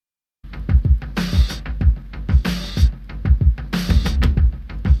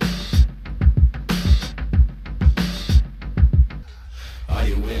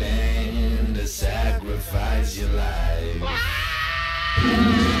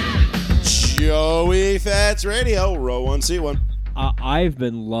Joey Fats Radio, row 1C1. I've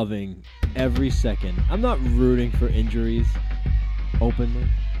been loving every second. I'm not rooting for injuries openly,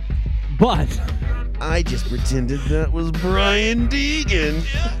 but I just pretended that was Brian Deegan.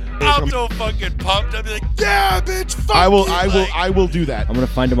 I'm so fucking pumped. I'll be like, yeah, bitch, fuck I will do that. I'm gonna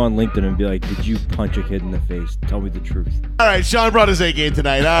find him on LinkedIn and be like, "Did you punch a kid in the face? Tell me the truth." All right, Sean brought his A game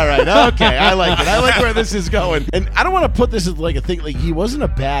tonight. All right, okay, I like it. I like where this is going. And I don't want to put this as like a thing. Like, he wasn't a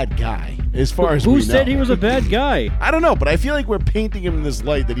bad guy as far as we know. Who said he was a bad guy? I don't know, but I feel like we're painting him in this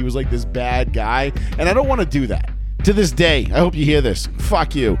light that he was like this bad guy, and I don't want to do that. To this day, I hope you hear this.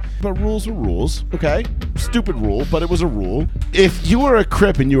 Fuck you. But rules are rules, okay? Stupid rule, but it was a rule. If you were a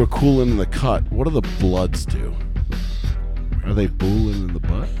Crip and you were cooling in the cut, what do the Bloods do? Are they booling in the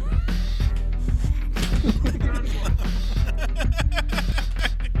butt?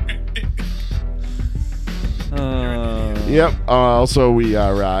 Yep. Also, we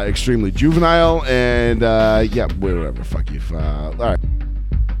are extremely juvenile, and yeah, whatever. Fuck you. All right.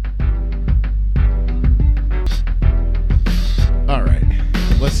 All right.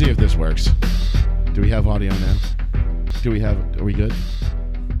 Let's see if this works. Do we have audio now? Are we good?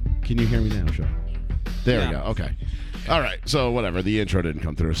 Can you hear me now, Sean? There we go. Okay. All right. So whatever. The intro didn't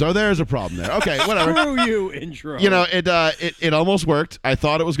come through. So there's a problem there. Okay. Whatever. Screw you, intro. You know, it almost worked. I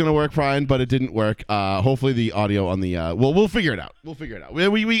thought it was going to work fine, but it didn't work. Hopefully the audio on the we'll figure it out. We'll figure it out.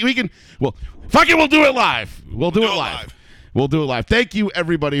 We can. Well, fuck it. We'll do it live. We'll do it live. We'll do it live. Thank you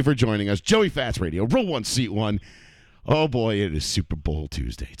everybody for joining us. Joey Fats Radio. Row 1, seat 1. Oh boy, it is Super Bowl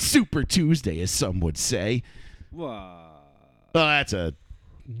Tuesday. It's Super Tuesday, as some would say. Wow. Oh, that's a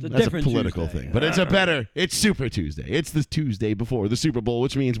political Tuesday. thing, but it's Super Tuesday. It's the Tuesday before the Super Bowl,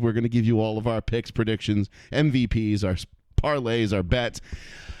 which means we're going to give you all of our picks, predictions, MVPs, our parlays, our bets.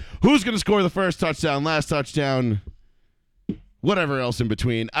 Who's going to score the first touchdown, last touchdown, whatever else in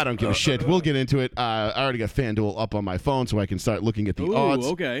between. I don't give a shit. We'll get into it. I already got FanDuel up on my phone so I can start looking at the odds.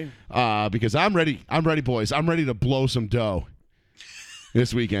 Okay. Because I'm ready. I'm ready, boys. I'm ready to blow some dough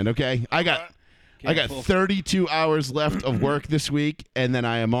this weekend, okay? I got 32 hours left of work this week, and then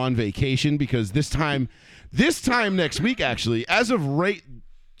I am on vacation because this time next week, actually, as of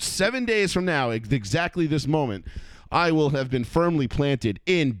 7 days from now, exactly this moment, I will have been firmly planted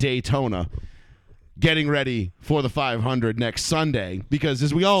in Daytona, getting ready for the 500 next Sunday, because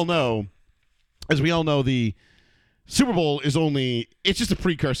as we all know, the Super Bowl it's just a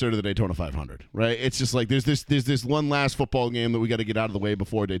precursor to the Daytona 500, right? It's just like there's this one last football game that we got to get out of the way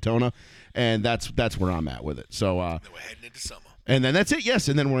before Daytona, and that's where I'm at with it. So then we're heading into summer. And then that's it, yes.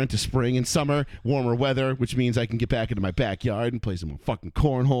 And then we're into spring and summer, warmer weather, which means I can get back into my backyard and play some fucking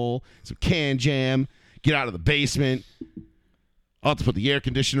cornhole, some can jam, get out of the basement. I'll have to put the air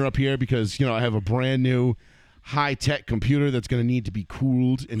conditioner up here because, I have a brand new high-tech computer that's going to need to be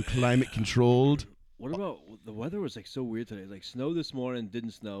cooled and climate-controlled. What about the weather was so weird today? Like snow this morning,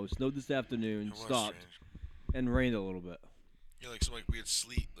 didn't snow. Snowed this afternoon, stopped, and rained a little bit. Yeah, like some weird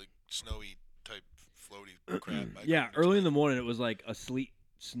sleet, like snowy type floaty crap. Yeah, early in the morning it was like a sleet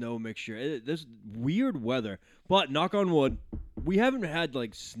snow mixture. There's weird weather, but knock on wood, we haven't had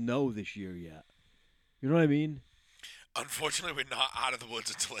like snow this year yet. You know what I mean? Unfortunately, we're not out of the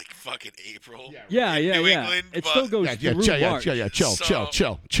woods until like fucking April. Yeah. England, it still goes through March.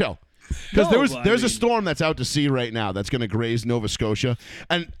 Chill. Because there's a storm that's out to sea right now that's going to graze Nova Scotia.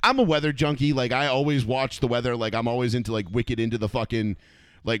 And I'm a weather junkie. Like, I always watch the weather. Like, I'm always into, like, wicked into the fucking,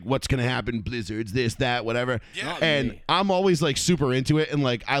 like, what's going to happen, blizzards, this, that, whatever. Yeah. And I'm always, like, super into it. And,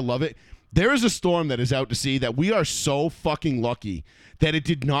 like, I love it. There is a storm that is out to sea that we are so fucking lucky that it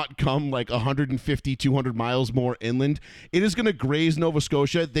did not come like 150, 200 miles more inland. It is going to graze Nova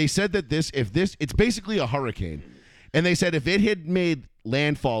Scotia. They said that it's basically a hurricane. And they said if it had made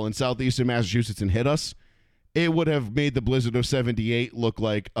landfall in southeastern Massachusetts and hit us, it would have made the blizzard of 78 look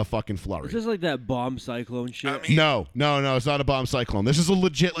like a fucking flurry. Is this like that bomb cyclone shit? I mean, no, it's not a bomb cyclone. This is a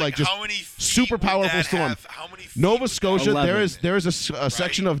legit, like just super powerful storm. Nova Scotia, 11. there is a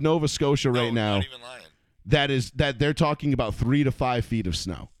section of Nova Scotia right now not even lying. that they're talking about 3 to 5 feet of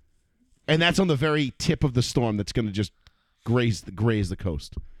snow, and that's on the very tip of the storm that's going to just graze the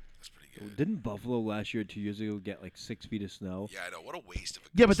coast. That's pretty good. Didn't Buffalo last year, 2 years ago, get like 6 feet of snow? Yeah, I know. What a waste of a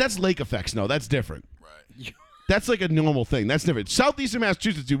Yeah, but that's lake effect snow. That's different. Right. That's like a normal thing. That's different. Southeastern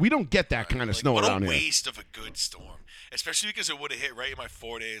Massachusetts, dude, we don't get that kind of snow around here. What a waste of a good storm. Especially because it would have hit right in my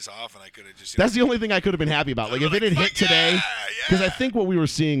 4 days off, and I could have just... That's the only thing I could have been happy about. Like, if it had hit today... Because I think what we were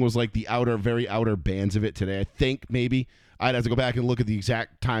seeing was, like, the very outer bands of it today. I think, maybe. I'd have to go back and look at the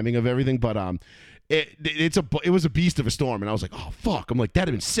exact timing of everything, but it was a beast of a storm, and I was like, oh, fuck. I'm like, that'd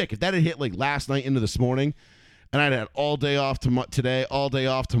have been sick. If that had hit, like, last night into this morning, and I'd had all day off today, all day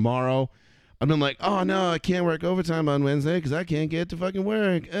off tomorrow, I've been like, oh no, I can't work overtime on Wednesday because I can't get to fucking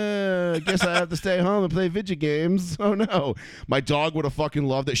work. Guess I have to stay home and play video games. Oh no. My dog would have fucking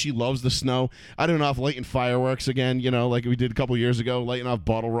loved it. She loves the snow. I don't know if lighting fireworks again, like we did a couple years ago, lighting off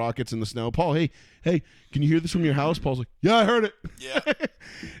bottle rockets in the snow. Paul, hey, can you hear this from your house? Paul's like, yeah, I heard it. Yeah.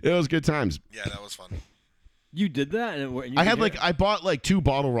 It was good times. Yeah, that was fun. You did that? And I bought like 2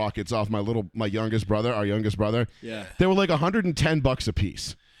 bottle rockets off our youngest brother. Yeah. They were like $110 a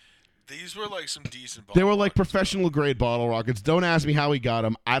piece. These were like some decent bottle They were like rockets, professional grade bottle rockets. Don't ask me how he got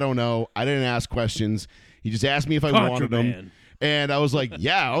them. I don't know. I didn't ask questions. He just asked me if I wanted them. And I was like,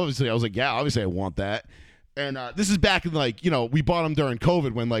 yeah, obviously. Obviously I want that. And this is back in we bought them during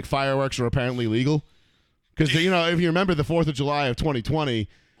COVID when like fireworks were apparently legal. Because, if you remember the 4th of July of 2020,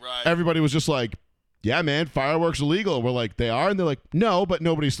 right. Everybody was just like, yeah, man, fireworks are legal. We're like, they are? And they're like, no, but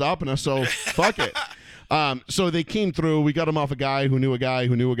nobody's stopping us, so fuck it. So they came through. We got them off a guy who knew a guy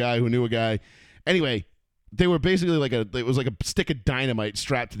who knew a guy who knew a guy. Anyway, they were basically it was like a stick of dynamite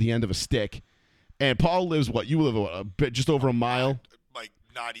strapped to the end of a stick. And Paul lives you live a bit, just over a mile? Like,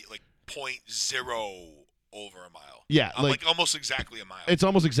 not like 0.0 over a mile. Yeah. Like almost exactly a mile. It's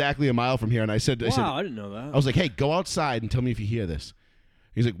almost exactly a mile from here. And I said, I didn't know that. I was like, hey, go outside and tell me if you hear this.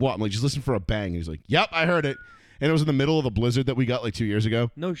 He's like, what? I'm like, just listen for a bang. And he's like, yep, I heard it. And it was in the middle of the blizzard that we got like 2 years ago.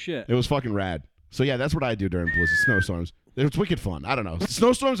 No shit. It was fucking rad. So yeah, that's what I do during blizzard snowstorms. It's wicked fun. I don't know.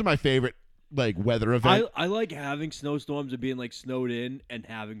 Snowstorms are my favorite weather event. I like having snowstorms and being like snowed in and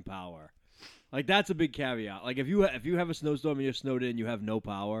having power. Like that's a big caveat. Like if you have a snowstorm and you're snowed in, you have no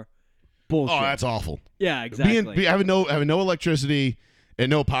power. Bullshit. Oh, that's awful. Yeah, exactly. Having no electricity and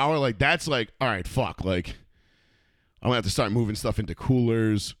no power, like that's like, all right, fuck. Like I'm gonna have to start moving stuff into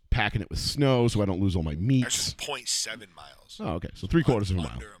coolers, packing it with snow so I don't lose all my meats. That's 0.7 miles. Oh, okay. So 3/4 of a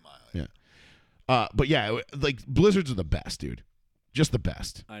mile. Under a mile. Yeah. But yeah, like blizzards are the best, dude. Just the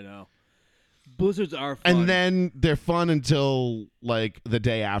best. I know. Blizzards are fun. And then they're fun until like the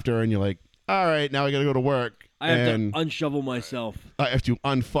day after, and you're like, all right, now I gotta go to work. I have to unshovel myself. I have to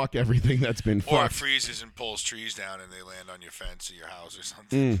unfuck everything that's been Or fucked. it freezes and pulls trees down and they land on your fence of your house or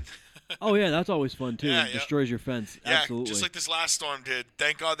something. Oh yeah, that's always fun too. Yeah, It destroys your fence. Yeah, Absolutely. just like this last storm did.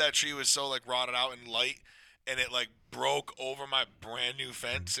 Thank God that tree was so like rotted out and light, and it like broke over my brand new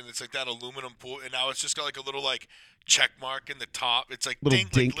fence, and it's like that aluminum pool, and now it's just got like a little like check mark in the top. It's like Little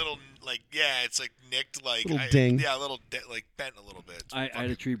dink, dink. like little like it's like nicked like Little ding. Yeah, a little like bent a little bit. It's I had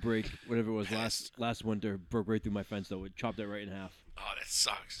a tree break, whatever it was pissed. last winter, broke right through my fence though. It chopped it right in half. Oh, that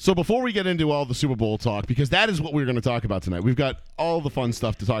sucks. So before we get into all the Super Bowl talk, because that is what we're going to talk about tonight, we've got all the fun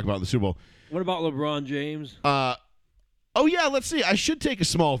stuff to talk about in the Super Bowl. What about LeBron James? Oh yeah, let's see. I should take a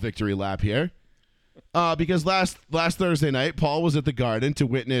small victory lap here, because last Thursday night, Paul was at the Garden to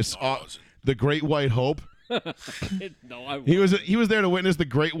witness No, I wasn't. the Great White Hope. No, I He was there to witness the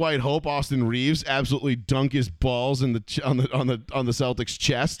Great White Hope. Austin Reeves absolutely dunk his balls on the Celtics'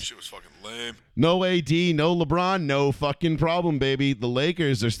 chest. Shit was fucking lame. No AD, no LeBron, no fucking problem, baby. The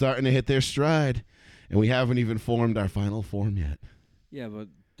Lakers are starting to hit their stride, and we haven't even formed our final form yet. Yeah, but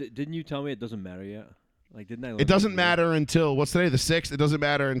didn't you tell me it doesn't matter yet? Like, didn't I? It doesn't matter until what's today, the 6th. It doesn't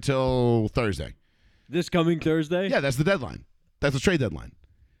matter until Thursday. This coming Thursday? Yeah, that's the deadline. That's the trade deadline.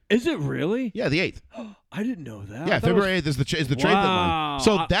 Is it really? Yeah, the 8th. I didn't know that. Yeah, February 8th is the trade deadline.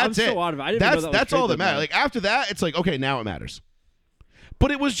 So that's I'm it. So out of it. I didn't know that was That's all trade that matters. deadline. Like after that, it's like okay, now it matters. But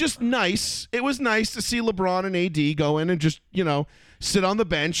it was just nice. It was nice to see LeBron and AD go in and just sit on the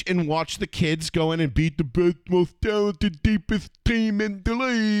bench and watch the kids go in and beat the best, most talented, deepest team in the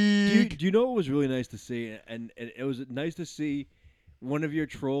league. Do you know what was really nice to see? And it was nice to see one of your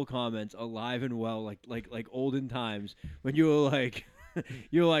troll comments alive and well, like olden times when you were like.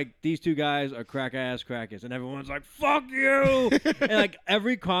 You're like, these two guys are crackers, and everyone's like, "Fuck you!" And like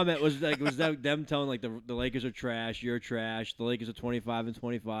every comment was them telling like the Lakers are trash, you're trash, the Lakers are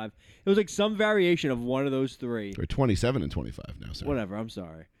 25-25. It was like some variation of one of those three. They're 27 and 25 now, sir. Whatever, I'm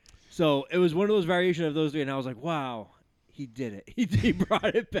sorry. So it was one of those variations of those three, and I was like, wow. He did it. He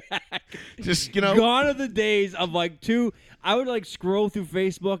brought it back. Just gone are the days of like two. I would like scroll through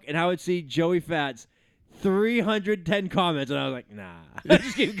Facebook and I would see Joey Fats. 310 comments, and I was like, nah.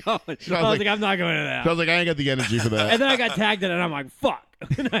 Just keep going. I was like, I'm not going to that. I was like, I ain't got the energy for that. And then I got tagged in it, and I'm like, fuck.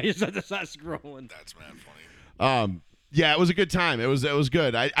 And I just had to start scrolling. That's mad funny. Yeah, it was a good time. It was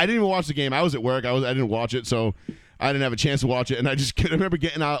good. I didn't even watch the game. I was at work. I didn't watch it, so I didn't have a chance to watch it. And I remember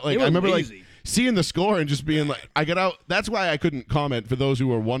getting out. Like I remember like seeing the score and just being like, I got out. That's why I couldn't comment. For those who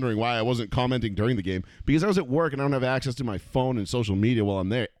were wondering why I wasn't commenting during the game, because I was at work and I don't have access to my phone and social media while I'm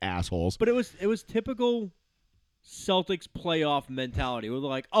there. Assholes. But it was typical Celtics playoff mentality. Where they're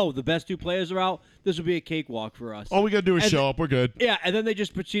like, oh, the best 2 players are out. This will be a cakewalk for us. All we got to do is show up. We're good. Yeah, and then they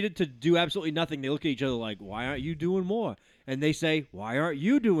just proceeded to do absolutely nothing. They look at each other like, why aren't you doing more? And they say, why aren't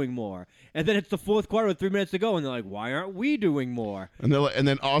you doing more? And then it's the 4th quarter with 3 minutes to go, and they're like, why aren't we doing more? And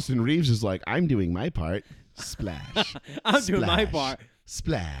then Austin Reeves is like, I'm doing my part. Splash. I'm doing my part.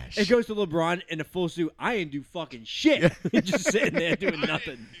 Splash. It goes to LeBron in a full suit. I ain't do fucking shit. Just sitting there doing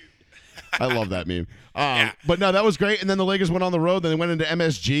nothing. I love that meme. But no, that was great. And then the Lakers went on the road. Then they went into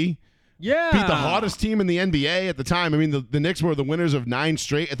MSG. Yeah. Beat the hottest team in the NBA at the time. I mean, the Knicks were the winners of 9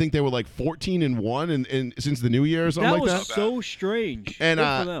 straight. I think they were like 14-1 and since the new year or something like that. That was so strange. And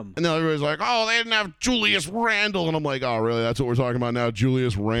Good for them. and then everybody's like, oh, they didn't have Julius Randle. And I'm like, oh, really? That's what we're talking about now?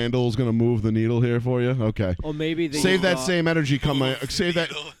 Julius Randle's going to move the needle here for you? Okay. Or maybe they Save that same energy come save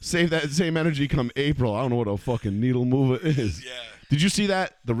that same energy come April. I don't know what a fucking needle mover is. Yeah. Did you see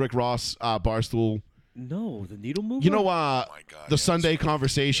that? The Rick Ross Barstool. No, the needle mover? You know, Oh my God, the Sunday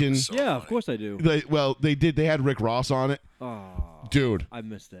conversation. so yeah, funny. of course I do. They did. They had Rick Ross on it. Oh, Dude. I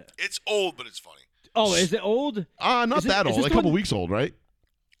missed it. It's old, but it's funny. Oh, is it old? Not Is it- that is old. this A the couple one- weeks old, right?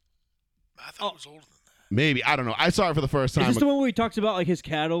 I thought it was older than that. Maybe. I don't know. I saw it for the first Is time. this the one where he talks about like his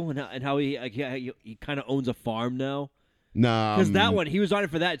cattle and how he kind of owns a farm now? No. Because that one, he was on it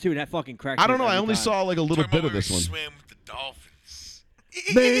for that too, and that fucking cracked me I don't know. up I every only time. saw like a little Talking bit about of this where one. he swam with the dolphins.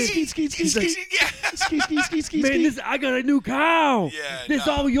 Man, He's ski. Man, I got a new cow. Yeah, This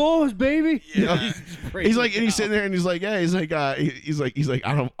nah. all yours, baby. Yeah. He's like, and he's sitting there, and he's like, yeah, he's like,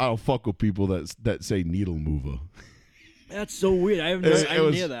 I don't fuck with people that say needle mover. That's so weird. I It didn't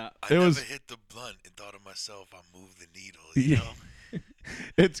was- hear that. I never was- hit the blunt and thought of myself, I moved the needle, you know?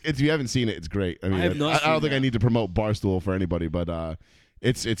 It's if you haven't seen it, it's great. I mean, I have not I don't seen think I that. need to promote Barstool for anybody, but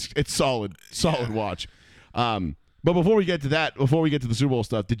it's solid watch. But before we get to that, before we get to the Super Bowl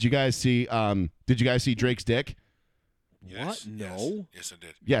stuff, did you guys see Drake's dick? Yes, What? No. Yes, I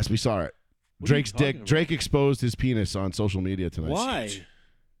did. Yes, we saw it. What are you Drake's talking dick. about? Drake exposed his penis on social media tonight. Why? huge.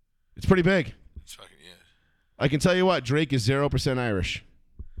 It's pretty big. It's fucking, yeah. I can tell you what, Drake is 0% Irish.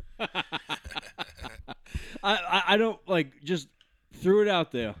 I don't like just threw it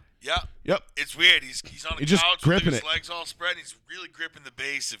out there. Yeah. Yep. It's weird. He's on the He's just couch gripping with his it. legs all spread. He's really gripping the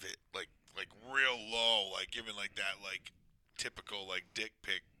base of it, like real low, like giving like that like typical like dick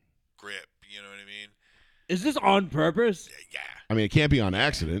pic grip. You know what I mean? Is this on purpose? Yeah. I mean, it can't be on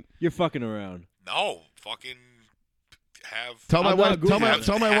accident. You're fucking around. No, fucking have. Tell my I'm wife. not Tell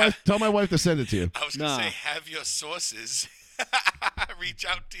Googling my it. Tell my wife to send it to you. I was gonna Nah. say have your sources. Reach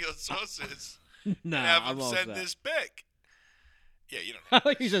out to your sources Nah, and have I'm them all send set. this pic. Yeah, you don't.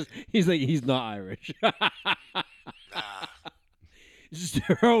 Like he's like he's not Irish. Nah.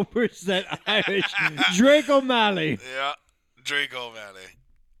 0% Irish. Drake O'Malley. Yeah, Drake O'Malley.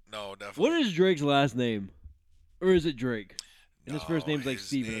 No, definitely. What is Drake's last name? Or is it Drake? And his first No, name's like his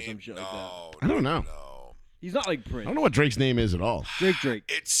Steven or name- some shit like that. no, I don't know. No. He's not like I Prince. don't know what Drake's name is at all. Drake.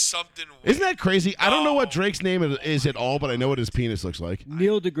 It's something. Isn't that crazy? I don't know what No. Drake's name is at all, but I know what his penis looks like.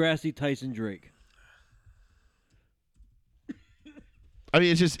 Neil deGrasse Tyson Drake. I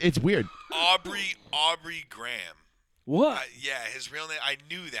mean, it's weird. Aubrey Graham. What? Yeah, his real name. I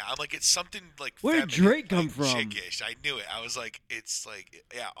knew that. I'm like, it's something like. Where did feminine, Drake come like, from? Chickish. I knew it. I was like, it's like,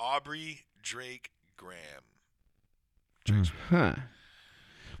 yeah, Aubrey Drake Graham. Huh.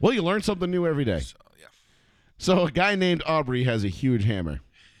 Well, you learn something new every day. So yeah. So a guy named Aubrey has a huge hammer.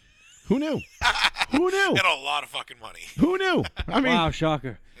 Who knew? Who knew? Got a lot of fucking money. Who knew? I mean, Wow,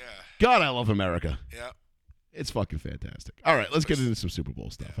 shocker. Yeah. God, I love America. Yeah. It's fucking fantastic. All right, let's get into some Super Bowl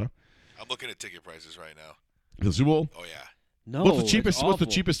stuff, huh? I'm looking at ticket prices right now. The Super Bowl. Oh yeah. No. What's the it's cheapest? What's the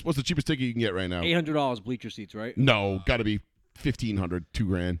awful. cheapest? What's the cheapest ticket you can get right now? $800 bleacher seats, right? No, got to be $1,500,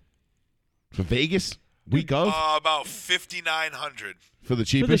 $2,000 for Vegas. Week of About 5,900 for the For the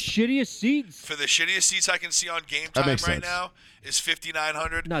cheapest. shittiest seats. for the shittiest seats I can see on Game That Time makes right sense. now is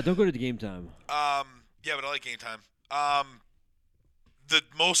 5,900. Nah, don't go to the game time. Yeah, but I like Game Time. The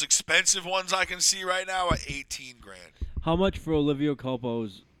most expensive ones I can see right now are 18 grand. How much for Olivia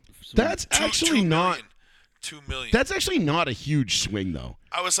Culpo's? That's actually not. 2 million. That's actually not a huge swing though.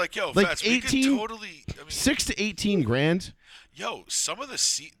 I was like, yo, like Fats, 18 we could totally. I mean, 6 to 18 grand. yo, some of this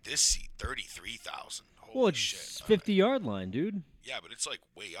seat 33,000. Holy Well, it's shit. 50-yard line, dude. Yeah, but it's like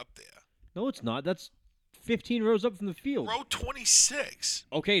way up there. No, it's not. That's 15 rows up from the field. Row 26.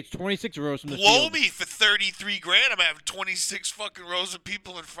 Okay, it's 26 rows from the Blow field. me for 33 grand. I'm having 26 fucking rows of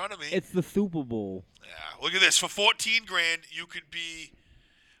people in front of me. It's the Super Bowl. Yeah, look at this. For 14 grand, you could be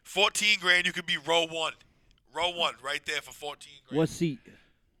 14 grand. You could be row 1. Row 1 right there for 14 grand. What seat?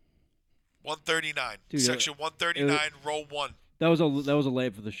 139. Dude, Section 139, row 1. That was a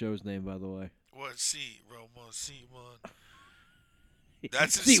layup for the show's name, by the way. What seat? Row 1, seat 1.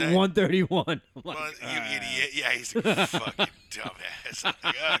 That's seat insane. 131. I'm like, Well, you idiot. Yeah, he's a fucking dumbass. I'm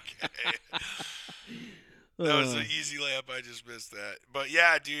like, okay. That was an easy layup. I just missed that. But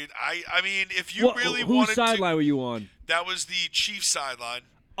yeah, dude, I mean, if you really wanted whose sideline were you on? that was the Chiefs sideline.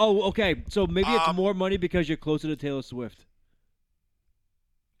 Oh, okay. So maybe it's more money because you're closer to Taylor Swift.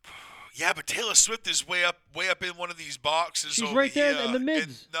 Yeah, but Taylor Swift is way up in one of these boxes. She's over right there here. in the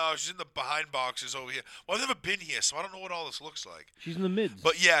mids. No, she's in the behind boxes over here. Well, I've never been here, so I don't know what all this looks like. She's in the mids.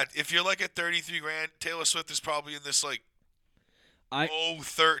 But yeah, if you're like at 33 grand, Taylor Swift is probably in this like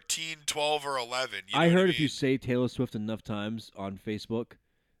 13, 12, or 11. You know I heard what if you say Taylor Swift enough times on Facebook,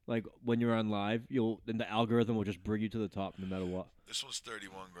 like when you're on live, then the algorithm will just bring you to the top no matter what. This one's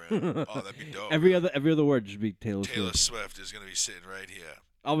 31 grand. Oh, that'd be dope. Every other word should be Taylor Taylor Swift. Swift is gonna be sitting right here.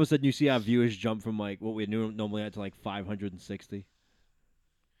 All of a sudden, you see our viewers jump from like what we normally had to like 560.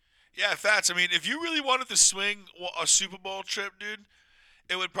 Yeah, Fats. I mean, if you really wanted to swing a Super Bowl trip, dude,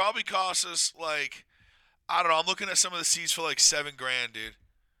 it would probably cost us like, I don't know. I'm looking at some of the seats for like $7 grand, dude.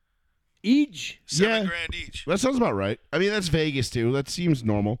 Each? $7 grand each. That sounds about right. I mean, that's Vegas too. That seems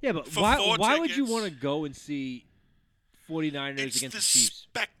normal. Yeah, but For why would you tickets. want to go and see 49ers It's against the the Chiefs?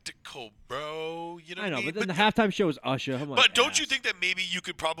 spectacle, bro. You know I what know, I mean? but then the halftime show is Usher. I'm like, But don't you think that maybe you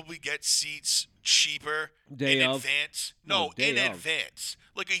could probably get seats cheaper Day in of? advance? No, No, day in of. advance.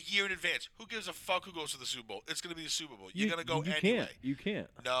 Like a year in advance. Who gives a fuck who goes to the Super Bowl? It's going to be the Super Bowl. You're going to go you anyway. You can't.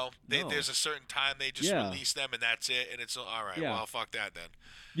 No, No. there's a certain time they just Yeah. release them, and that's it. And it's all right. Yeah. Well, fuck that then.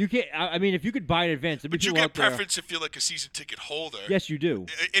 You can't. I mean, if you could buy in advance, there'd be But you people get out there- preference if you're like a season ticket holder. Yes, you do.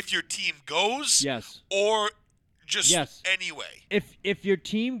 If your team goes. Yes. Or just Yes. anyway. If your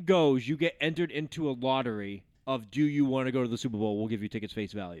team goes, you get entered into a lottery of do you want to go to the Super Bowl? We'll give you tickets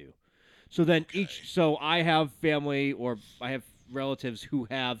face value. So then so I have family or I have relatives who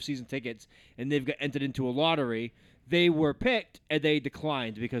have season tickets and they've got entered into a lottery. They were picked and they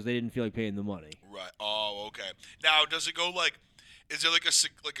declined because they didn't feel like paying the money. Right. Oh, okay. Now, does it go like? Is there like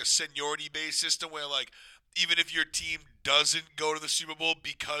a seniority based system where like even if your team doesn't go to the Super Bowl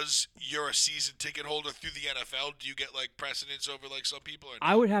because you're a season ticket holder through the NFL, do you get like precedence over like some people? Or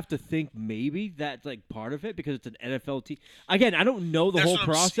I would have to think maybe that's like part of it because it's an NFL team. Again, I don't know the That's whole what I'm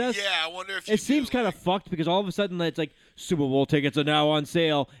s- process. Yeah, I wonder if you It seems kind of fucked because all of a sudden it's like Super Bowl tickets are now on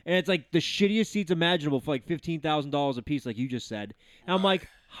sale, and it's like the shittiest seats imaginable for like $15,000 a piece, like you just said. And I'm like,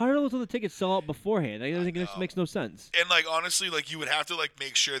 how do those other tickets sell out beforehand? I think this makes no sense. And like honestly, like you would have to like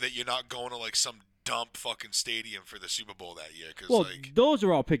make sure that you're not going to like some dump fucking stadium for the Super Bowl that year because Well, like those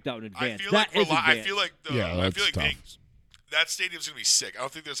are all picked out in advance. I feel That like is I advanced. feel like that's tough. that stadium's gonna be sick. I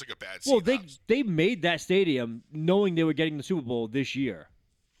don't think there's like a bad seat. Well, house. they made that stadium knowing they were getting the Super Bowl this year.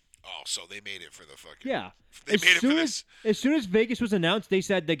 Oh, so they made it for the fucking. Yeah. They made it for this. As soon as Vegas was announced, they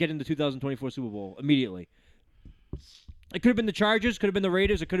said they're getting the 2024 Super Bowl immediately. It could have been the Chargers, could have been the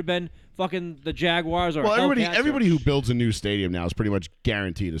Raiders, it could have been fucking the Jaguars or Well, Hellcats everybody or, who builds a new stadium now is pretty much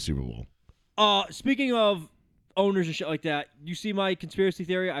guaranteed a Super Bowl. Speaking of owners and shit like that, you see my conspiracy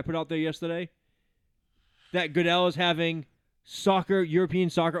theory I put out there yesterday? That Goodell is having European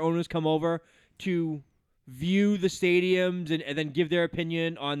soccer owners come over to view the stadiums and then give their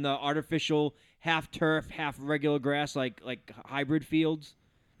opinion on the artificial half turf, half regular grass like hybrid fields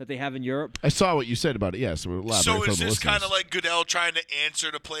that they have in Europe. I saw what you said about it. Yes, we're elaborate So for is the this kind listeners. of like Goodell trying to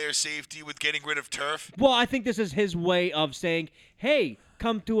answer to player safety with getting rid of turf? Well, I think this is his way of saying, hey,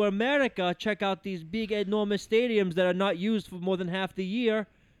 come to America, check out these big, enormous stadiums that are not used for more than half the year.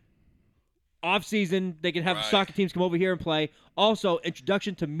 Off-season, they can have Right. soccer teams come over here and play. Also,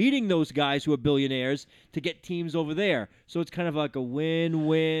 introduction to meeting those guys who are billionaires to get teams over there. So it's kind of like a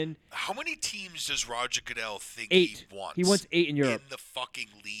win-win. How many teams does Roger Goodell think 8. he wants? He wants 8 in Europe. In the fucking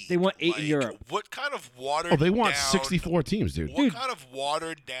league. They want 8 in Europe. What kind of watered Oh, they want down, 64 teams, dude. What kind of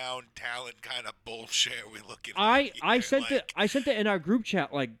watered down talent kind of bullshit are we looking at? I here? sent Like, I sent it in our group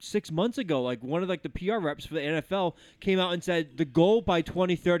chat like 6 months ago. Like one of like the PR reps for the NFL came out and said the goal by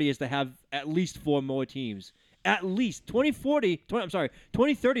 2030 is to have at least 4 more teams. At least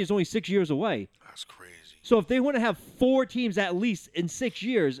 2030 is only 6 years away. That's crazy. So if they want to have 4 teams at least in 6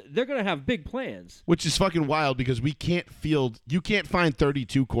 years, they're going to have big plans. Which is fucking wild because you can't find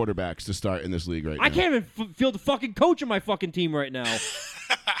 32 quarterbacks to start in this league right now. I can't even field the fucking coach of my fucking team right now.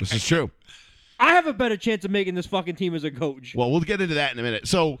 This is true. I have a better chance of making this fucking team as a coach. Well, we'll get into that in a minute.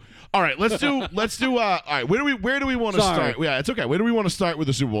 So, all right, let's do all right, where do we want to Sorry. start? Yeah, it's okay. Where do we want to start with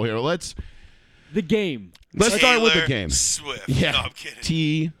the Super Bowl here? Let's The game. start with the Taylor game. Swift. Yeah. No, I'm kidding.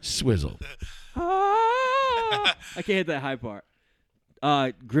 T Swizzle. I can't hit that high part.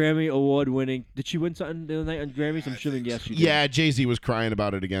 Grammy award winning. Did she win something the other night on Grammys? I'm assuming yes, she did. Yeah, Jay-Z was crying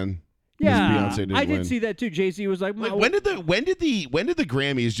about it again. Beyonce didn't I did win. see that too. Jay-Z was like, Like, when did the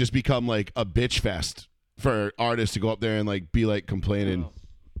Grammys just become like a bitch fest for artists to go up there and like be like complaining?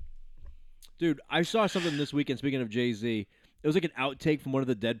 Dude, I saw something this weekend. Speaking of Jay-Z, it was like an outtake from one of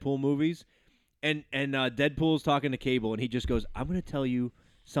the Deadpool movies, and Deadpool's talking to Cable, and he just goes, "I'm going to tell you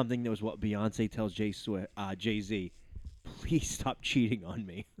something that was what Beyonce tells Jay-Z. Please stop cheating on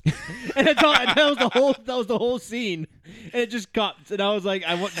me." And that was the whole scene, and it just cut. And I was like,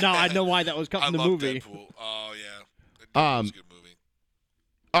 I know why that was cut from the movie. Deadpool. Oh yeah, Deadpool's a good movie.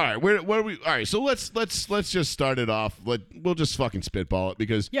 All right, where are we? All right, so let's just start it off. We'll just fucking spitball it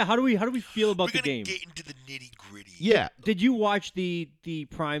because How do we feel about the We're gonna game? get into the nitty gritty. yeah. Did you watch the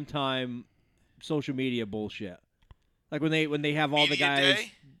primetime social media bullshit? Like when they have all the Media guys.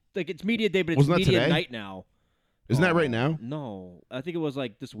 Day? Like it's media day, but it's Wasn't that media today? night now. Isn't that right now? No, I think it was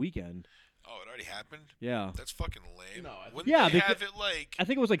like this weekend. Oh, it already happened? Yeah, That's fucking lame. No, I think- Wouldn't Yeah, they because- have it like? I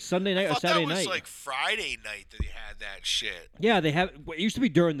think it was like Sunday night I or thought Saturday that was night. like Friday night that they had that shit. Yeah, they have. It used to be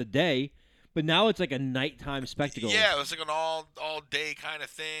during the day, but now it's like a nighttime spectacle. Yeah, it was like an all day kind of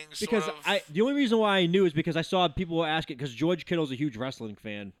thing. Because sort of. the only reason why I knew is because I saw people were asking, because George Kittle's a huge wrestling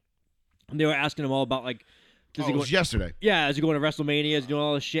fan, and they were asking him all about like, does he It go? was yesterday. Yeah, is he going to WrestleMania? Is he doing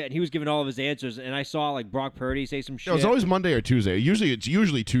all this shit? And he was giving all of his answers, and I saw like Brock Purdy say some shit. No, it's always Monday or Tuesday. It's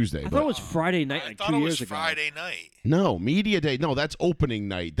usually Tuesday. I but thought it was Friday night, I like thought 2 it years was ago. Friday night. no, media day. No, that's opening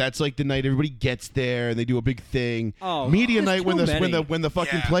night. That's like the night everybody gets there and they do a big thing. Oh, media there's night when too the many. when the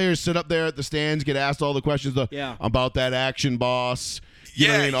fucking Yeah. players sit up there at the stands, get asked all the questions Yeah. about that action boss. You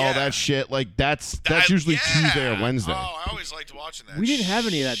know what I mean? All Yeah. that shit. Like that's usually Tuesday or Wednesday. Oh, I always liked watching that. We didn't have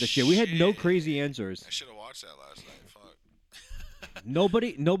any of that this year. We had no shit. crazy answers. I should have watched that last night. Fuck.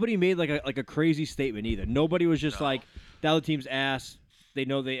 Nobody made like a crazy statement either. Nobody was just like the other team's ass. They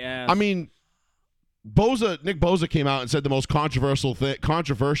know they ass. I mean, Nick Bosa came out and said the most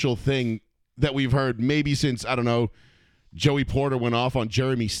controversial thing that we've heard maybe since, I don't know, Joey Porter went off on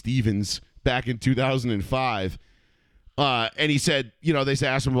Jeremy Stevens back in 2005. And he said, they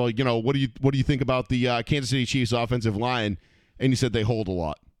asked him, well, what do you think about the Kansas City Chiefs offensive line? And he said they hold a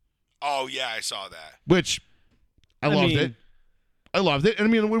lot, Oh yeah, I saw that. which I loved mean- it. I loved it. And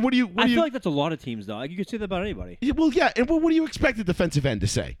I mean, what do you? I feel like that's a lot of teams though. Like you could say that about anybody. Yeah, well, yeah. And what do you expect the defensive end to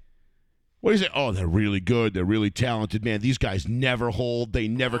say? What do you say? Oh, they're really good. They're really talented, man. These guys never hold. They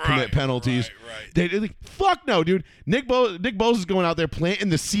never commit penalties. Right. Fuck no, dude. Nick Bosa's going out there planting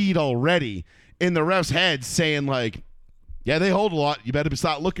the seed already in the refs' heads, saying like, "Yeah, they hold a lot. You better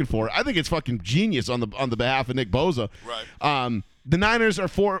start looking for it." I think it's fucking genius on the behalf of Nick Bosa. Right. The Niners are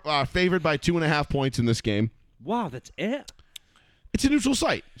favored by 2.5 points in this game. Wow, that's it. It's a neutral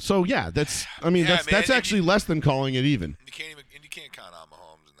site, so yeah, that's man, that's actually less than calling it even. You can't count on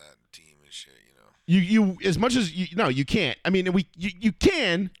Mahomes and that team and shit. You as much as you can't. I mean, you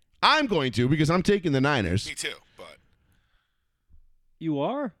can. I'm going to because I'm taking the Niners. Me too, but You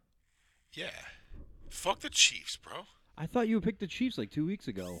are? yeah, fuck the Chiefs, bro. I thought you would pick the Chiefs like 2 weeks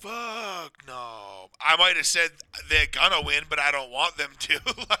ago. Fuck no. I might have said they're gonna win, but I don't want them to.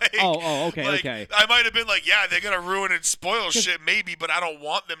 Okay. I might have been like, yeah, they're gonna ruin and spoil shit, maybe, but I don't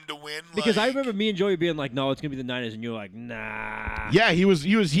want them to win. Because I like- remember me and Joey being like, no, it's going to be the Niners. And you're like, nah. Yeah,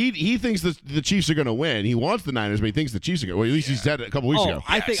 he thinks the Chiefs are going to win. He wants the Niners, but he thinks the Chiefs are going to. Well, at least he said it a couple weeks ago.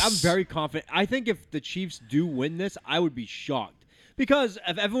 I think I'm Yes. very confident. I think if the Chiefs do win this, I would be shocked. Because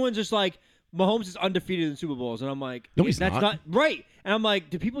if everyone's just like, Mahomes is undefeated in Super Bowls, and I'm like, No, he's that's not. not right. And I'm like,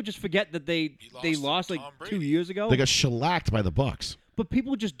 do people just forget that they lost to like Tom 2 Brady. years ago? They got shellacked by the Bucks. But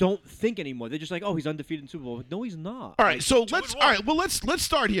people just don't think anymore. They're just like, oh, he's undefeated in Super Bowl. No, he's not. All right, so 2-1. let's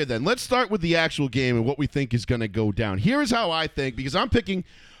start here then. Let's start with the actual game and what we think is going to go down. Here is how I think, because I'm picking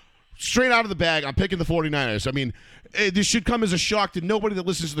straight out of the bag. I'm picking the 49ers. I mean, this should come as a shock to nobody that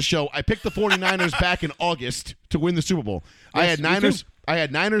listens to the show. I picked the 49ers back in August to win the Super Bowl. Yes, me too. I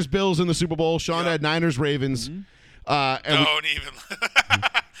had Niners Bills in the Super Bowl. Sean Yeah. had Niners Ravens. And Don't even.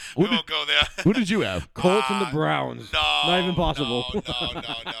 We won't go there. who did you have? Colts and the Browns. No, Not even possible.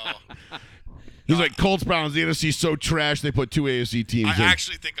 No. He's like, Colts, Browns, the NFC is so trash they put 2 AFC teams I in.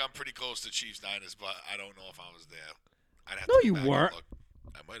 actually think I'm pretty close to Chiefs Niners, but I don't know if I was there. I'd have No, to go you back and weren't. look.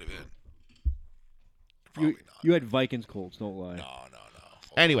 I might have been. Probably not. You had Vikings Colts, don't lie. No.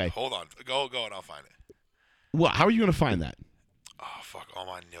 Anyway. Hold on. Go and I'll find it. Well, how are you going to find that? Oh fuck! All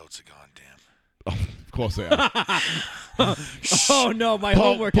my notes are gone. Damn. Oh, of course they are. Oh no, my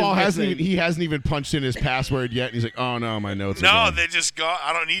Paul homework hasn't is even, he hasn't even punched in his password yet, and he's like, "Oh no, my notes." are No, gone." they just got.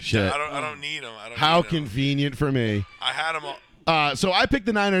 I don't need Shit. them. I don't need them. How need 'em. convenient for me. I had them all. So I picked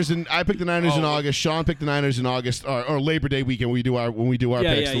the Niners, in August. Sean picked the Niners in August, or Labor Day weekend. When we do our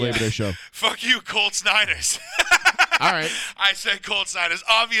Yeah, picks, yeah, the Labor yeah. Day show. Fuck you, Colts Niners. All right. I said Colts Niners.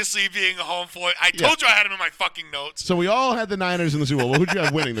 Obviously, being a home for it. I told you I had him in my fucking notes. So we all had the Niners in the Super Bowl. Who'd you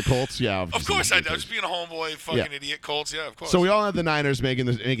have winning? The Colts? Yeah. Of course I did. I was being a homeboy, fucking idiot. Colts, yeah, of course. So we all had the Niners making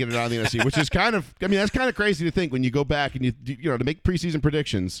it out of the NFC, which is kind of, I mean, that's kind of crazy to think when you go back and to make preseason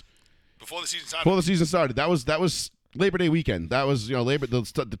predictions before the season started. That was Labor Day weekend. That was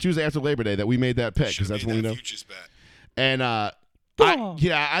the Tuesday after Labor Day that we made that pick because that's when we know. Futures bet. And I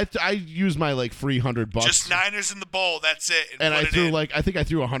used my like free $100. Just Niners in the bowl. That's it. And I threw I think I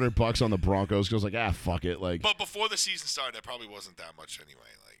threw $100 on the Broncos because I was like, fuck it. Like, but before the season started, that probably wasn't that much anyway.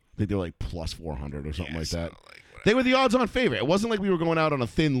 Like, I think they were like plus 400 or something like that. They were the odds-on favorite. It wasn't like we were going out on a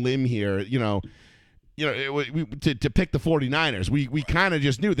thin limb here. To pick the 49ers. We kind of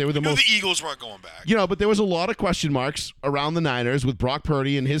just knew they were the most. The Eagles weren't going back. But there was a lot of question marks around the Niners with Brock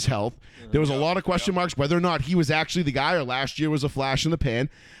Purdy and his health. There was a lot of question marks whether or not he was actually the guy or last year was a flash in the pan.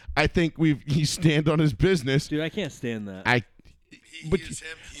 I think he stand on his business. Dude, I can't stand that.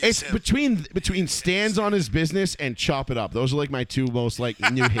 It's between stands on his business and chop it up. Those are like my two most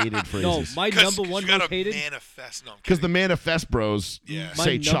new hated phrases. No, my number one most hated. Because the manifest bros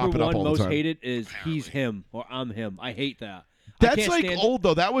say chop it up all the time. My number one most hated is he's him or I'm him. I hate that. That's like old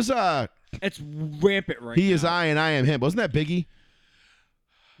though. That was It's rampant right now. He is I and I am him. Wasn't that Biggie?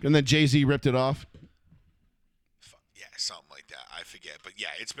 And then Jay-Z ripped it off. Yeah, something like that. I forget, but yeah,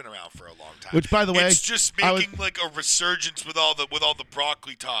 it's been around for a long time. Which, by the way, it's just making like a resurgence with all the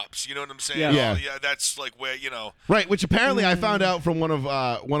broccoli tops. You know what I'm saying? Yeah. Yeah, that's like where Right. Which apparently I found out from one of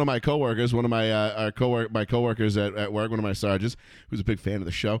my coworkers, one of my coworkers at work, one of my sergeants, who's a big fan of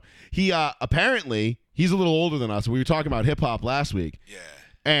the show. He apparently he's a little older than us. We were talking about hip hop last week. Yeah.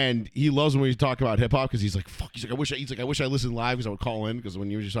 And he loves when we talk about hip hop because he's like, fuck. He's like, I wish I listened live because I would call in because when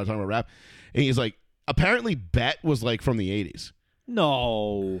you usually start talking about rap, and he's like, apparently Bet was like from the 80s.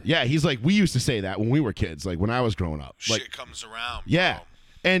 No. Yeah, he's like, we used to say that when we were kids, like when I was growing up. Like, shit comes around. Yeah.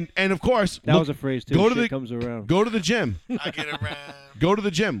 Bro. And of course, that was a phrase too. Comes around. Go to the gym. I get around. Go to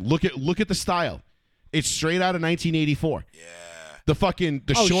the gym. Look at the style. It's straight out of 1984. Yeah. The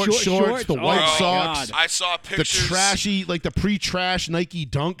short shorts, the white socks. God. I saw pictures. The trashy, like the pre-trash Nike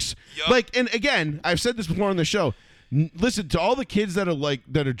Dunks. Yep. Like, and again, I've said this before on the show. Listen to all the kids that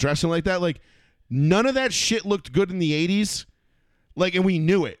are dressing like that. Like, none of that shit looked good in the 80s. Like, and we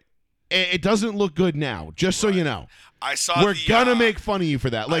knew it. It doesn't look good now. Just so you know, we're gonna make fun of you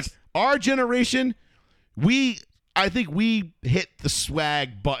for that. Like our generation, I think we hit the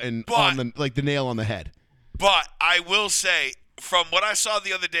swag button on the nail on the head. But I will say, from what I saw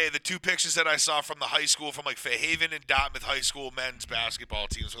the other day, the two pictures that I saw from the high school, from like Fairhaven and Dartmouth high school men's basketball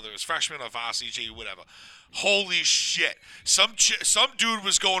teams, whether it was freshman or varsity, whatever. Holy shit. Some dude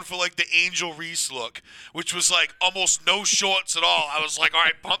was going for like the Angel Reese look, which was like almost no shorts at all. I was like, all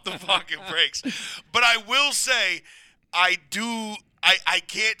right, pump the fucking brakes. But I will say, I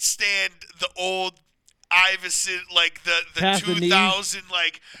can't stand the old Iverson, like the 2000,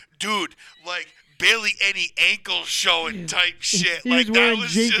 like, dude, like, barely any ankle showing type shit. He like was that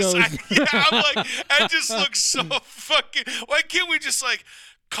was Jinkos. just I'm like, that just looks so fucking. Why can't we just like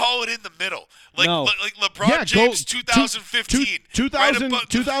call it in the middle? Like like LeBron James 2015.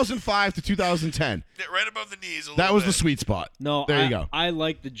 2005 to 2010. Right above the knees. That was the sweet spot. No, there you go. I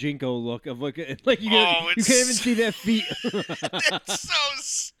like the Jinko look of like you can't even see their feet. It's so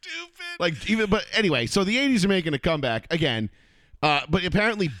stupid. But anyway, so the 80s are making a comeback again. But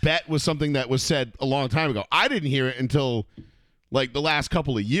apparently Bet was something that was said a long time ago. I didn't hear it until like the last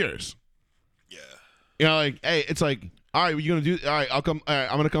couple of years. Yeah. Like, hey, it's like, all right, what you gonna do? All right, I'll come. All right,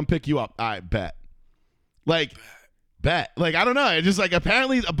 I'm gonna come pick you up. All right, Bet. Like, Bet. Like, I don't know. It's just like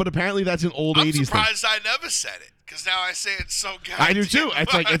apparently that's an old 80s thing. I'm surprised I never said it because now I say it so goddamn I do too.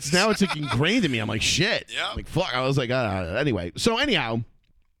 It's like much. it's like ingrained in me. I'm like shit. Yeah. Like fuck. I was like, anyway. So anyhow,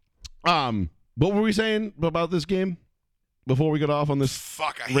 what were we saying about this game? Before we get off on this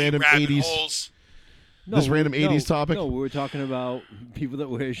random 80s holes. Random 80s topic? No, we were talking about people that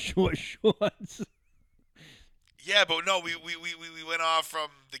wear short shorts. Yeah, but no, we went off from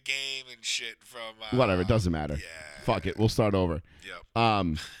the game and shit from whatever, it doesn't matter. Yeah. Fuck it, we'll start over.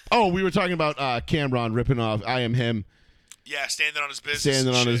 Yep. We were talking about Cameron ripping off I Am Him. Yeah, standing on his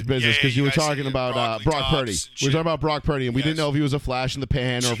business. Because you were talking about Brock Purdy. We were talking about Brock Purdy, and we didn't know if he was a flash in the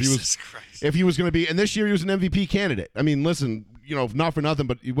pan or if he was going to be. And this year he was an MVP candidate. I mean, listen, not for nothing,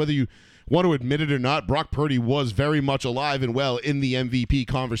 but whether you want to admit it or not, Brock Purdy was very much alive and well in the MVP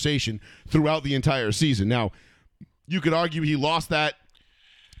conversation throughout the entire season. Now, you could argue he lost that.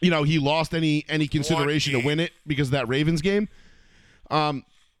 He lost any consideration to win it because of that Ravens game. But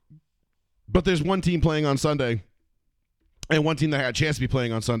there's one team playing on Sunday. And one team that had a chance to be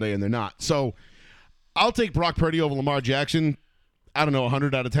playing on Sunday, and they're not. So I'll take Brock Purdy over Lamar Jackson. I don't know,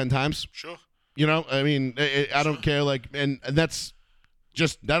 100 out of 10 times. Sure. You know, I mean, I don't care. Like, and that's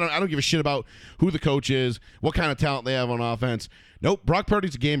just I don't give a shit about who the coach is, what kind of talent they have on offense. Nope, Brock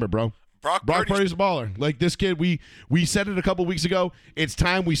Purdy's a gamer, bro. Brock Purdy's a baller. Like this kid, we said it a couple weeks ago. It's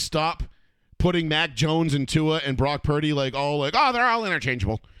time we stop putting Mac Jones and Tua and Brock Purdy they're all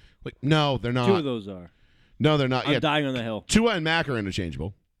interchangeable. Like, no, they're not. 2 of those are. No, they're not. I'm dying on the hill. Tua and Mac are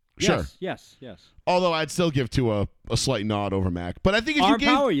interchangeable. Sure. Yes. Although I'd still give Tua a slight nod over Mac. But I think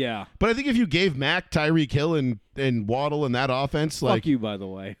if But I think if you gave Mac, Tyreek Hill, and Waddle in that offense, Fuck you, by the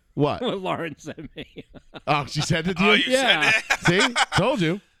way. What? What Lauren sent me. Oh, she said it to you? You said that? See? Told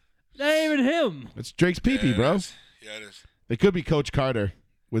you. That ain't even him. It's Drake's pee-pee, bro. Yeah, it is. It could be Coach Carter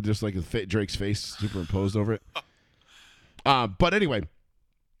with just like Drake's face superimposed over it. But anyway,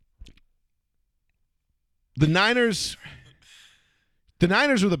 the Niners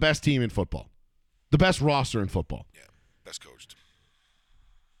were the best team in football, the best roster in football. Yeah, best coached.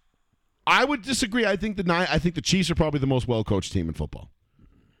 I would disagree. I think the Chiefs are probably the most well-coached team in football.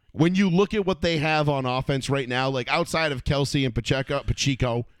 When you look at what they have on offense right now, like outside of Kelsey and Pacheco.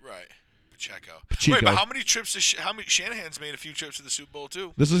 Right. Pacheco. Pacheco. Wait, but how many Shanahan's made a few trips to the Super Bowl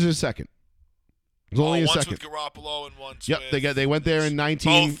too? This is his second. It was only his once second. with Garoppolo and once Yep, with... they went there in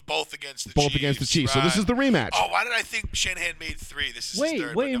 19. Both against the Both Chiefs. against the Chiefs. Right. So this is the rematch. Oh, why did I think Shanahan made 3? This is his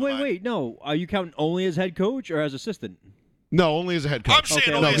third. Wait. No, are you counting only as head coach or as assistant? No, only as a head coach. I'm saying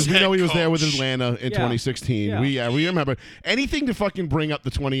Okay, only because as we know head he was there with coach. Atlanta in 2016. Yeah. We remember anything to fucking bring up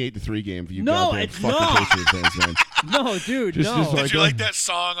the 28-3 game for you No, goddamn it's fucking not. Patriot fans, man. No, dude, Just- no. just Did you like that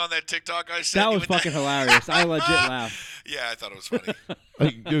song on that TikTok I sent That you was with fucking hilarious. I legit laughed. Yeah, I thought it was funny.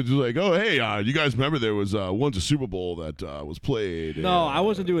 Like, it was like, oh hey, you guys remember there was once a Super Bowl that was played? No, I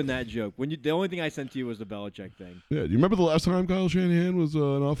wasn't doing that joke. The only thing I sent to you was the Belichick thing. Yeah, do you remember the last time Kyle Shanahan was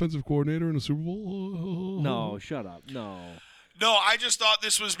an offensive coordinator in a Super Bowl? No, shut up. No. No, I just thought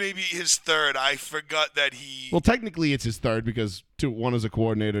this was maybe his third. I forgot that he. Well, technically it's his third because 1 is a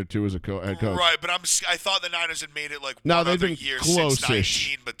coordinator, 2 is a head coach. Right, but I thought the Niners had made it like No, one they've other been year close-ish. since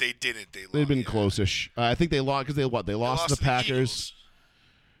 19, but they didn't. They've been close-ish. I think they lost because they lost to the Packers. Eagles.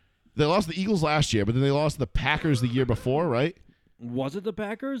 They lost the Eagles last year, but then they lost the Packers the year before, right? Was it the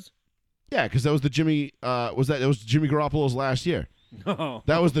Packers? Yeah, because that was the Jimmy. That was Jimmy Garoppolo's last year. No.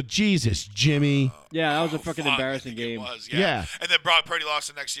 That was the Jesus Jimmy. Yeah, that was a fucking Fuck, embarrassing I think it game. was, Yeah. And then Brock Purdy lost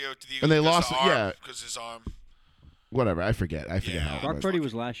the next year to the Eagles. And they because lost the it- arm, yeah. because his arm. Whatever, I forget. Yeah. how it Brock was. Purdy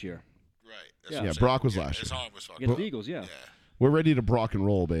was last year Right. That's Yeah. what I'm Yeah, saying. Brock was last His year. arm was fucking. against the Eagles. Yeah. Yeah. We're ready to Brock and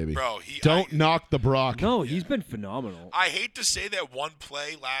roll, baby. Bro, Don't knock the Brock. No, he's been phenomenal. I hate to say that one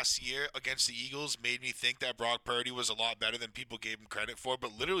play last year against the Eagles made me think that Brock Purdy was a lot better than people gave him credit for,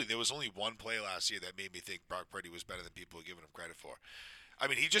 but literally there was only one play last year that made me think Brock Purdy was better than people were giving him credit for. I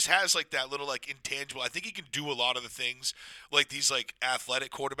mean, he just has like that little like intangible. I think he can do a lot of the things like these like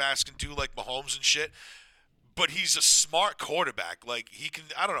athletic quarterbacks can do, like Mahomes and shit. But he's a smart quarterback. Like he can,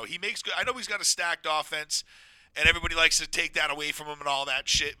 I don't know. He makes good. I know he's got a stacked offense, and everybody likes to take that away from him and all that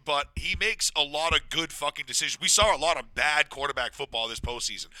shit. But he makes a lot of good fucking decisions. We saw a lot of bad quarterback football this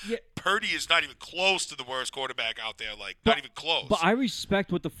postseason. Yeah. Purdy is not even close to the worst quarterback out there. Like not even close. But I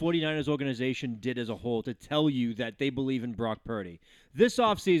respect what the 49ers organization did as a whole to tell you that they believe in Brock Purdy. This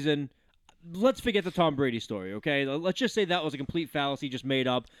offseason, let's forget the Tom Brady story, okay? Let's just say that was a complete fallacy just made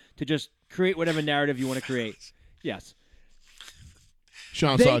up to just create whatever narrative you want to create. Yes.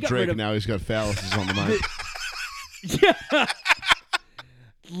 Sean They saw got Drake, rid of- and now he's got fallacies on the mind. Yeah.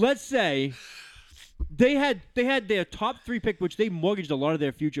 Let's say they had their top 3 pick, which they mortgaged a lot of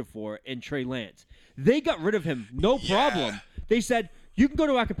their future for, in Trey Lance. They got rid of him, no problem. They said, you can go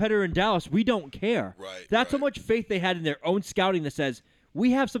to our competitor in Dallas. We don't care. Right, That's how right. much faith they had in their own scouting that says,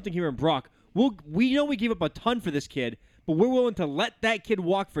 we have something here in Brock. We know we gave up a ton for this kid, but we're willing to let that kid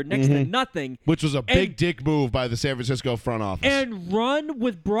walk for next to nothing. Which was a big dick move by the San Francisco front office. And run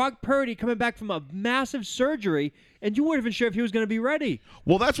with Brock Purdy coming back from a massive surgery, and you weren't even sure if he was going to be ready.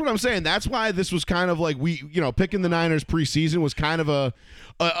 Well, that's what I'm saying. That's why this was kind of like picking the Niners preseason was kind of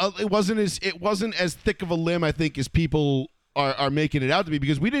it wasn't as thick of a limb, I think, as people are making it out to be,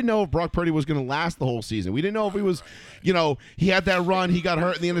 because we didn't know if Brock Purdy was going to last the whole season. We didn't know if he was, he had that run, he got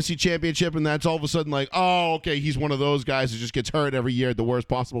hurt in the NFC Championship, and that's all of a sudden like, oh, okay, he's one of those guys who just gets hurt every year at the worst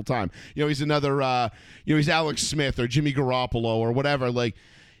possible time. He's another, he's Alex Smith or Jimmy Garoppolo or whatever. Like,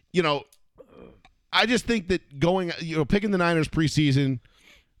 I just think that picking the Niners preseason,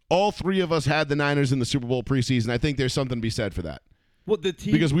 all 3 of us had the Niners in the Super Bowl preseason. I think there's something to be said for that. Well, the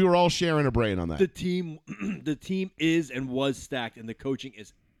team, Because we were all sharing a brain on that. the team is and was stacked, and the coaching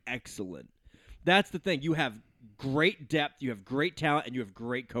is excellent. That's the thing. You have great depth, you have great talent, and you have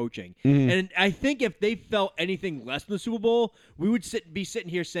great coaching. And I think if they felt anything less than the Super Bowl, we would be sitting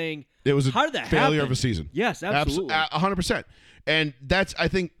here saying, it was how a did that failure happen? of a season. Yes, absolutely. 100%. And that's, I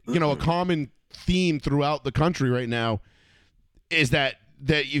think, a common theme throughout the country right now is that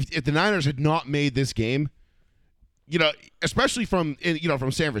if the Niners had not made this game, especially from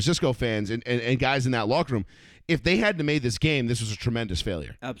San Francisco fans and guys in that locker room, if they hadn't made this game, this was a tremendous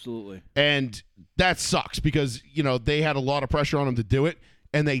failure. Absolutely. And that sucks because, they had a lot of pressure on them to do it,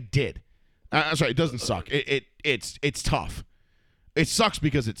 and they did. I'm sorry, it doesn't suck. It's tough. It sucks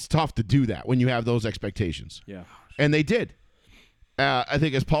because it's tough to do that when you have those expectations. Yeah. And they did. I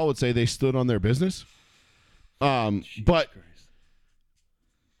think, as Paul would say, they stood on their business. But Christ.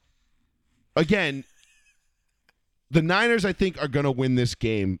 Again, the Niners, I think, are going to win this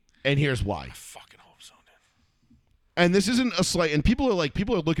game, and here's why. I fucking hope so, dude. And this isn't a slight. And people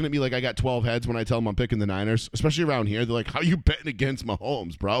are looking at me like I got 12 heads when I tell them I'm picking the Niners, especially around here. They're like, "How are you betting against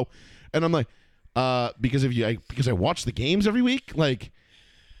Mahomes, bro?" And I'm like, because I watch the games every week. Like,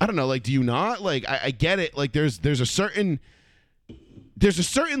 I don't know. Like, do you not? Like, I get it. Like, there's a certain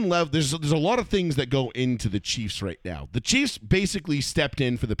level. There's a lot of things that go into the Chiefs right now. The Chiefs basically stepped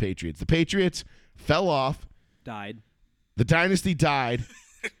in for the Patriots. The Patriots fell off. Died. The dynasty died.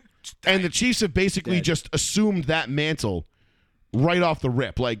 And the Chiefs have basically just assumed that mantle right off the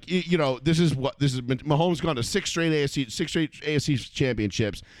rip. Like, Mahomes gone to six straight AFC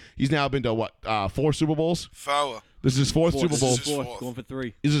championships. He's now been to 4 Super Bowls? Four. This is his fourth Super Bowl. This is his fourth. Going for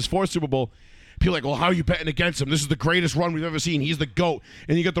 3. This is his 4th Super Bowl. People are like, well, how are you betting against him? This is the greatest run we've ever seen. He's the GOAT.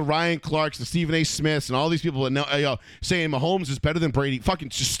 And you got the Ryan Clarks, the Stephen A. Smiths, and all these people that saying Mahomes is better than Brady. Fucking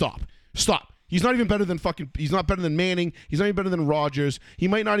just stop. Stop. He's not even better than he's not better than Manning. He's not even better than Rodgers. He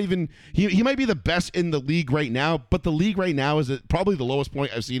might not even, he might be the best in the league right now, but the league right now is at probably the lowest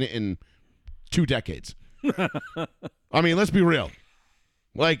point I've seen it in 2 decades. I mean, let's be real.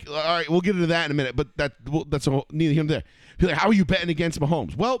 Like, all right, we'll get into that in a minute, but that's neither here nor there. People are like, how are you betting against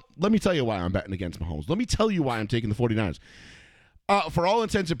Mahomes? Well, let me tell you why I'm betting against Mahomes. Let me tell you why I'm taking the 49ers. For all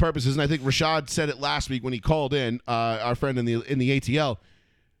intents and purposes, and I think Rashad said it last week when he called in, our friend in the ATL,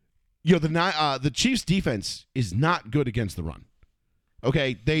 the Chiefs' defense is not good against the run.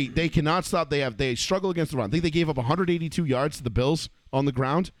 Okay, they cannot stop. They struggle against the run. I think they gave up 182 yards to the Bills on the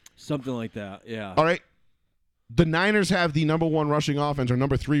ground. Something like that. Yeah. All right. The Niners have the number 1 rushing offense or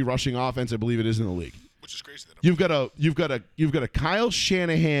number 3 rushing offense, I believe it is, in the league. Which is crazy. You've got a Kyle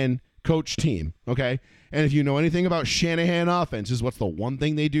Shanahan coach team. Okay, and if you know anything about Shanahan offenses, what's the one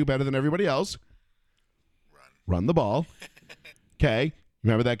thing they do better than everybody else? Run the ball. Okay.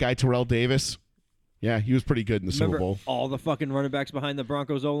 Remember that guy, Terrell Davis? Yeah, he was pretty good in the Super Bowl. All the fucking running backs behind the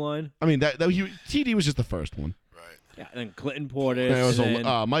Broncos O-line? I mean, TD was just the first one. Right. Yeah, and then Clinton Portis. It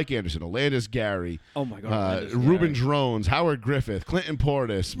was Mike Anderson, Alandis Gary. Oh, my God. Ruben Drones, Howard Griffith, Clinton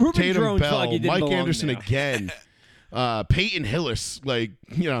Portis, Tatum Bell, Mike Anderson there. Again, Peyton Hillis. Like,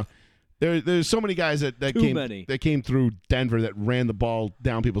 there's so many guys that came through Denver that ran the ball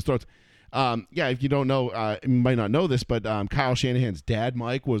down people's throats. If you don't know, you might not know this, but Kyle Shanahan's dad,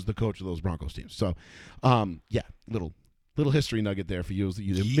 Mike, was the coach of those Broncos teams. So, little history nugget there for you that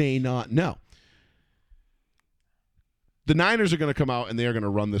you may not know. The Niners are going to come out and they are going to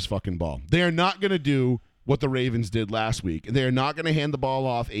run this fucking ball. They are not going to do what the Ravens did last week. They are not going to hand the ball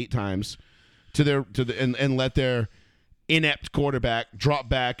off 8 times and let their inept quarterback drop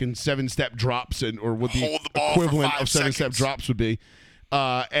back in 7-step drops or what the equivalent of 7-step drops would be.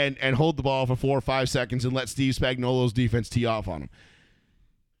 And hold the ball for 4 or 5 seconds and let Steve Spagnuolo's defense tee off on them.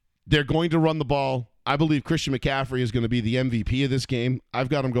 They're going to run the ball. I believe Christian McCaffrey is going to be the MVP of this game. I've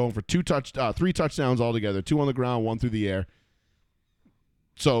got him going for 3 touchdowns altogether, 2 on the ground, 1 through the air.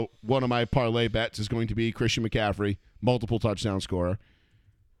 So one of my parlay bets is going to be Christian McCaffrey, multiple touchdown scorer.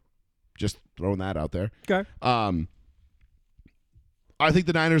 Just throwing that out there. Okay. I think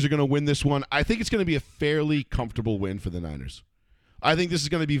the Niners are going to win this one. I think it's going to be a fairly comfortable win for the Niners. I think this is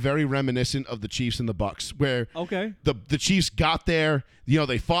going to be very reminiscent of the Chiefs and the Bucs, where the Chiefs got there.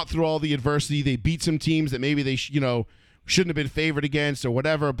 They fought through all the adversity. They beat some teams that maybe they shouldn't have been favored against or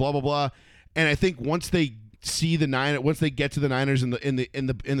whatever. Blah blah blah. And I think once they get to the Niners in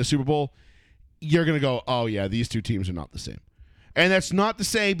the Super Bowl, you're going to go, oh yeah, these two teams are not the same. And that's not to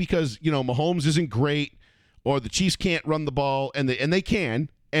say because Mahomes isn't great or the Chiefs can't run the ball, and they can.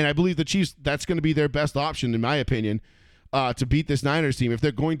 And I believe the Chiefs, that's going to be their best option, in my opinion. To beat this Niners team, if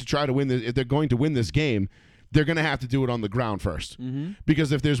they're going to win this game, they're going to have to do it on the ground first. Mm-hmm.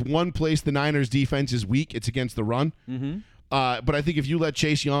 Because if there's one place the Niners defense is weak, it's against the run. Mm-hmm. But I think if you let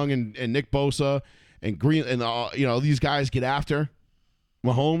Chase Young and Nick Bosa and Green and these guys get after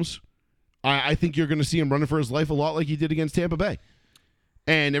Mahomes, I think you're going to see him running for his life a lot like he did against Tampa Bay.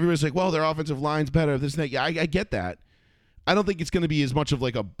 And everybody's like, well, their offensive line's better. This and that. Yeah, I get that. I don't think it's going to be as much of I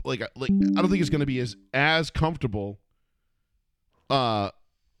don't think it's going to be as comfortable of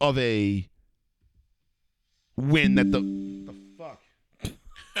a win that the fuck.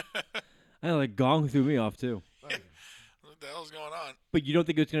 I gong threw me off too. What the hell's going on? But you don't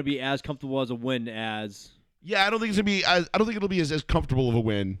think it's going to be as comfortable as a win as? Yeah, I don't think it's going to be. I don't think it'll be as comfortable of a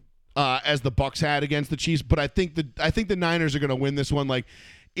win as the Bucs had against the Chiefs. But I think the Niners are going to win this one.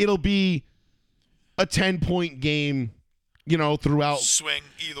 It'll be a 10-point game. Throughout swing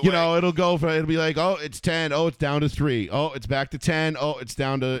either way. It'll be like, oh, it's 10. Oh, it's down to 3. Oh, it's back to 10. Oh, it's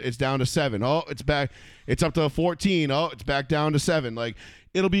down to 7. Oh, it's up to 14. Oh, it's back down to 7.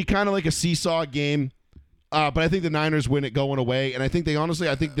 It'll be kind of like a seesaw game. But I think the Niners win it going away. And I think the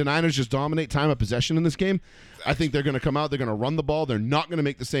Niners just dominate time of possession in this game. I think they're going to come out. They're going to run the ball. They're not going to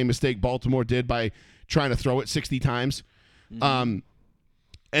make the same mistake Baltimore did by trying to throw it 60 times. Mm-hmm.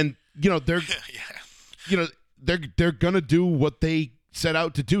 They're going to do what they set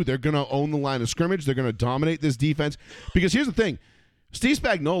out to do. They're going to own the line of scrimmage. They're going to dominate this defense. Because here's the thing. Steve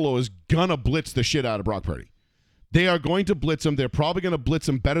Spagnuolo is going to blitz the shit out of Brock Purdy. They are going to blitz him. They're probably going to blitz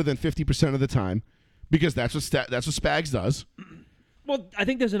him better than 50% of the time because that's what Spags does. Well, I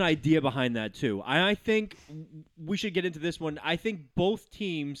think there's an idea behind that, too. I think we should get into this one. I think both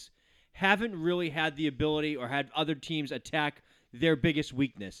teams haven't really had the ability or had other teams attack their biggest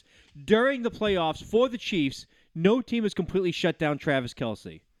weakness. During the playoffs for the Chiefs, no team has completely shut down Travis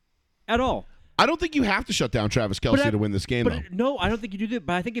Kelce at all. I don't think you have to shut down Travis Kelce to win this game, though. No, I don't think you do that.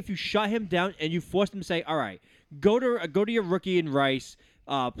 But I think if you shut him down and you force him to say, all right, go to your rookie in Rice,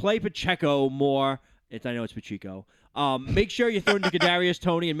 play Pacheco more. I know it's Pacheco. Make sure you throw into Kadarius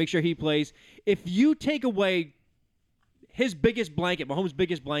Toney and make sure he plays. If you take away his biggest blanket, Mahomes'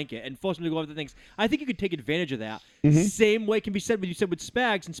 biggest blanket, and force him to go over the things, I think you could take advantage of that. Mm-hmm. Same way can be said with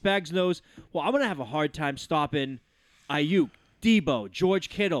Spags, and Spags knows, well, I'm going to have a hard time stopping Ayuk, Debo, George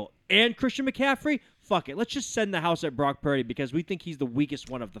Kittle, and Christian McCaffrey. Fuck it. Let's just send the house at Brock Purdy because we think he's the weakest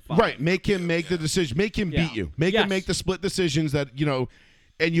one of the 5. Right. Make him make the decision. Make him beat you. Make him make the split decisions that,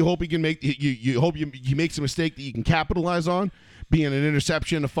 and you hope he can make you hope he makes a mistake that you can capitalize on, being an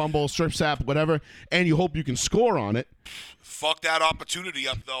interception, a fumble, strip sack, whatever, and you hope you can score on it. Fuck that opportunity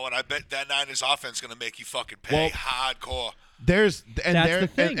up though, and I bet that Niners offense is going to make you fucking pay hardcore. There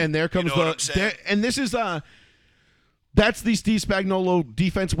comes and this is that's the Steve Spagnuolo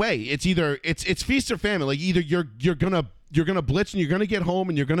defense way. It's either it's feast or famine. Like either you're gonna blitz and you're gonna get home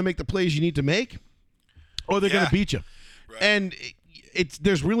and you're gonna make the plays you need to make, or they're gonna beat you. Right. And it's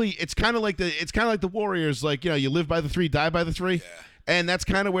kind of like the Warriors. You live by the 3, die by the 3, and that's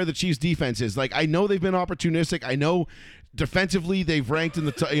kind of where the Chiefs defense is. I know they've been opportunistic. I know defensively they've ranked in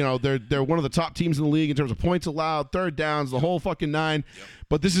the they're one of the top teams in the league in terms of points allowed, third downs, the whole fucking 9. Yep.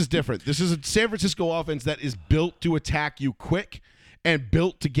 But this is different. This is a San Francisco offense that is built to attack you quick and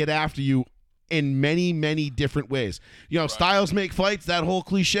built to get after you in many, many different ways. Styles make fights. That whole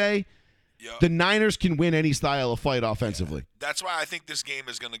cliche. Yep. The Niners can win any style of fight offensively. Yeah. That's why I think this game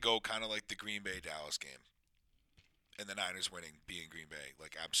is going to go kind of like the Green Bay-Dallas game. And the Niners winning, being Green Bay.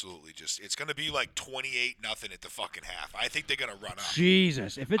 Absolutely it's going to be 28-0 at the fucking half. I think they're going to run up.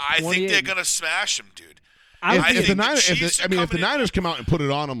 Jesus. If it's I think they're going to smash them, dude. If the Niners come out and put it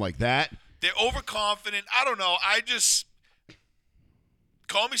on them like that. They're overconfident. I don't know.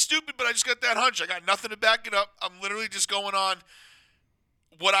 Call me stupid, but I just got that hunch. I got nothing to back it up. I'm literally just going on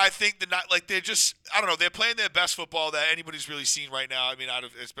what I think they're just, I don't know, they're playing their best football that anybody's really seen right now. I mean,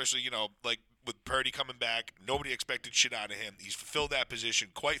 especially, with Purdy coming back, nobody expected shit out of him. He's fulfilled that position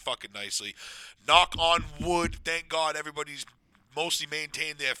quite fucking nicely. Knock on wood, thank God everybody's mostly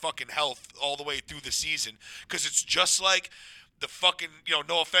maintained their fucking health all the way through the season, because it's just like the fucking,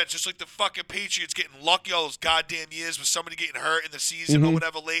 no offense, just like the fucking Patriots getting lucky all those goddamn years with somebody getting hurt in the season or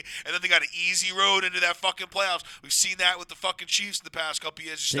whatever late, and then they got an easy road into that fucking playoffs. We've seen that with the fucking Chiefs in the past couple of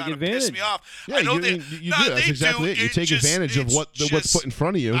years. It's starting to piss me off. Yeah, I know you do. That's exactly it. You take advantage of what's put in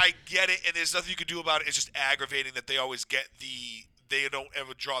front of you. I get it, and there's nothing you can do about it. It's just aggravating that they always get they don't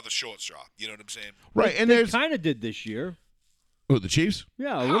ever draw the short straw. You know what I'm saying? Right, and they kind of did this year. Who, the Chiefs?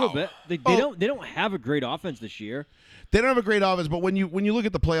 Yeah, a little bit. They don't have a great offense this year. They don't have a great offense, but when you look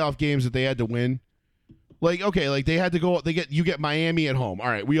at the playoff games that they had to win, they had to go. You get Miami at home. All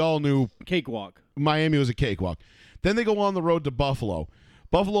right, we all knew cakewalk. Miami was a cakewalk. Then they go on the road to Buffalo.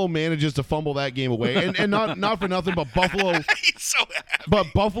 Buffalo manages to fumble that game away, and not for nothing, but Buffalo. He's so happy. But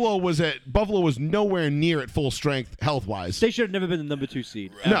Buffalo was nowhere near at full strength health wise. They should have never been the number 2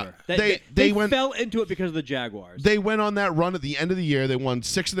 seed. No, ever. They fell into it because of the Jaguars. They went on that run at the end of the year. They won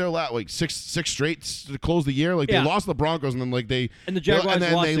 6 of their six straight to close the year. Like they lost the Broncos and then and the Jaguars and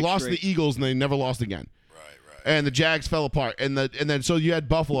then lost they six lost straight. the Eagles and they never lost again. Right. And the Jags fell apart. And then so you had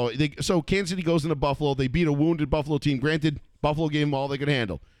Buffalo. So Kansas City goes into Buffalo. They beat a wounded Buffalo team. Granted, Buffalo gave them all they could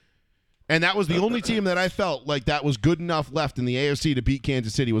handle. And that was the only team that I felt like that was good enough left in the AFC to beat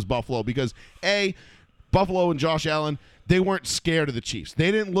Kansas City was Buffalo because, Buffalo and Josh Allen, they weren't scared of the Chiefs.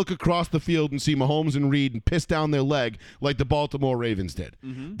 They didn't look across the field and see Mahomes and Reed and piss down their leg like the Baltimore Ravens did.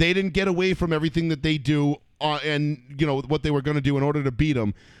 Mm-hmm. They didn't get away from everything that they do and what they were going to do in order to beat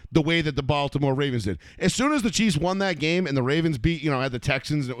them the way that the Baltimore Ravens did. As soon as the Chiefs won that game and the Ravens beat, had the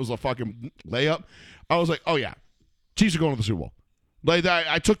Texans and it was a fucking layup, I was like, oh yeah, Chiefs are going to the Super Bowl. Like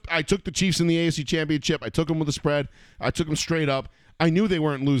I took the Chiefs in the AFC Championship. I took them with the spread. I took them straight up. I knew they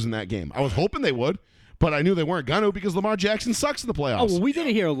weren't losing that game. I was hoping they would, but I knew they weren't going to because Lamar Jackson sucks in the playoffs. Oh, well, we did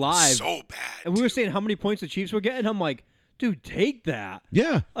it here live. So bad. And we were saying how many points the Chiefs were getting. I'm like, dude, take that.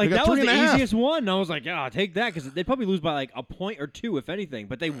 Yeah. Like, that was the 3.5. easiest one. And I was like, yeah, take that because they'd probably lose by like a point or two, if anything.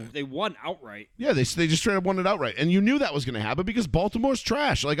 But they won outright. Yeah, they just straight up won it outright. And you knew that was going to happen because Baltimore's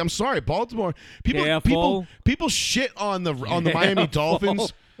trash. Like, I'm sorry, Baltimore. People shit on the Miami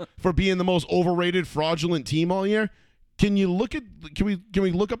Dolphins for being the most overrated, fraudulent team all year. Can we look up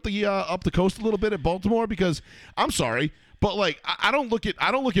the coast a little bit at Baltimore? Because I'm sorry, but like I don't look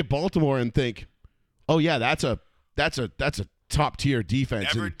at Baltimore and think, oh yeah, that's a top tier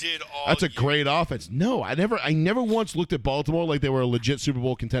defense. Never did all. That's a great offense. No, I never once looked at Baltimore like they were a legit Super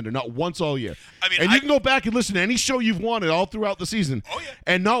Bowl contender. Not once all year. I mean, and you can go back and listen to any show you've wanted all throughout the season. Oh yeah.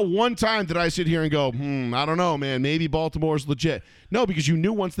 And not one time did I sit here and go, I don't know, man. Maybe Baltimore's legit. No, because you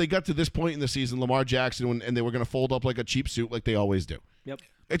knew once they got to this point in the season, Lamar Jackson and they were going to fold up like a cheap suit like they always do. Yep.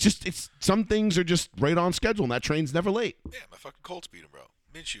 It's some things are just right on schedule, and that train's never late. Yeah, my fucking Colts beat him, bro.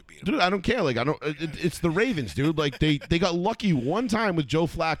 Minshew beat him. Dude, I don't care. Like it's the Ravens, dude. Like they got lucky one time with Joe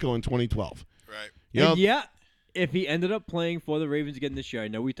Flacco in 2012. Right. And yeah, if he ended up playing for the Ravens again this year, I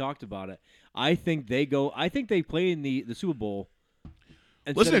know we talked about it. I think they play in the Super Bowl.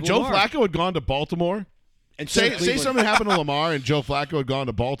 Listen, if Joe Flacco had gone to Baltimore, and say something happened to Lamar and Joe Flacco had gone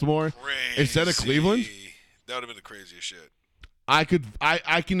to Baltimore instead of Cleveland, that would have been the craziest shit. I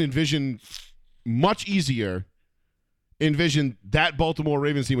can envision much easier that Baltimore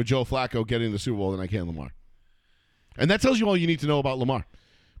Ravens team with Joe Flacco getting the Super Bowl than I can Lamar. And that tells you all you need to know about Lamar.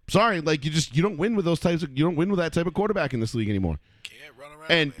 Sorry, like you don't win with you don't win with that type of quarterback in this league anymore. Can't run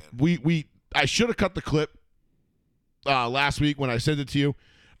around. And man. I should have cut the clip last week when I sent it to you.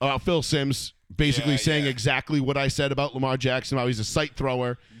 Phil Simms basically saying exactly what I said about Lamar Jackson, how he's a sight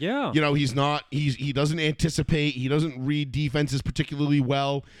thrower. Yeah. He doesn't anticipate, he doesn't read defenses particularly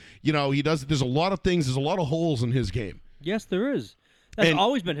well. There's a lot of things, there's a lot of holes in his game. Yes, there is. That's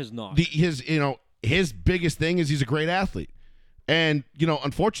always been his knock. His biggest thing is he's a great athlete. And,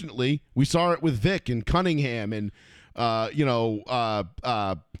 unfortunately, we saw it with Vic and Cunningham and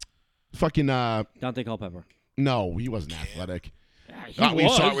fucking Dante Culpepper. No, he wasn't athletic. We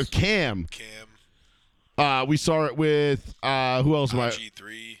saw it with Cam. We saw it with who else?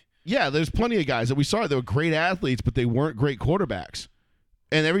 G3. Yeah, there's plenty of guys that we saw. They were great athletes, but they weren't great quarterbacks.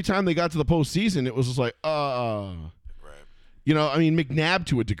 And every time they got to the postseason, it was just like, right. McNabb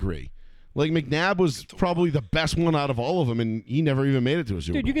to a degree. Like McNabb was probably the best one out of all of them, and he never even made it to a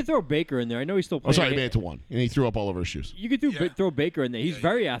Super Bowl. Dude, you can throw Baker in there. I know he's still playing. Oh, sorry, he made it to one, and he threw up all over his shoes. You could throw Baker in there. He's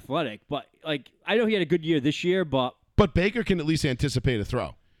very athletic, but I know he had a good year this year, but Baker can at least anticipate a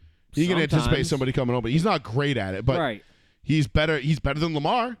throw. He can anticipate somebody coming over. He's not great at it, but he's better. He's better than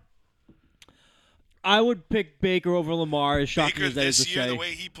Lamar. I would pick Baker over Lamar. As shocking Baker as that is to this year, say. the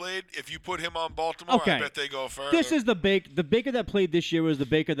way he played, if you put him on Baltimore, I bet they go further. This is the Baker that played this year was the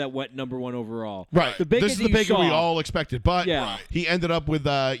Baker that went number one overall. Right. This is the Baker we all expected, but he ended up with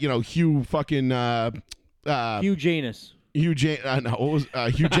Hugh fucking Hugh Janus. Hugh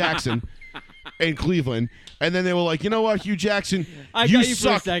Jackson in Cleveland, and then they were like, you know what, Hugh Jackson, you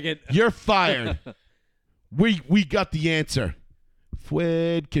suck. For a second. You're fired. we got the answer.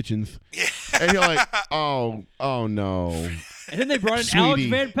 Fred Kitchens. And you're like, oh no. And then they brought in Alex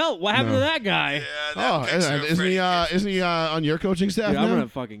Van Pelt. What happened to that guy? Yeah, isn't he on your coaching staff now? I'm gonna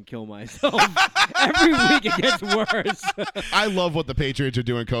fucking kill myself. Every week it gets worse. I love what the Patriots are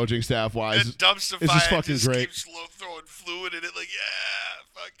doing coaching staff wise. And dumpster It's just fucking just great. keeps throwing fluid in it, like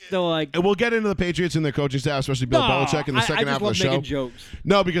fuck it. So and we'll get into the Patriots and their coaching staff, especially Bill Belichick in the second half of the show. Making jokes.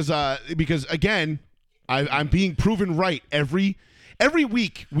 No, because again, I'm being proven right every Every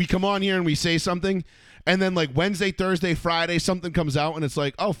week we come on here and we say something, and then like Wednesday, Thursday, Friday, something comes out and it's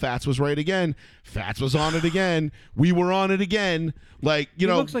like, oh, Fats was right again. Fats was on it again. We were on it again. Like, He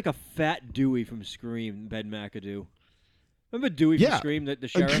looks like a fat Dewey from Scream, Ben McAdoo. Remember Dewey from Scream, the A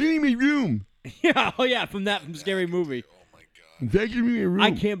sheriff? dreamy room. Yeah, from Scary Movie. Oh my god. Dreamy room. I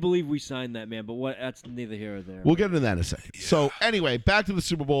can't believe we signed that man, but that's neither here or there. We'll get into that in a second. Yeah. So anyway, back to the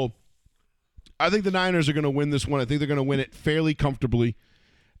Super Bowl. I think the Niners are going to win this one. I think they're going to win it fairly comfortably.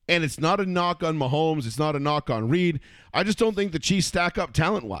 And it's not a knock on Mahomes. It's not a knock on Reed. I just don't think the Chiefs stack up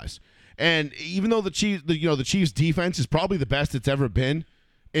talent-wise. And even though the Chiefs' defense is probably the best it's ever been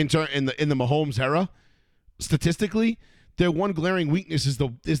in the Mahomes era, statistically, their one glaring weakness is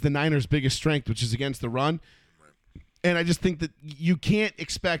the Niners' biggest strength, which is against the run. And I just think that you can't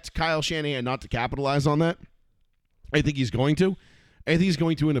expect Kyle Shanahan not to capitalize on that. I think he's going to. I think he's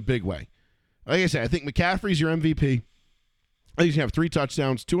going to in a big way. Like I said, I think McCaffrey's your MVP. I think he's going to have 3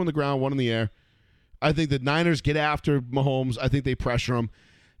 touchdowns, 2 on the ground, 1 in the air. I think the Niners get after Mahomes. I think they pressure him.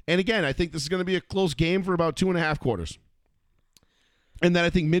 And again, I think this is going to be a close game for about 2.5 quarters. And then I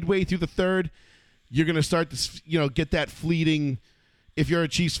think midway through the third, you're going to start to get that fleeting, if you're a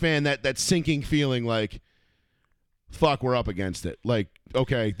Chiefs fan, that sinking feeling like, fuck, we're up against it. Like,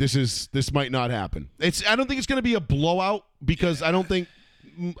 okay, this might not happen. I don't think it's going to be a blowout because I don't think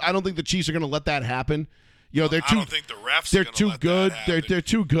the Chiefs are going to let that happen. They're too. I don't think the refs. They're are gonna too let good. That happen. They're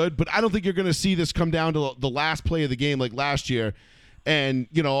too good. But I don't think you're going to see this come down to the last play of the game like last year, and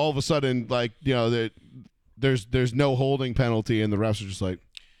all of a sudden there's no holding penalty and the refs are just like,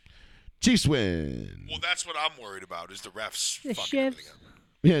 Chiefs win. Well, that's what I'm worried about is the refs The fucking everything shifts.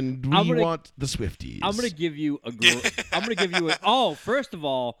 up. And we want the Swifties. I'm gonna give you a. Oh, first of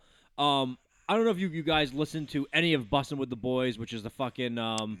all, I don't know if you guys listen to any of Bussin' with the Boys, which is the fucking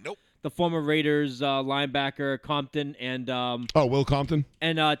Nope. the former Raiders linebacker Compton and Will Compton.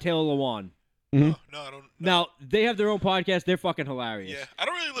 and Taylor Lewan. Mm-hmm. No, I don't. No. Now they have their own podcast. They're fucking hilarious. Yeah, I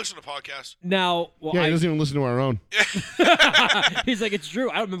don't really listen to podcasts. Now, well, Yeah, he doesn't even listen to our own. he's like, it's true.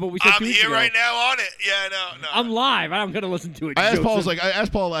 I don't remember what we said. I'm 2 weeks here ago. right now on it. Yeah, no. I'm live. I'm gonna listen to it. I asked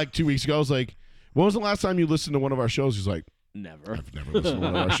Joseph. Paul like 2 weeks ago. I was like, when was the last time you listened to one of our shows? He's like, Never. I've never listened to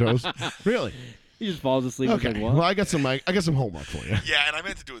one of our shows. Really? He just falls asleep. Okay. Like, what? Well, I got some homework for you. Yeah, and I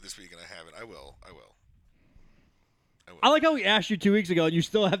meant to do it this week, and I haven't. I will. I like how we asked you 2 weeks ago, and you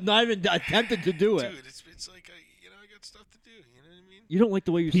still have not even attempted to do it. Dude, it's like I got stuff to do. You know what I mean? You don't like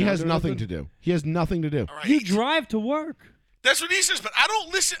the way you sound. He has or nothing nothing? to do. He has nothing to do. All right. You drive to work. That's what he says, but I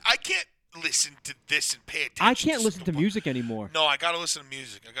don't listen. I can't listen to this and pay attention. I can't listen to Superbowl. music anymore. No, I gotta listen to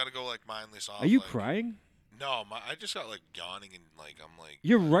music. I gotta go like mindless off. Are you like, crying? No, I just got like yawning and like I'm like.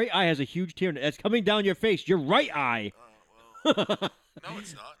 Your right eye has a huge tear. It's coming down your face. Your right eye. Well, no,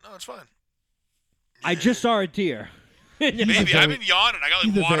 it's not. No, it's fine. I just saw a tear. Maybe I've been yawning. I got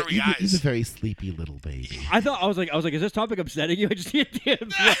like watery eyes. He's a very sleepy little baby. I was like, is this topic upsetting you? I just see a tear.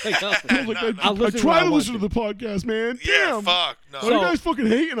 I'll I listen try when to I listen to watch the podcast, man. Yeah, Damn. fuck. No. Why are you guys fucking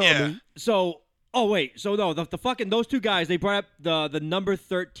hating Yeah. on me? So, the fucking those two guys, they brought up the number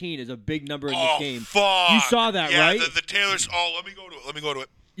 13 is a big number in this game. Fuck. You saw that, yeah, right? The Taylor's. Oh, let me go to it.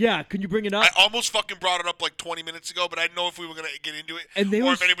 Yeah, can you bring it up? I almost fucking brought it up like 20 minutes ago, but I didn't know if we were gonna get into it And they or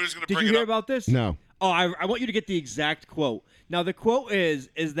was, if anybody was gonna did bring you it hear up. about this? No. Oh, I want you to get the exact quote. Now, the quote is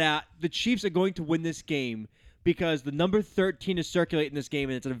that the Chiefs are going to win this game because the number 13 is circulating this game,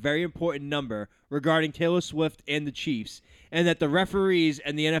 and it's a very important number regarding Taylor Swift and the Chiefs, and that the referees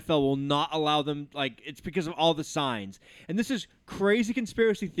and the NFL will not allow them, it's because of all the signs. And this is crazy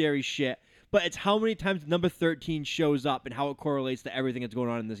conspiracy theory shit, but it's how many times number 13 shows up and how it correlates to everything that's going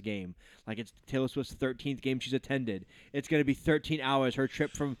on in this game. Like, it's Taylor Swift's 13th game she's attended. It's going to be 13 hours, her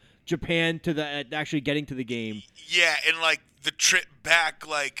trip from Japan to actually getting to the game. Yeah, and like the trip back,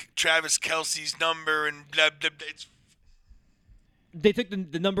 like Travis Kelce's number and blah blah blah. They took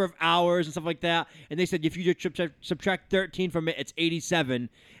the number of hours and stuff like that, and they said if you just subtract 13 from it, it's 87.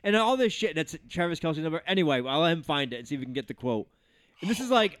 And all this shit, and it's Travis Kelce's number. Anyway, I'll let him find it and see if we can get the quote. And this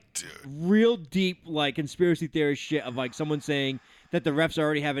is like real deep, like conspiracy theory shit of like someone saying that the refs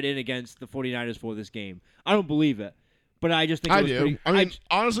already have it in against the 49ers for this game. I don't believe it. But I just think I it was do. pretty, I mean,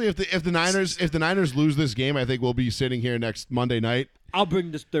 honestly, if the Niners lose this game, I think we'll be sitting here next Monday night. I'll bring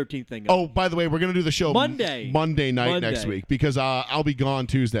this 13th thing up. Oh, by the way, we're gonna do the show Monday night next week because I'll be gone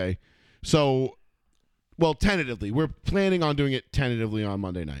Tuesday. So, well, tentatively, we're planning on doing it tentatively on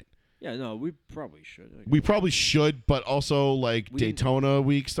Monday night. Yeah, no, we probably should. We probably should, but also like We didn't- Daytona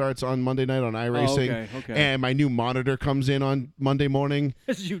week starts on Monday night on iRacing. okay. And my new monitor comes in on Monday morning.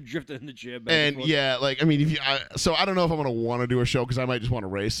 This is you drifting in the gym. back And forth. yeah, like I mean, so I don't know if I'm gonna want to do a show because I might just want to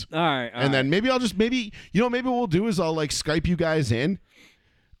race. All right. And then maybe I'll just maybe what we'll do is I'll like Skype you guys in,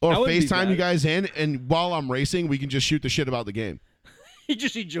 or That wouldn't be FaceTime you bad. guys in, and while I'm racing, we can just shoot the shit about the game. You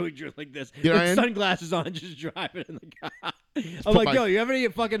just see Joey Drew like this, You know what I with mean? sunglasses on, just driving in the car. I'm put like, my- yo, you have any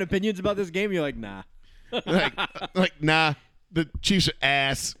fucking opinions about this game? You're like, nah. like nah, the Chiefs are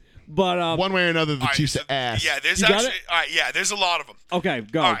ass. But One way or another, the All right, Chiefs so- are ass. Yeah, there's You got actually. it? All right, yeah, there's a lot of them. okay,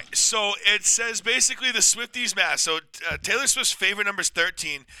 go. All right, so it says basically the Swifties math. So Taylor Swift's favorite number is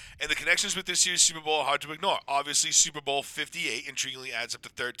 13, and the connections with this year's Super Bowl are hard to ignore. Obviously, Super Bowl 58 intriguingly adds up to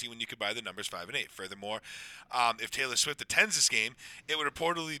 13 when you combine the numbers 5 and 8. Furthermore, if Taylor Swift attends this game, it would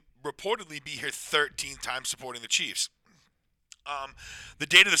reportedly be her 13th time supporting the Chiefs. The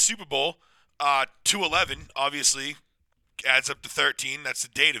date of the Super Bowl, 2/11, obviously adds up to 13. That's the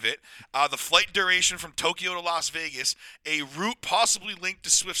date of it. The flight duration from Tokyo to Las Vegas, a route possibly linked to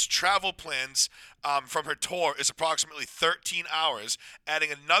Swift's travel plans from her tour, is approximately 13 hours. Adding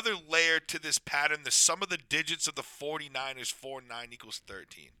another layer to this pattern, the sum of the digits of the 49ers, 49 equals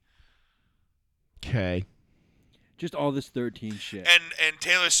 13. Okay. Just all this 13 shit. And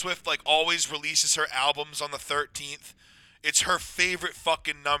Taylor Swift like always releases her albums on the 13th. It's her favorite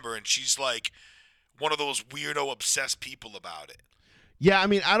fucking number, and she's like one of those weirdo obsessed people about it. Yeah, I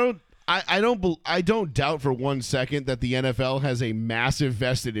mean, I don't doubt for 1 second that the NFL has a massive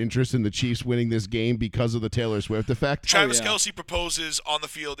vested interest in the Chiefs winning this game because of the Taylor Swift effect. Travis yeah. Kelce proposes on the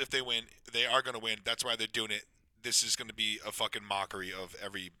field if they win. They are going to win. That's why they're doing it. This is going to be a fucking mockery of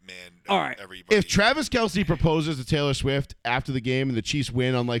every man. All right. Everybody. If Travis Kelce proposes to Taylor Swift after the game and the Chiefs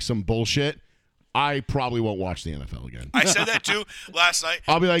win on like some bullshit, I probably won't watch the NFL again. I said that too last night.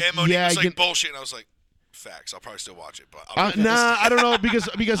 I'll be like, and Monique yeah, was you like can- bullshit, and I was like, facts. I'll probably still watch it, but I'll be Nah, I don't know because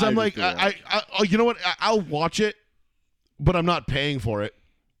I I'm do like too, I you know what? I'll watch it, but I'm not paying for it.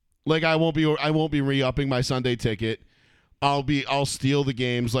 Like I won't be re-upping my Sunday ticket. I'll steal the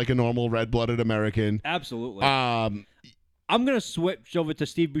games like a normal red-blooded American. Absolutely. Um, I'm gonna switch over to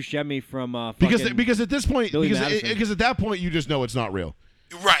Steve Buscemi from because fucking at this point Billy Madison. because at that point you just know it's not real.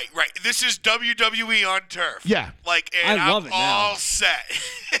 Right. This is WWE on turf. Yeah. Like, and I love I'm it now. all set.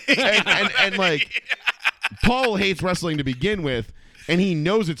 and like Paul hates wrestling to begin with, and he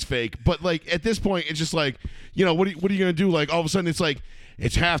knows it's fake. But like at this point, it's just like, you know, what are you gonna do? Like all of a sudden, it's like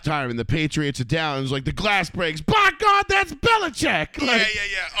it's halftime and the Patriots are down. And it's like the glass breaks. By God, that's Belichick. Yeah. Like,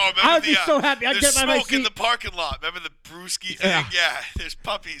 Oh, remember I would the, be so happy. I'd there's get my smoke in seat. the parking lot. Remember the brewski thing? Yeah. Yeah. There's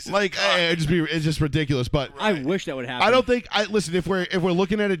puppies. in like the car. it's just ridiculous. But I wish that would happen. I don't think listen, if we're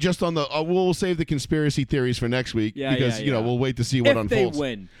looking at it just on the we'll save the conspiracy theories for next week Yeah, because yeah, you know yeah. we'll wait to see what if unfolds. they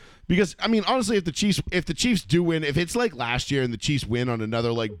win. Because I mean, honestly, if the Chiefs do win, if it's like last year and the Chiefs win on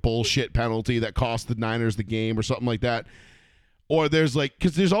another like bullshit penalty that cost the Niners the game or something like that, or there's like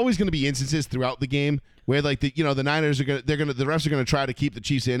because there's always going to be instances throughout the game where like the Niners are the refs are gonna try to keep the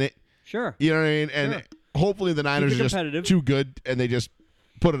Chiefs in it. Sure. You know what I mean? And Sure. hopefully the Niners it are just competitive. too good and they just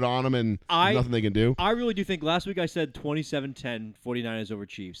put it on them and there's nothing they can do. I really do think last week I said 27-10 49ers over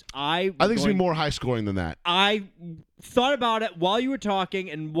Chiefs. I I think it's gonna be more high scoring than that. I thought about it while you were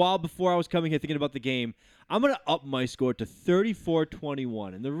talking and while before I was coming here thinking about the game. I'm going to up my score to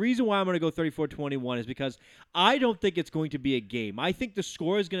 34-21. And the reason why I'm going to go 34-21 is because I don't think it's going to be a game. I think the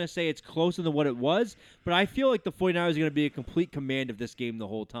score is going to say it's closer than what it was, but I feel like the 49ers are going to be a complete command of this game the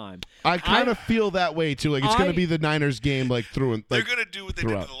whole time. I kind of feel that way too. Like it's going to be the Niners game, like through and They're like. going to do what they did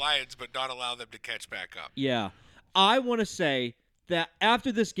throughout. to the Lions, but not allow them to catch back up. Yeah. I want to say that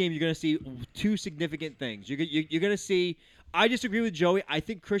after this game, you're going to see two significant things. You're going to see. I disagree with Joey. I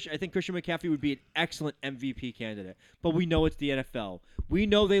think Christian McCaffrey would be an excellent MVP candidate, but we know it's the NFL. We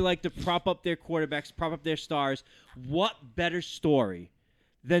know they like to prop up their quarterbacks, prop up their stars. What better story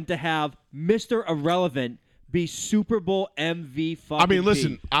than to have Mr. Irrelevant be Super Bowl MVP? I mean,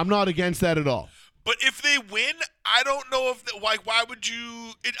 listen, I'm not against that at all. But if they win, I don't know if why would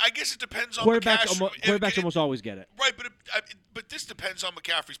you? I guess it depends on quarterbacks. McCaffrey. Quarterbacks almost always get it. Right, but this depends on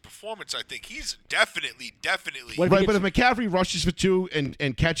McCaffrey's performance. I think he's definitely. What if he Right, but gets- if McCaffrey rushes for 2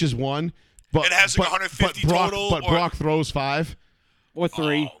 and catches 1, but It has like 150 total, but or- Brock throws 5 Or 3.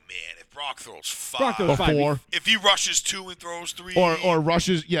 Oh man, if Brock throws 5, Brock throws or 5. 4, if he rushes 2 and throws 3, or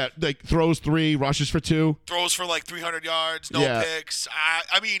rushes, like throws 3, rushes for 2. throws for like 300 yards, no Yeah. picks.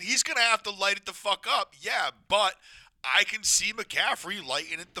 I mean, he's gonna have to light it the fuck up. Yeah, but I can see McCaffrey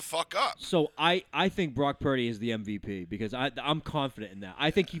lighting it the fuck up. So I think Brock Purdy is the MVP because I'm confident in that.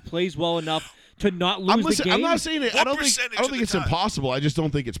 I think he plays well enough to not lose the game. I'm not saying it. I don't think it's time? impossible. I just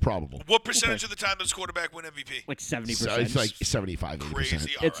don't think it's probable. What percentage of the time does quarterback win MVP? Like 70%. So it's like 75, 80%.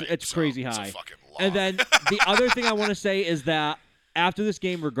 Crazy. It's crazy high. It's a fucking lot. And then the other thing I want to say is that after this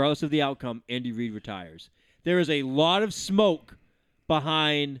game, regardless of the outcome, Andy Reid retires. There is a lot of smoke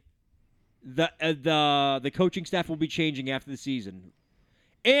behind the coaching staff will be changing after the season.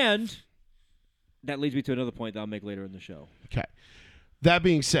 And that leads me to another point that I'll make later in the show. Okay. That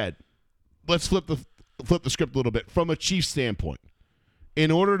being said, let's flip the script a little bit. From a Chiefs standpoint,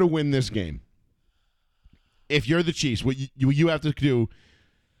 in order to win this game, if you're the Chiefs, what you have to do,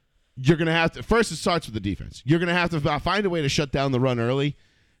 you're going to have to – first it starts with the defense. You're going to have to find a way to shut down the run early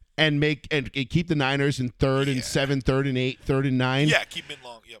and keep the Niners in 3rd and 7, 3rd and 8, 3rd and 9. Yeah, keep them in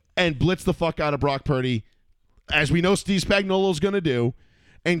long. Yep. And blitz the fuck out of Brock Purdy, as we know Steve Spagnuolo's going to do,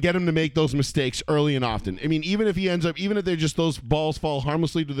 and get him to make those mistakes early and often. I mean, even if they're just those balls fall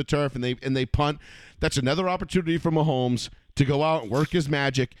harmlessly to the turf and they punt, that's another opportunity for Mahomes to go out and work his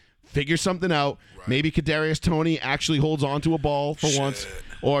magic, figure something out. Right. Maybe Kadarius Toney actually holds on to a ball for once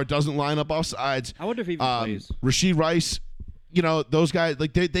or doesn't line up off sides. I wonder if he even plays. Rashid Rice, those guys,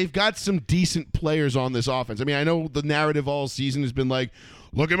 like they've got some decent players on this offense. I mean, I know the narrative all season has been like,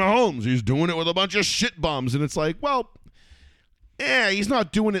 look at Mahomes, he's doing it with a bunch of shit bums. And it's like, well, he's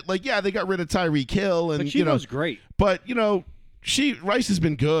not doing it like, they got rid of Tyreek Hill. And, but Chico's great. But, Rice has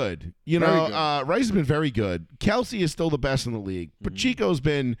been good. Rice has been very good. Kelsey is still the best in the league. But Chico's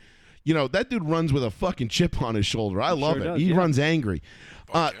been, that dude runs with a fucking chip on his shoulder. I love it. He runs angry.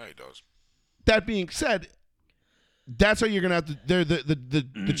 He does. That being said, that's how you're going to have to –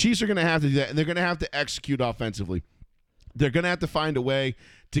 the Chiefs are going to have to do that, and they're going to have to execute offensively. They're going to have to find a way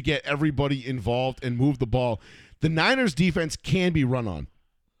to get everybody involved and move the ball. The Niners' defense can be run on.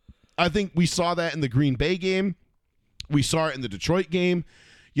 I think we saw that in the Green Bay game. We saw it in the Detroit game.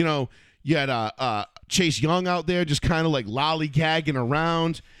 You had Chase Young out there just kind of like lollygagging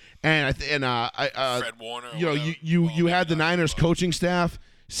around. And Fred Warner. You had the Niners coaching staff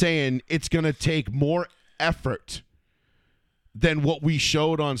saying it's going to take more effort than what we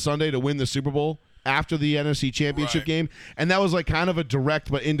showed on Sunday to win the Super Bowl after the NFC Championship game. And that was like kind of a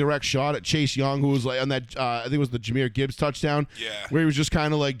direct but indirect shot at Chase Young, who was like on that, I think it was the Jahmyr Gibbs touchdown, where he was just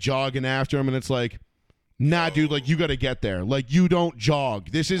kind of like jogging after him. And it's like, nah, dude, like you got to get there. Like you don't jog.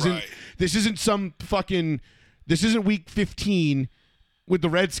 This isn't some fucking, this isn't week 15 with the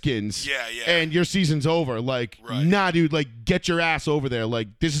Redskins. And your season's over. Like, nah, dude, like get your ass over there.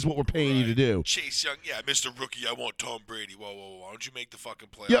 Like this is what we're paying you to do. Chase Young, Mr. Rookie, I want Tom Brady. Whoa, why don't you make the fucking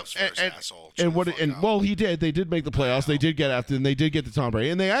playoffs first, asshole? Well, he did. They did make the playoffs. They did get after, and they did get to Tom Brady,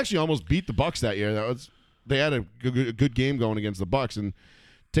 and they actually almost beat the Bucs that year. They had a good game going against the Bucs, and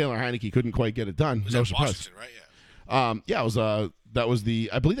Taylor Heineke couldn't quite get it done. Was no that surprise. Washington, right? It was. That was the.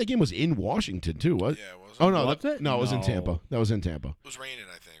 I believe that game was in Washington too. What? Yeah, was it? Oh no, Was it? No, it was in No. Tampa. That was in Tampa. It was raining,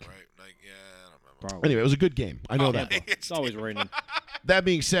 I think, right? Like, I don't remember. Probably. Anyway, it was a good game. I know that. It's always raining. That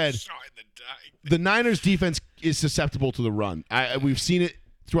being said, the Niners defense is susceptible to the run. We've seen it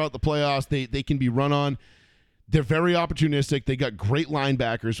throughout the playoffs. They can be run on. They're very opportunistic. They got great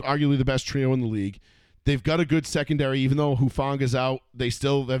linebackers, arguably the best trio in the league. They've got a good secondary. Even though Hufanga's out, they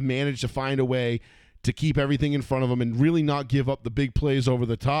still have managed to find a way to keep everything in front of them and really not give up the big plays over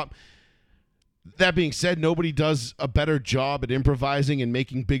the top. That being said, nobody does a better job at improvising and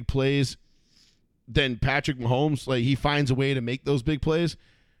making big plays than Patrick Mahomes. Like, he finds a way to make those big plays.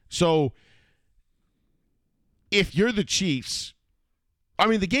 So if you're the Chiefs, I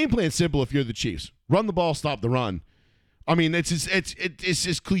mean, the game plan's simple. If you're the Chiefs, run the ball, stop the run. I mean, it's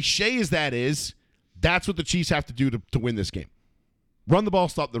as cliche as that is. That's what the Chiefs have to do to win this game. Run the ball,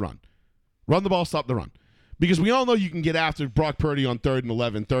 stop the run. Run the ball, stop the run. Because we all know you can get after Brock Purdy on 3rd and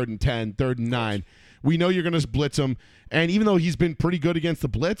 11, 3rd and 10, 3rd and 9. We know you're going to blitz him. And even though he's been pretty good against the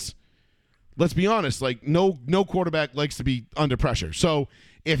blitz, let's be honest, like no quarterback likes to be under pressure. So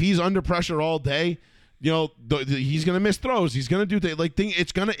if he's under pressure all day, he's going to miss throws. He's going to do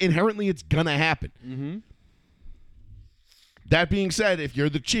it's going to inherently it's going to happen. Mm-hmm. That being said, if you're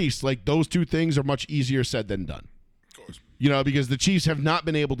the Chiefs, like those two things are much easier said than done. Of course. Because the Chiefs have not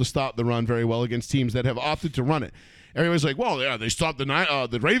been able to stop the run very well against teams that have opted to run it. Everybody's like, well, yeah, they stopped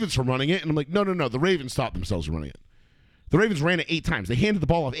the Ravens from running it. And I'm like, no. The Ravens stopped themselves from running it. The Ravens ran it 8 times. They handed the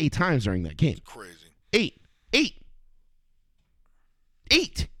ball off 8 times during that game. Crazy. 8.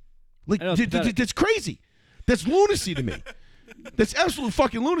 Like, that's crazy. That's lunacy to me. That's absolute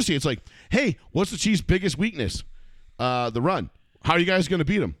fucking lunacy. It's like, hey, what's the Chiefs' biggest weakness? The run. How are you guys going to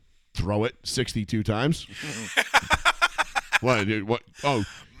beat them? Throw it 62 times. What, dude? What?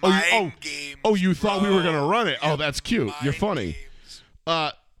 Mind games. Oh, you thought we were bro. gonna run it? Yeah, Oh, that's cute. You're mind funny.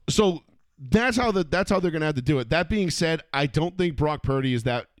 games. So that's how they're gonna have to do it. That being said, I don't think Brock Purdy is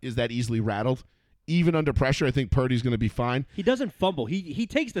that easily rattled. Even under pressure, I think Purdy's gonna be fine. He doesn't fumble. He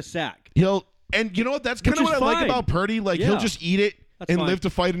takes the sack. And you know what? That's kind Which of is what I like fine. about Purdy. Like Yeah. he'll just eat it That's and fine. live to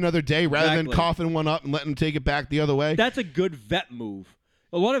fight another day, rather than Exactly. coughing one up and letting him take it back the other way. That's a good vet move.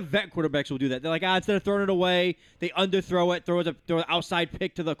 A lot of vet quarterbacks will do that. They're like, instead of throwing it away, they underthrow it, throw an outside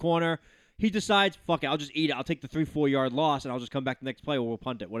pick to the corner. He decides, fuck it, I'll just eat it. I'll take the 3-4 yard loss, and I'll just come back the next play, or we'll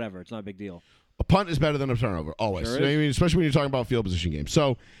punt it. Whatever. It's not a big deal. A punt is better than a turnover, always. Sure You know what is. I mean, especially when you're talking about field position games.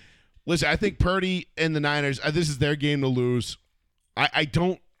 So, listen, I think Purdy and the Niners, this is their game to lose. I'm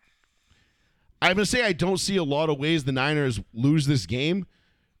going to say I don't see a lot of ways the Niners lose this game.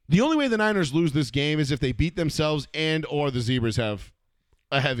 The only way the Niners lose this game is if they beat themselves and or the Zebras have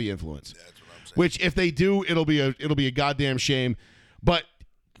a heavy influence. That's what I'm saying. Which, if they do, it'll be a goddamn shame. But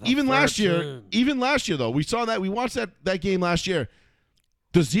even last year though, we watched that game last year.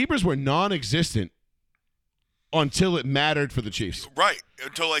 The Zebras were non-existent until it mattered for the Chiefs. Right.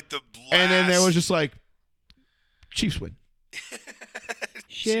 Until like the last. And then there was just like, Chiefs win.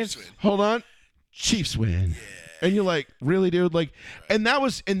 Chiefs win. Hold on. Chiefs win. Yeah. And you're like, really, dude? Like, and that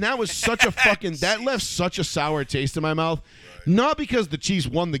was such a fucking, that left such a sour taste in my mouth. Right. Not because the Chiefs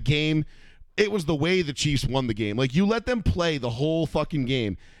won the game. It was the way the Chiefs won the game. Like, you let them play the whole fucking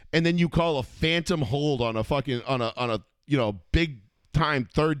game, and then you call a phantom hold on a big time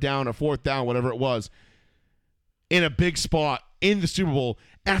third down or fourth down, whatever it was, in a big spot in the Super Bowl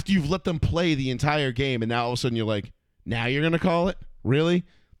after you've let them play the entire game, and now all of a sudden you're like, now you're gonna call it? Really?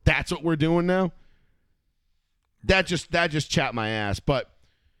 That's what we're doing now? That just chapped my ass. But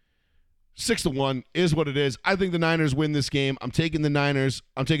 6-1 is what it is. I think the Niners win this game. I'm taking the Niners.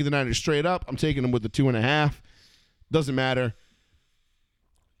 I'm taking the Niners straight up. I'm taking them with the 2.5. Doesn't matter.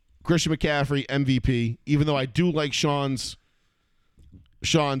 Christian McCaffrey, MVP. Even though I do like Sean's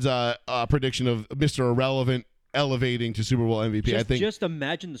prediction of Mr. Irrelevant elevating to Super Bowl MVP. I think Just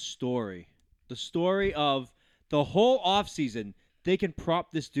imagine the story. The story of the whole offseason, they can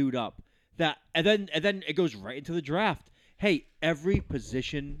prop this dude up. And then it goes right into the draft. Hey, every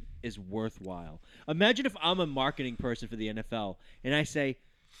position is worthwhile. Imagine if I'm a marketing person for the NFL and I say,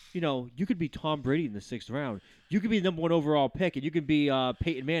 you could be Tom Brady in the 6th round. You could be the number 1 overall pick, and you could be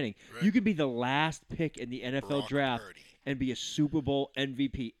Peyton Manning. Right. You could be the last pick in the NFL Brock draft Purdy. and be a Super Bowl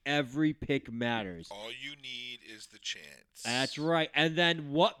MVP. Every pick matters. All you need is the chance. That's right. And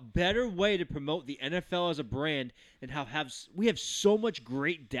then what better way to promote the NFL as a brand and we have so much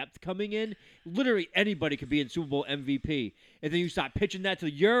great depth coming in. Literally anybody could be in Super Bowl MVP. And then you start pitching that to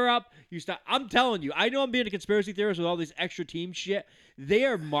Europe. I'm telling you, I know I'm being a conspiracy theorist with all this extra team shit. They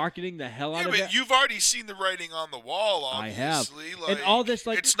are marketing the hell out Yeah, of but it. you've already seen the writing on the wall, I have. obviously. And all this,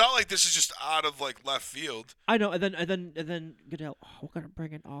 like, it's not like this is just out of like left field. I know, and then Goodell, we're gonna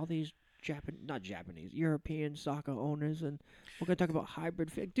bring in all these European soccer owners, and we're gonna talk about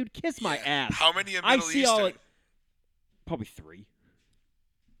hybrid. Dude, kiss my ass. How many in I Middle see Eastern? all probably 3,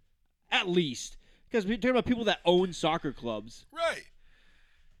 at least, because we're talking about people that own soccer clubs. Right.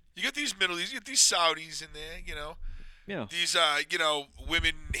 You get these Middle East, you get these Saudis in there, Yeah. These,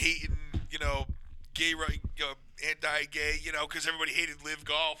 women hating, gay, anti-gay, because everybody hated live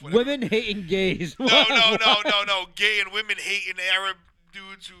golf. Whatever. Women hating gays. No. Gay and women hating Arab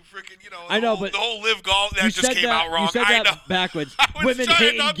dudes who freaking, I know, the but whole live golf that you just said came that, out wrong. You said I that know. backwards. I was Women trying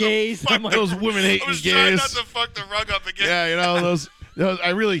hating not to gays. fuck I'm like, those women hating I was gays. trying not to fuck the rug up again. Yeah, those I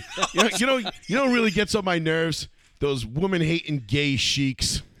really, you know really gets on my nerves. Those woman hating gay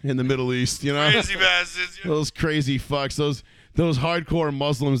sheiks in the Middle East. Crazy bastards. Yeah. Those crazy fucks. Those hardcore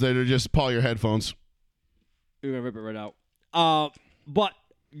Muslims that are just pull your headphones. We're gonna rip it right out. But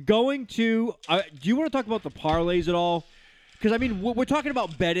going to, do you want to talk about the parlays at all? Because I mean, we're talking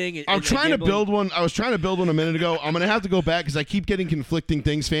about betting. And, I'm and trying to gambling. build one. I was trying to build one a minute ago. I'm gonna have to go back because I keep getting conflicting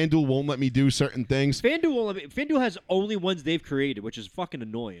things. FanDuel won't let me do certain things. FanDuel has only ones they've created, which is fucking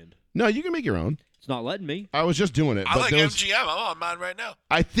annoying. No, you can make your own. It's not letting me. I was just doing it. I but like there was- MGM. I'm on mine right now.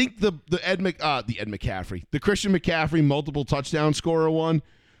 I think the Ed McCaffrey, the Christian McCaffrey multiple touchdown scorer one,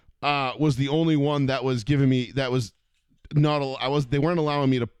 was the only one that was giving me that was not. They weren't allowing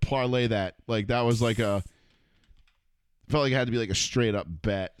me to parlay that. Like that was like a. Felt like it had to be like a straight up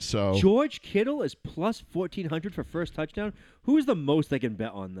bet. So George Kittle is plus 1,400 for first touchdown. Who's the most they can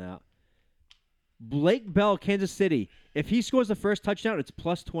bet on that? Blake Bell, Kansas City. If he scores the first touchdown, it's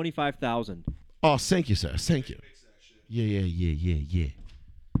plus 25,000. oh, thank you, sir. Thank you. Yeah.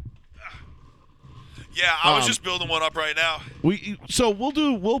 Yeah, I was just building one up right now.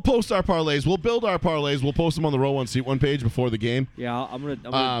 We'll post our parlays. We'll build our parlays. We'll post them on the Row One Seat One page before the game. Yeah, I'm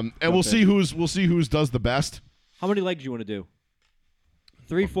gonna and we'll see who's does the best. How many legs you want to do?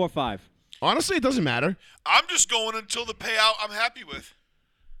 3, 4, 5. Honestly, it doesn't matter. I'm just going until the payout I'm happy with.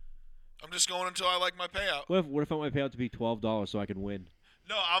 I'm just going until I like my payout. What if I want my payout to be $12 so I can win?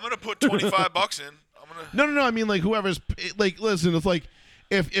 No, I'm gonna put $25 in. No. I mean, like whoever's like. Listen, it's like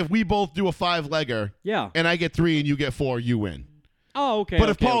if we both do a 5-legger, and I get 3 and you get 4, you win. Oh, okay. But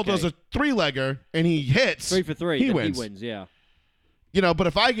if Paul does a 3-legger and he hits, 3 for 3, he wins. He wins, yeah. But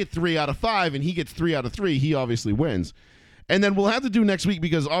if I get 3 out of 5 and he gets 3 out of 3, he obviously wins. And then we'll have to do next week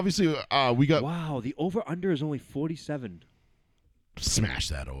because obviously we got. Wow, the over/under is only 47. Smash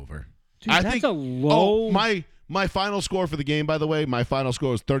that over. Dude, that's a low. Oh, my final score for the game, by the way, my final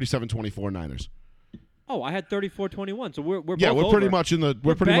score is 37-24 Niners. Oh, I had 34-21. So we're both we're over. pretty much in the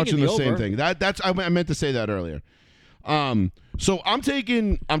same over. thing. That's I meant to say that earlier. So I'm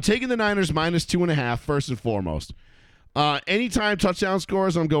taking the Niners minus 2.5 first and foremost. Anytime touchdown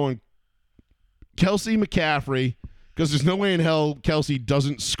scores, I'm going Kelsey McCaffrey because there's no way in hell Kelsey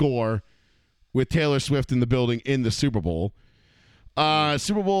doesn't score with Taylor Swift in the building in the Super Bowl.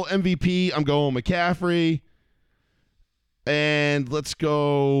 Super Bowl MVP, I'm going McCaffrey. And let's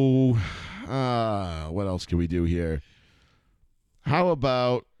go. What else can we do here? How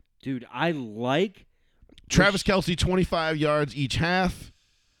about, dude? I like Travis Kelce 25 yards each half.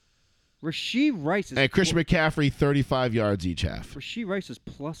 Rasheed Rice is and Christian McCaffrey 35 yards each half. Rasheed Rice is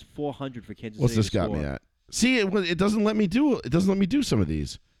plus 400 for Kansas City. What's this got me at? See, it doesn't let me do it. It doesn't let me do some of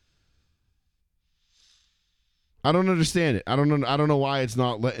these. I don't understand it. I don't know why it's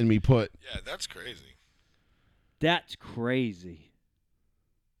not letting me put. Yeah, that's crazy. That's crazy.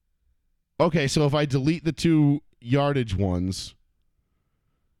 Okay, so if I delete the 2 yardage ones,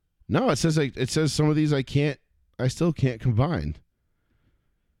 no, it says some of these I still can't combine.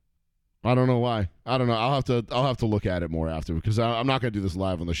 I don't know why. I don't know. I'll have to look at it more after because I'm not gonna do this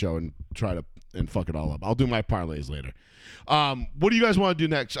live on the show and try to fuck it all up. I'll do my parlays later. What do you guys want to do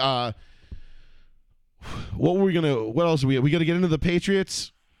next? What else are we gonna get into the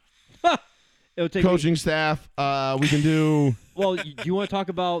Patriots? Coaching staff. We can do. Well, do you want to talk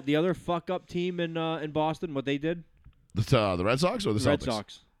about the other fuck up team in Boston? What they did? The Red Sox or the Celtics? Red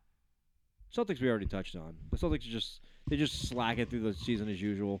Sox. Celtics we already touched on. The Celtics just slack it through the season as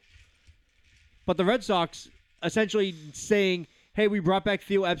usual. But the Red Sox essentially saying, "Hey, we brought back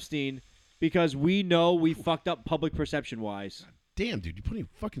Theo Epstein because we know we fucked up public perception wise." Damn, dude, you putting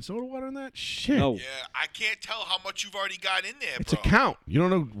fucking soda water in that? Shit. No. Yeah, I can't tell how much you've already got in there, It's bro. a count. You don't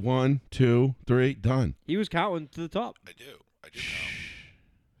know 1, 2, 3, done. He was counting to the top. I do now.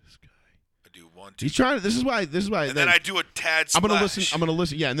 This guy. I do 1, 2. He's trying to. This is why. And then I do a tad splash. I'm gonna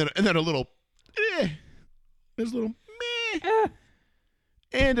listen. Yeah, and then a little. There's a little.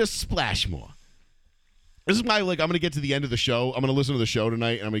 And a splash more. This is why, I'm going to get to the end of the show. I'm going to listen to the show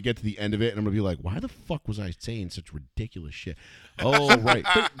tonight, and I'm going to get to the end of it, and I'm going to be like, why the fuck was I saying such ridiculous shit? Oh, right.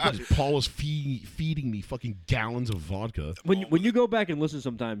 Paul was feeding me fucking gallons of vodka. When you go back and listen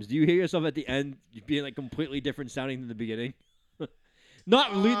sometimes, do you hear yourself at the end being like completely different sounding than the beginning?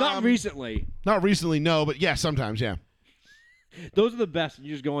 Not recently. Not recently, no, but yeah, sometimes, yeah. Those are the best. And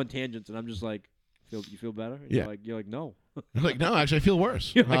you just go on tangents, and I'm just like, you feel better? And Yeah. You're like, no. I'm like, no, actually, I feel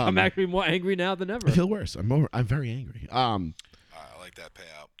worse. You're like, I'm actually more angry now than ever. I feel worse. I'm very angry. I like that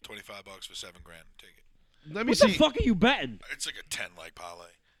payout. $25 for $7,000. Take it. Let me What see. the fuck are you betting? It's like a 10-leg parlay.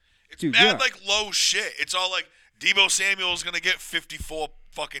 It's Dude, mad yeah. like low shit. It's all like Deebo Samuel's gonna get 54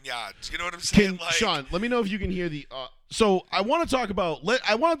 fucking yards. You know what I'm saying? Sean, let me know if you can hear the. So I want to talk about.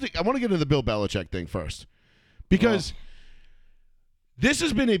 I want to get into the Bill Belichick thing first, because this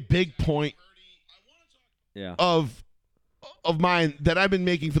has been a big point. Yeah. Of mine that I've been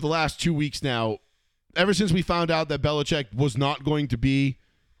making for the last 2 weeks now, ever since we found out that Belichick was not going to be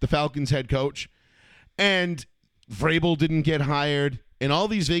the Falcons head coach, and Vrabel didn't get hired, and all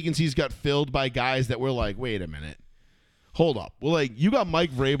these vacancies got filled by guys that were like, wait a minute, hold up. Well, like, you got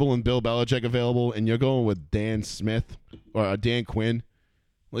Mike Vrabel and Bill Belichick available, and you're going with Dan Smith or Dan Quinn?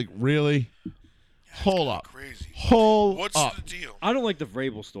 Like, really? Hold up. Crazy. What's the deal? I don't like the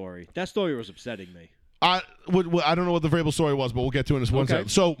Vrabel story. That story was upsetting me. I don't know what the Vrabel story was, but we'll get to it in this one second.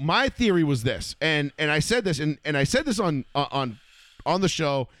 So my theory was this, and I said this, and I said this on the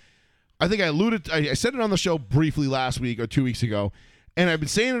show. I think I said it on the show briefly last week or 2 weeks ago, and I've been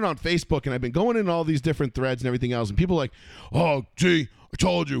saying it on Facebook, and I've been going in all these different threads and everything else, and people are like, oh, gee, I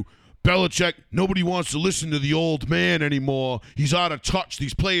told you, Belichick, nobody wants to listen to the old man anymore. He's out of touch.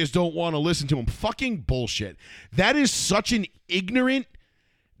 These players don't want to listen to him. Fucking bullshit. That is such an ignorant,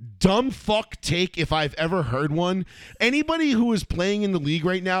 dumb fuck take if I've ever heard one. Anybody who is playing in the league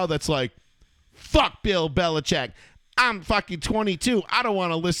right now that's like, fuck Bill Belichick. I'm fucking 22. I don't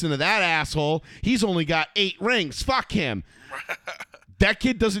want to listen to that asshole. He's only got 8 rings. Fuck him. That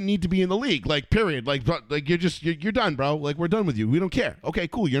kid doesn't need to be in the league. Like, period. Like you're done, bro. Like, we're done with you. We don't care. Okay,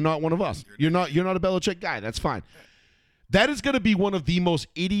 cool. You're not one of us. You're not a Belichick guy. That's fine. That is going to be one of the most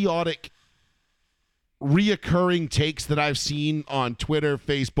idiotic reoccurring takes that I've seen on Twitter,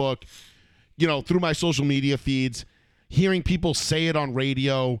 Facebook, through my social media feeds, hearing people say it on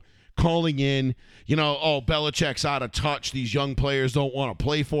radio, calling in, oh, Belichick's out of touch. These young players don't want to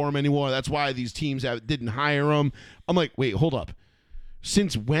play for him anymore. That's why these teams didn't hire him. I'm like, wait, hold up.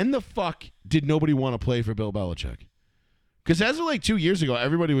 Since when the fuck did nobody want to play for Bill Belichick? Because as of like 2 years ago,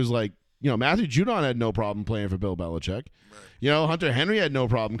 everybody was like, Matthew Judon had no problem playing for Bill Belichick. Right. Hunter Henry had no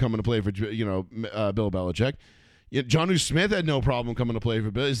problem coming to play for, Bill Belichick. Jonnu Smith had no problem coming to play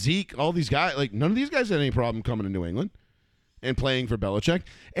for Bill. Zeke, all these guys, like none of these guys had any problem coming to New England and playing for Belichick.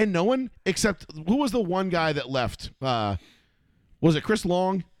 And no one except, who was the one guy that left? Was it Chris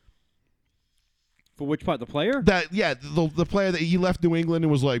Long? For which part? The player? The player that he left New England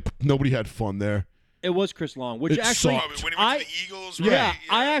and was like, nobody had fun there. It was Chris Long, which It actually sucked. When he went to the Eagles, right? Yeah,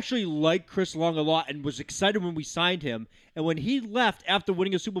 I actually liked Chris Long a lot and was excited when we signed him. And when he left after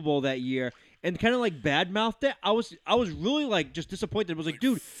winning a Super Bowl that year and kind of like badmouthed it, I was really like just disappointed. I was like,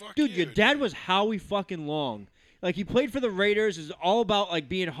 dude, your dad was Howie fucking Long. Like, he played for the Raiders. It's all about like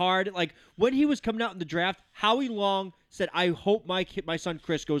being hard. Like, when he was coming out in the draft, Howie Long said, "I hope my son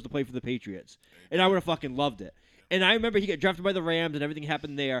Chris goes to play for the Patriots," and I would have fucking loved it. And I remember he got drafted by the Rams and everything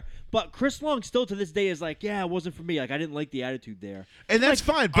happened there. But Chris Long still to this day is like, yeah, it wasn't for me. Like, I didn't like the attitude there. And that's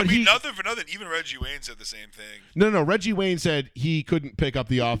fine. But nothing for nothing. Even Reggie Wayne said the same thing. No. Reggie Wayne said he couldn't pick up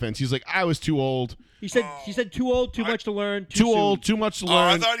the offense. He's like, I was too old. He said too old, too much to learn. Too old, too much to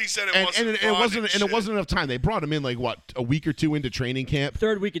learn. I thought he said it wasn't. And it wasn't enough time. They brought him in like what, a week or two into training camp.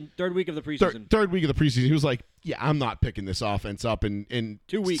 Third week of the preseason. Third week of the preseason. He was like, yeah, I'm not picking this offense up in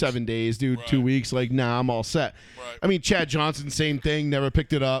 2 weeks. 7 days, dude. Right. 2 weeks. Like, nah, I'm all set. Right. I mean, Chad Johnson, same thing. Never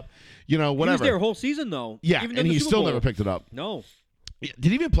picked it up. Whatever. He was there whole season though. Yeah, even and he still Bowl. never picked it up. No. Did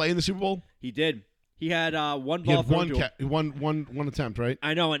he even play in the Super Bowl? He did. He had one He ball had thrown to him. one attempt, right?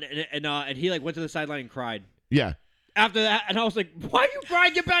 I know, and he like went to the sideline and cried. Yeah. After that, and I was like, "Why are you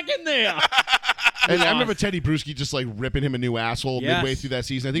crying? Get back in there!" And I remember Teddy Bruschi just like ripping him a new asshole midway through that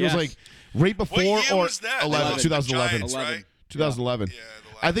season. I think it was like right before What year or was that? 2011. Giants, right? 2011. Yeah,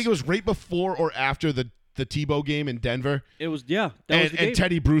 I think it was right before or after the Tebow game in Denver. It was that was the game. And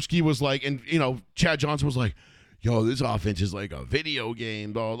Teddy Bruschi was like, and Chad Johnson was like, "Yo, this offense is like a video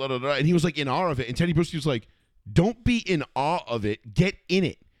game." Blah, blah, blah, blah. And he was like in awe of it. And Teddy Bruschi was like, "Don't be in awe of it. Get in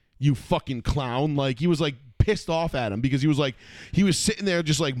it, you fucking clown!" Like, he was like pissed off at him because he was sitting there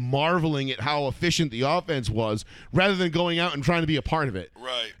just like marveling at how efficient the offense was rather than going out and trying to be a part of it.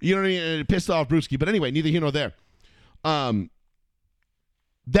 Right. You know what I mean? And it pissed off Bruschi. But anyway, neither here nor there.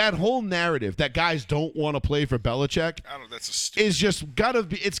 That whole narrative that guys don't want to play for Belichick is just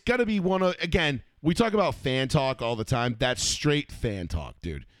gotta be one of, again, we talk about fan talk all the time. That's straight fan talk,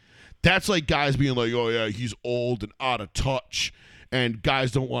 dude. That's like guys being like, "Oh yeah, he's old and out of touch and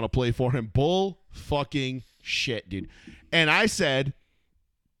guys don't want to play for him." Bull fucking shit, dude. And I said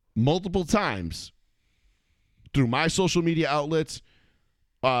multiple times through my social media outlets,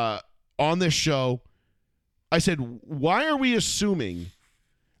 on this show, I said, why are we assuming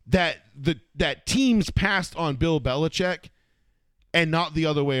that that teams passed on Bill Belichick and not the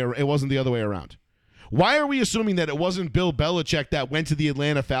other way? It wasn't the other way around. Why are we assuming that it wasn't Bill Belichick that went to the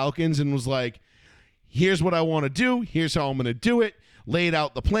Atlanta Falcons and was like, "Here's what I want to do. Here's how I'm going to do it." Laid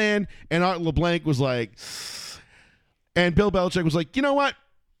out the plan, and Art LeBlanc was like, and Bill Belichick was like, "You know what?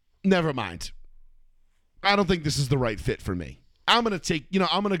 Never mind. I don't think this is the right fit for me. I'm going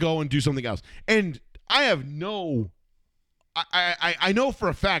to go and do something else." And I have I know for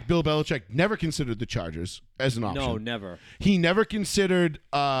a fact Bill Belichick never considered the Chargers as an option. No, never. He never considered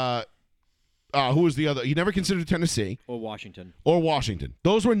who was the other? He never considered Tennessee or Washington.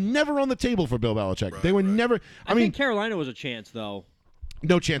 Those were never on the table for Bill Belichick. Right, they were never. I mean, Carolina was a chance though.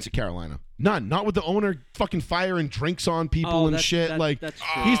 No chance at Carolina. None. Not with the owner fucking firing drinks on people and shit. That's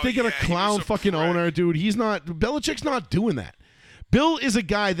true. He's thinking a clown fucking owner, dude. He's not. Belichick's not doing that. Bill is a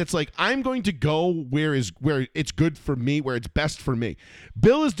guy that's like, I'm going to go where it's good for me, where it's best for me.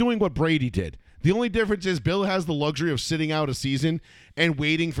 Bill is doing what Brady did. The only difference is Bill has the luxury of sitting out a season and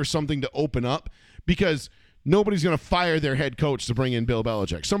waiting for something to open up because nobody's going to fire their head coach to bring in Bill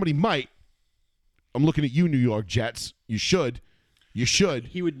Belichick. Somebody might. I'm looking at you, New York Jets. You should.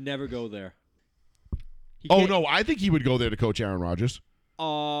 He would never go there. Oh, no. I think he would go there to coach Aaron Rodgers.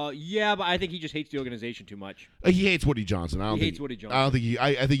 Yeah, but I think he just hates the organization too much. He hates Woody Johnson. He hates Woody Johnson. I don't think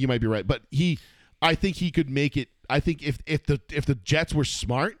I think you might be right, but I think he could make it. I think if the Jets were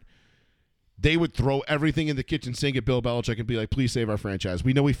smart, they would throw everything in the kitchen sink at Bill Belichick and be like, "Please save our franchise.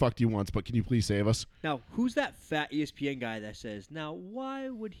 We know we fucked you once, but can you please save us?" Now, who's that fat ESPN guy that says, "Now, why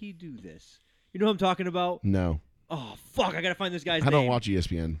would he do this?" You know what I'm talking about? No. Oh fuck! I gotta find this guy's name. I don't watch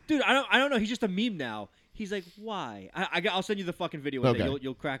ESPN, dude. I don't know. He's just a meme now. He's like, why? I'll send you the fucking video. With it.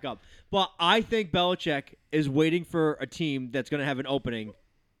 You'll crack up. But I think Belichick is waiting for a team that's going to have an opening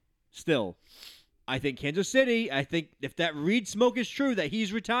still. I think Kansas City, I think if that Reed smoke is true, that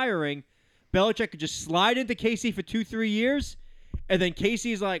he's retiring, Belichick could just slide into KC for 2-3 years, and then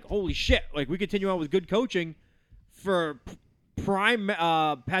KC's like, holy shit, like we continue on with good coaching for prime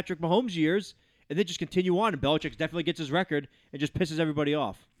Patrick Mahomes years, and then just continue on, and Belichick definitely gets his record and just pisses everybody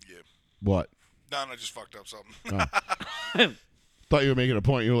off. Yeah. What? No, I just fucked up something. Oh. Thought you were making a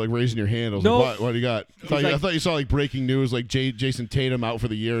point. You were like raising your hand. I was like, what do you got? I thought you saw like breaking news, like Jason Tatum out for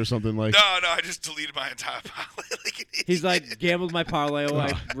the year or something like. No, I just deleted my entire parlay. He's like, gambled my parlay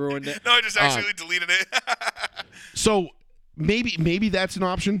away, ruined it. No, I just actually deleted it. So maybe that's an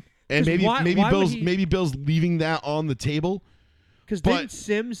option, and maybe Bill's leaving that on the table. Because didn't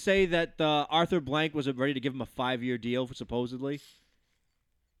Sims say that Arthur Blank was ready to give him a 5-year deal, supposedly?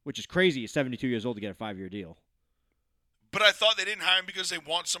 Which is crazy. He's 72 years old to get a 5-year deal. But I thought they didn't hire him because they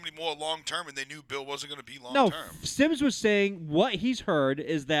want somebody more long-term, and they knew Bill wasn't going to be long-term. No, Sims was saying what he's heard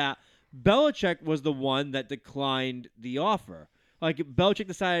is that Belichick was the one that declined the offer. Like, Belichick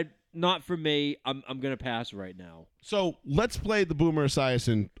decided, not for me, I'm going to pass right now. So let's play the Boomer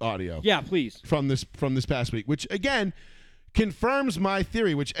Esiason audio. Yeah, please. From this past week, which, again, confirms my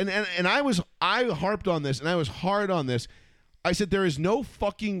theory, which and I harped on this, and I was hard on this. I said there is no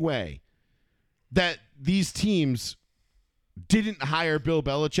fucking way that these teams didn't hire Bill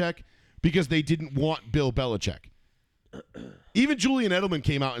Belichick because they didn't want Bill Belichick. Even Julian Edelman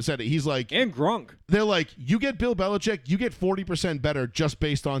came out and said it. He's like... And Gronk. They're like, you get Bill Belichick, you get 40% better just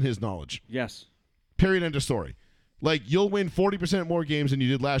based on his knowledge. Yes. Period, end of story. Like, you'll win 40% more games than you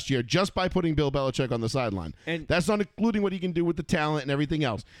did last year just by putting Bill Belichick on the sideline. And that's not including what he can do with the talent and everything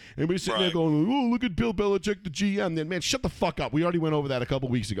else. Everybody's sitting there going, oh, look at Bill Belichick, the GM. Then, man, shut the fuck up. We already went over that a couple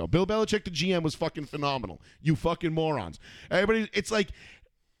weeks ago. Bill Belichick, the GM, was fucking phenomenal. You fucking morons. Everybody, it's like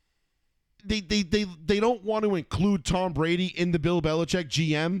they don't want to include Tom Brady in the Bill Belichick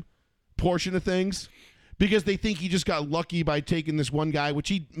GM portion of things. Because they think he just got lucky by taking this one guy, which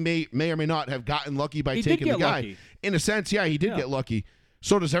he may or may not have gotten lucky by taking the guy. Lucky. In a sense, yeah, he did get lucky.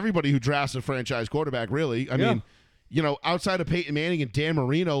 So does everybody who drafts a franchise quarterback, really. I mean, you know, outside of Peyton Manning and Dan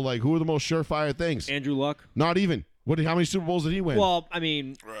Marino, like, who are the most surefire things? Andrew Luck. Not even. How many Super Bowls did he win? Well, I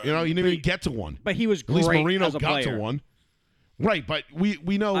mean... You know, he didn't even get to one. But he was At great least Marino as a got player. to one. Right, but we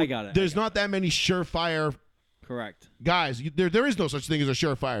know there's not that many surefire... Correct. Guys, there is no such thing as a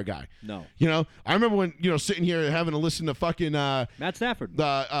surefire guy. No. You know, I remember when, sitting here having to listen to fucking Matt Stafford.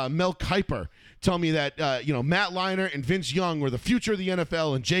 Mel Kiper tell me that, Matt Leinart and Vince Young were the future of the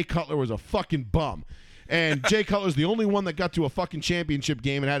NFL and Jay Cutler was a fucking bum. And Jay Cutler's the only one that got to a fucking championship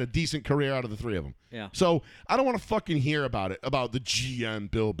game and had a decent career out of the three of them. Yeah. So I don't want to fucking hear about it, about the GM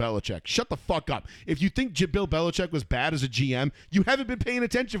Bill Belichick. Shut the fuck up. If you think Bill Belichick was bad as a GM, you haven't been paying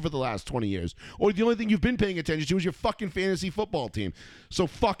attention for the last 20 years. Or the only thing you've been paying attention to is your fucking fantasy football team. So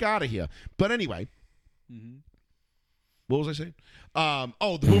fuck out of here. But anyway. Mm-hmm. What was I saying?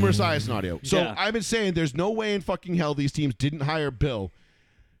 The Boomer Esiason audio. So I've been saying there's no way in fucking hell these teams didn't hire Bill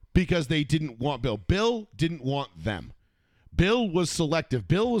because they didn't want Bill. Bill didn't want them. Bill was selective.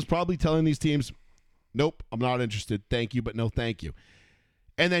 Bill was probably telling these teams, nope, I'm not interested. Thank you, but no thank you.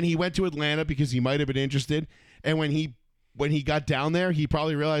 And then he went to Atlanta because he might have been interested. And when he got down there, he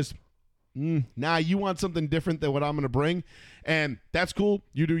probably realized, nah, you want something different than what I'm going to bring. And that's cool.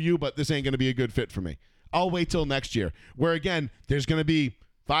 You do you, but this ain't going to be a good fit for me. I'll wait till next year, where, again, there's going to be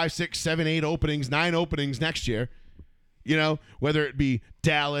 5, 6, 7, 8 openings, 9 openings next year. You know, whether it be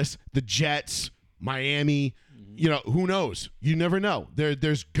Dallas, the Jets, Miami, who knows? You never know.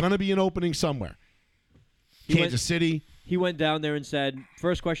 There's going to be an opening somewhere. Kansas City. He went down there and said,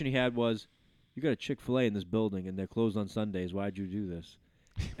 first question he had was, you got a Chick-fil-A in this building and they're closed on Sundays. Why'd you do this?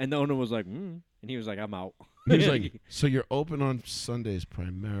 And the owner was like, And he was like, I'm out. He was like, so you're open on Sundays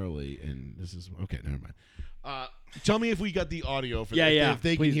primarily, and this is, okay, never mind. Tell me if we got the audio for this. If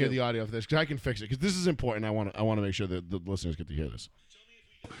they can hear the audio for this, because I can fix it. Because this is important. I want to make sure that the listeners get to hear this.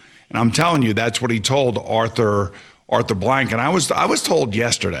 And I'm telling you, that's what he told Arthur Blank. And I was told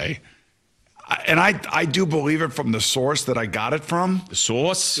yesterday, and I do believe it from the source that I got it from. The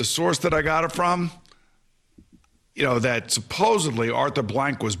source? The source that I got it from. that supposedly Arthur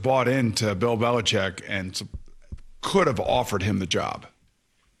Blank was bought into Bill Belichick and could have offered him the job.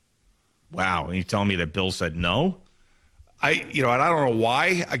 Wow. And you telling me that Bill said no? And I don't know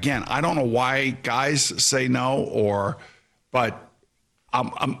why. Again, I don't know why guys say no, but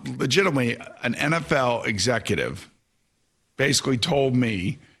I'm legitimately an NFL executive basically told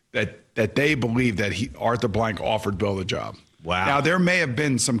me that they believe that Arthur Blank offered Bill the job. Wow. Now, there may have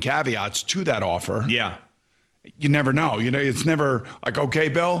been some caveats to that offer. Yeah. You never know. It's never like, okay,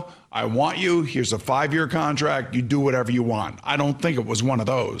 Bill, I want you. Here's a 5-year contract. You do whatever you want. I don't think it was one of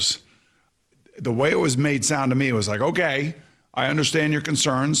those. The way it was made sound to me was like, okay, I understand your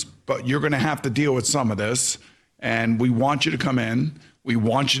concerns, but you're going to have to deal with some of this. And we want you to come in. We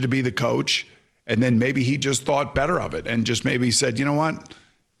want you to be the coach. And then maybe he just thought better of it and just maybe said, you know what?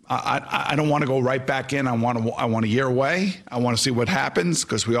 I don't want to go right back in. I want a year away. I want to see what happens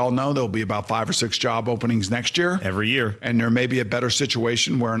because we all know there'll be about 5 or 6 job openings next year. Every year. And there may be a better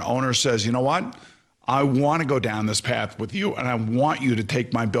situation where an owner says, you know what? I want to go down this path with you and I want you to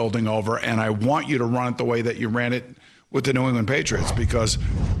take my building over and I want you to run it the way that you ran it with the New England Patriots because,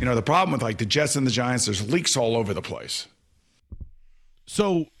 the problem with like the Jets and the Giants, there's leaks all over the place.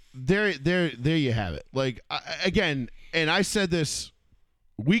 So there you have it. Like again, and I said this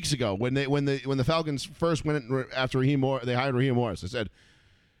weeks ago when the Falcons first went after Raheem Morris, they hired Raheem Morris. I said,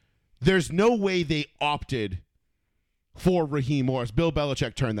 "There's no way they opted for Raheem Morris. Bill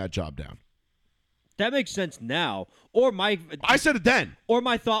Belichick turned that job down." That makes sense now. I said it then. Or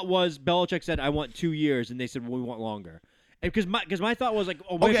my thought was Belichick said, "I want 2 years," and they said, "Well, we want longer." Because my thought was like,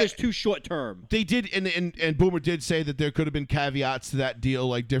 "Oh, what if it's too short term?" They did, and Boomer did say that there could have been caveats to that deal,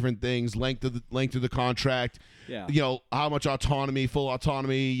 like different things, length of the contract. Yeah. How much autonomy, full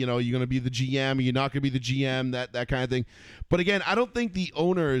autonomy. You're going to be the GM, or you're not going to be the GM, that kind of thing. But again, I don't think the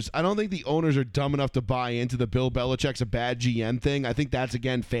owners are dumb enough to buy into the Bill Belichick's a bad GM thing. I think that's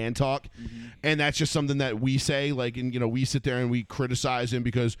again fan talk, and that's just something that we say. Like, and we sit there and we criticize him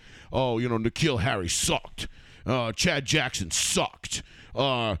because, N'Keal Harry sucked. Chad Jackson sucked.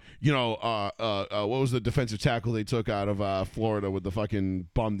 What was the defensive tackle they took out of Florida with the fucking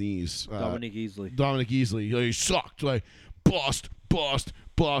bum knees? Dominic Easley. He sucked. Like, bust. And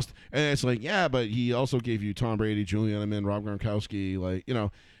it's like, yeah, but he also gave you Tom Brady, Julian Edelman, Rob Gronkowski,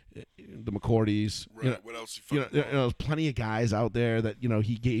 the McCourties. Right. What else? There's plenty of guys out there that,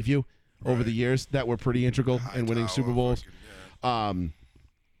 he gave you over the years that were pretty integral in winning Super Bowls. And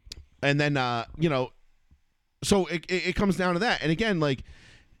then, so it comes down to that. And again, like,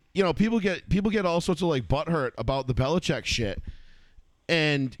 people get all sorts of like butthurt about the Belichick shit.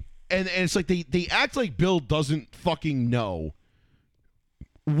 And it's like they act like Bill doesn't fucking know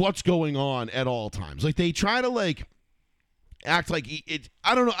what's going on at all times. Like they try to like act like it.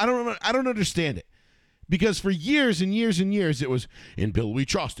 I don't know. I don't understand it. Because for years and years and years it was in Bill we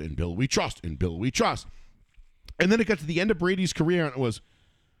trust, in Bill we trust, in Bill we trust. And then it got to the end of Brady's career and it was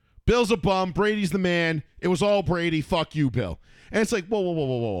Bill's a bum. Brady's the man. It was all Brady. Fuck you, Bill. And it's like,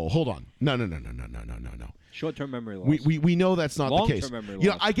 whoa. Hold on. No. Short-term memory loss. We know that's not the case. Long-term memory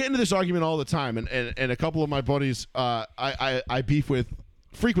loss. I get into this argument all the time, and a couple of my buddies I beef with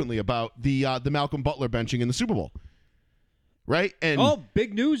frequently about the Malcolm Butler benching in the Super Bowl. Right? And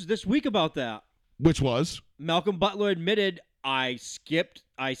big news this week about that. Which was? Malcolm Butler admitted I skipped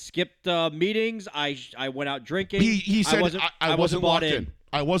meetings. I went out drinking. He said I wasn't bought locked in.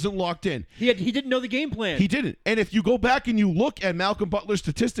 I wasn't locked in. He didn't know the game plan. He didn't. And if you go back and you look at Malcolm Butler's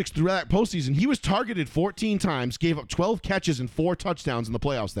statistics throughout that postseason, he was targeted 14 times, gave up 12 catches and 4 touchdowns in the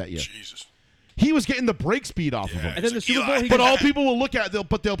playoffs that year. Jesus. He was getting the break speed off of him. And then the Super Bowl, but all people will look at, they'll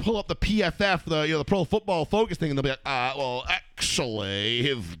pull up the PFF, the Pro Football Focus thing, and they'll be like, actually,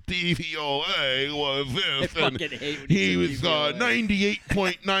 his DVOA was this, and he was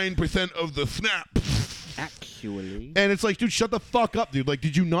 98.9% of the snaps. Actually. And it's like, dude, shut the fuck up, dude. Like,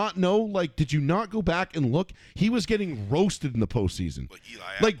 did you not know? Like, did you not go back and look? He was getting roasted in the postseason.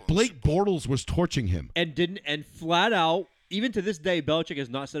 Like Blake Bortles was torching him. And flat out, even to this day, Belichick has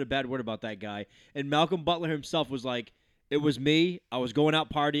not said a bad word about that guy. And Malcolm Butler himself was like, it was me. I was going out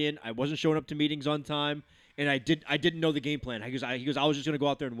partying. I wasn't showing up to meetings on time. And I didn't know the game plan. He goes, I was just going to go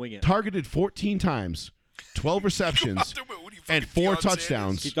out there and wing it. Targeted 14 times, 12 receptions, and 4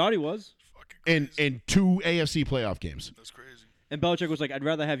 touchdowns. He thought he was. In 2 AFC playoff games. That's crazy. And Belichick was like, I'd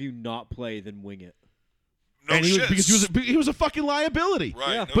rather have you not play than wing it. And he was a fucking liability.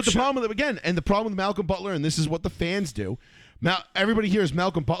 Right. Yeah. But the problem with Malcolm Butler, and this is what the fans do. Now everybody hears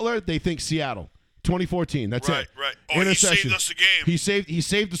Malcolm Butler, they think Seattle. 2014. That's it. Right. Oh, interception. he saved us the game. He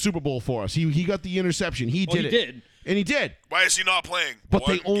saved the Super Bowl for us. He got the interception. He did it. Did. And he did. Why is he not playing? But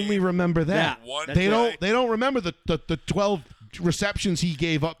they only remember that. Yeah, One They play. don't remember the 12 receptions he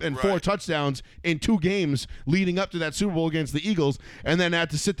gave up and 4 Right. touchdowns in 2 games leading up to that Super Bowl against the Eagles, and then had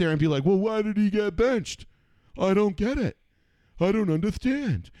to sit there and be like, well, why did he get benched? I don't get it. I don't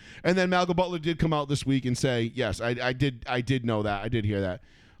understand. And then Malcolm Butler did come out this week and say, yes, I did know that. I did hear that.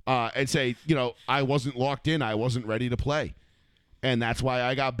 And say, I wasn't locked in. I wasn't ready to play. And that's why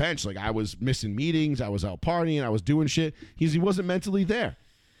I got benched. Like, I was missing meetings. I was out partying. I was doing shit. He wasn't mentally there.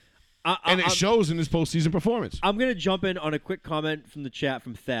 And it shows in his postseason performance. I'm going to jump in on a quick comment from the chat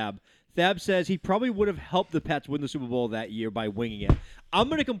from Thab. Thab says he probably would have helped the Pats win the Super Bowl that year by winging it. I'm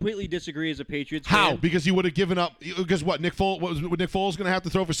going to completely disagree as a Patriots fan. How? Because he would have given up. Because what? Nick Foles going to have to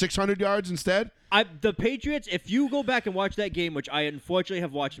throw for 600 yards instead? The Patriots, if you go back and watch that game, which I unfortunately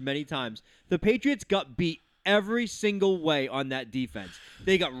have watched many times, the Patriots got beat every single way on that defense.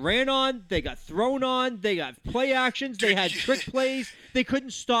 They got ran on, they got thrown on, they got play actions, they had trick plays. They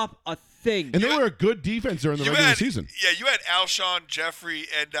couldn't stop a thing. And they were a good defense during the regular season. Yeah, you had Alshon Jeffrey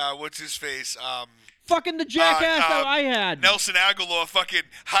and what's his face? Fucking the jackass that I had. Nelson Aguilar fucking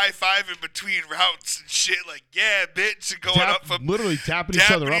high-fiving between routes and shit like, yeah, bitch, and going up from literally tapping each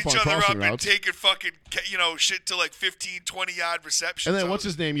other up on crossing and routes. taking fucking, shit to like 15, 20-yard receptions. And then what's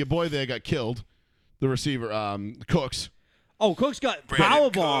his name? Your boy there got killed. The receiver, Cooks. Oh, Cooks got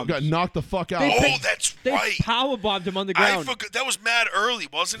Brandon powerbombed. Got knocked the fuck out. That's They right. powerbombed him on the I ground. forgot. That was mad early,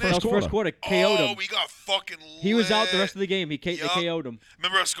 wasn't it? That was first quarter. KO'd him. We got fucking He was out the lit. rest of the game. They KO'd him.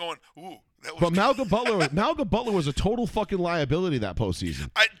 Remember us going, ooh, that was But Malcolm Butler was a total fucking liability that postseason.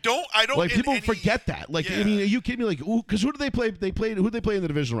 I don't Like, in people any- forget that. Like, Yeah. I mean, are you kidding me? Like, because who did they play? Who did they play in the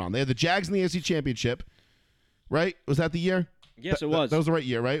divisional round? They had the Jags in the AFC Championship, right? Was that the year? Yes, it was. That was the right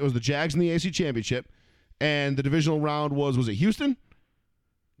year, right? It was the Jags in the AFC Championship, and the divisional round was it Houston?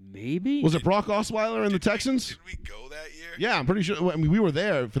 Maybe. Was it Brock Osweiler and the Texans? Did we go that year? Yeah, I'm pretty sure. I mean, we were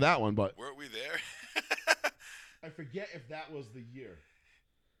there for that one, but Weren't we there? I forget if that was the year.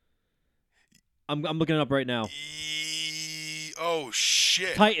 I'm looking it up right now. Oh,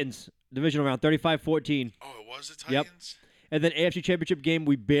 shit. Titans, divisional round, 35-14. Oh, it was the Yep. Titans? And then AFC Championship game,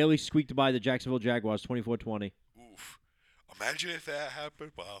 we barely squeaked by the Jacksonville Jaguars, 24-20. Oof. Imagine if that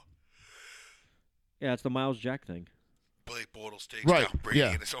happened. Wow. Yeah, it's the Miles Jack thing. Blake Bortles takes Right, down Brady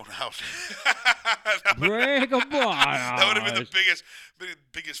yeah. in his own house. Break a That would have been the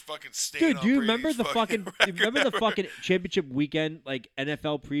biggest fucking stain Dude, on do you Brady's remember the fucking championship weekend like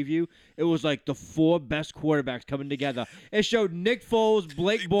NFL preview? It was like the 4 best quarterbacks coming together. It showed Nick Foles,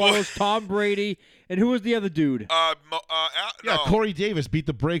 Blake Bortles, Tom Brady, and who was the other dude? Yeah, no. Corey Davis beat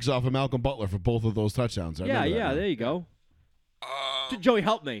the brakes off of Malcolm Butler for both of those touchdowns. I remember that now. There you go. Joey,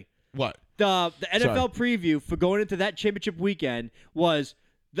 help me. What? The NFL preview for going into that championship weekend was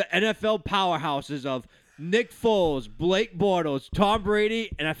the NFL powerhouses of Nick Foles, Blake Bortles, Tom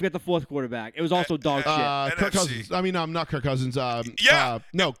Brady, and I forget the 4th quarterback. It was also dog shit. Kirk NFC. Cousins. I mean, not Kirk Cousins. Yeah.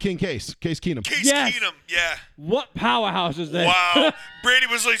 No, Case Keenum. Case Yes. Keenum, yeah. What powerhouse is that? Wow. Brady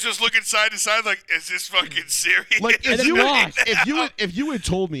was like just looking side to side like, is this fucking serious? Like And if it you was. if you had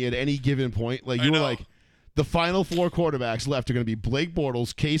told me at any given point, like I you were know. like, the final 4 quarterbacks left are going to be Blake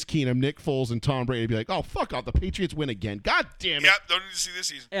Bortles, Case Keenum, Nick Foles, and Tom Brady, I'd be like, oh fuck off, the Patriots win again. God damn it. Yep, don't need to see this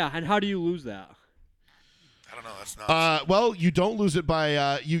season. Yeah, and how do you lose that? I don't know. That's not. Well, you don't lose it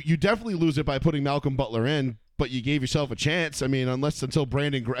by you definitely lose it by putting Malcolm Butler in, but you gave yourself a chance. I mean, until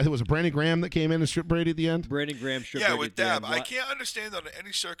Brandon Graham that came in and stripped Brady at the end. Brandon Graham stripped Yeah, Brady with at the Dab, end. I What? can't understand under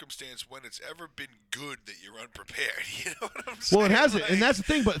any circumstance when it's ever been good that you're unprepared. You know what I'm saying? Well, it hasn't, Like, and that's the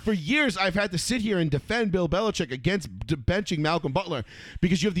thing. But for years, I've had to sit here and defend Bill Belichick against benching Malcolm Butler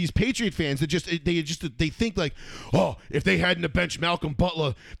because you have these Patriot fans that they think like, oh, if they hadn't have benched Malcolm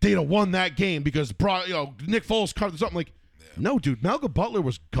Butler, they'd have won that game because Nick Foles covered something. Like, no, dude, Malcolm Butler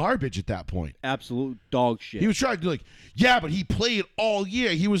was garbage at that point. Absolute dog shit. He was trying to like, yeah, but he played all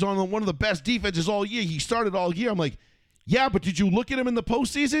year. He was on one of the best defenses all year. He started all year. I'm like, yeah, but did you look at him in the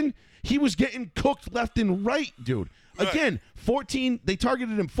postseason? He was getting cooked left and right, dude. Right. Again, 14. They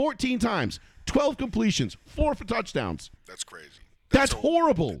targeted him 14 times, 12 completions, 4 for touchdowns. That's crazy. That's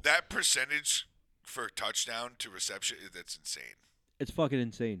horrible. That percentage for touchdown to reception, that's insane. It's fucking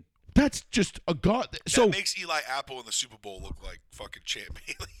insane. That's just a god. So That makes Eli Apple in the Super Bowl look like fucking Champ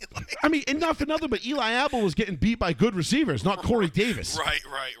Bailey. Like, I mean, and not for nothing, but Eli Apple was getting beat by good receivers, not Corey Davis. right.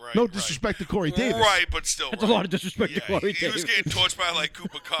 No disrespect to Corey Davis. Right, but still. That's a lot of disrespect to Corey He was Davis. getting torched by like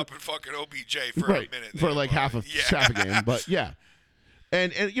Cooper Cup and fucking OBJ for Right, a minute. for there, like but- half a game, but yeah.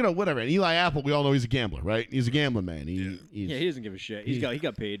 And whatever. And Eli Apple, we all know he's a gambler, right? He's a gambling man. He's, Yeah, he doesn't give a shit. He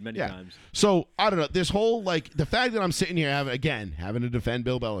got paid many times. So I don't know. This whole the fact that I'm sitting here having to defend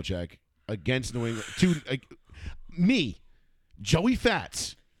Bill Belichick against New England. Joey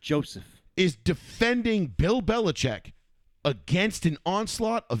Fats, Joseph. is defending Bill Belichick against an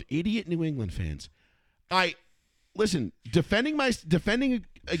onslaught of idiot New England fans. Listen, defending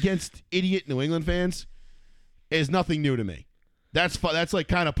against idiot New England fans is nothing new to me. That's like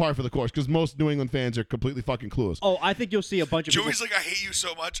kind of par for the course because most New England fans are completely fucking clueless. Oh, I think you'll see a bunch of Joey's people. like, I hate you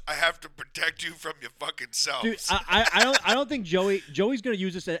so much, I have to protect you from your fucking selves. Dude, I don't think Joey's gonna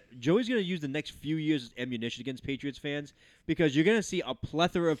use this. Joey's gonna use the next few years as ammunition against Patriots fans because you're gonna see a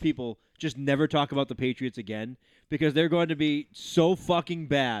plethora of people just never talk about the Patriots again because they're going to be so fucking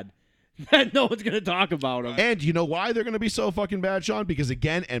bad that no one's gonna talk about them. And you know why they're going to be so fucking bad, Sean? Because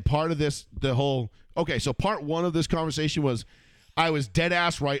again, and part of this, so part one of this conversation was I was dead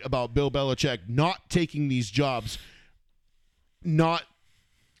ass right about Bill Belichick not taking these jobs, not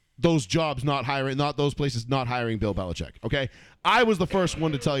those places not hiring Bill Belichick. Okay, I was the first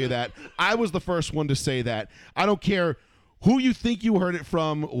one to tell you that. I was the first one to say that. I don't care who you think you heard it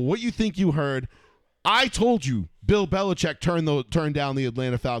from, what you think you heard. I told you Bill Belichick turned down the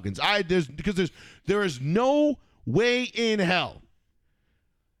Atlanta Falcons. There is no way in hell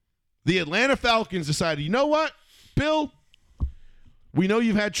the Atlanta Falcons decided, you know what, Bill, we know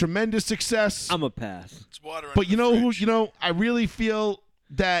you've had tremendous success. I'm a pass. It's water But you know fridge. who, I really feel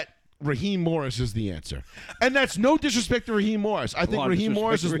that Raheem Morris is the answer. And that's no disrespect to Raheem Morris. I think Raheem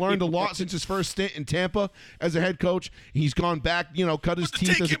Morris has learned a lot since his first stint in Tampa as a head coach. He's gone back, cut his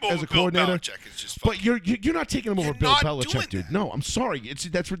teeth as a coordinator. But you're not taking him over Bill Belichick, dude. No, I'm sorry.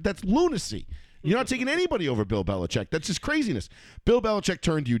 That's lunacy. You're not taking anybody over Bill Belichick. That's just craziness. Bill Belichick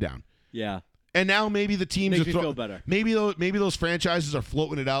turned you down. Yeah. And now maybe the teams Makes me feel better. Maybe those franchises are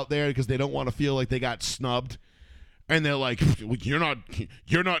floating it out there because they don't want to feel like they got snubbed. And they're like, you're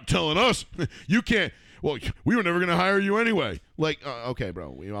not telling us. You can't. Well, we were never going to hire you anyway. Like, okay, bro.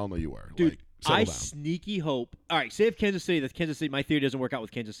 We all know you were. Dude, like, I sneaky hope. All right, say if Kansas City, my theory doesn't work out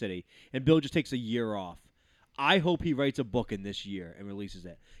with Kansas City, and Bill just takes a year off. I hope he writes a book in this year and releases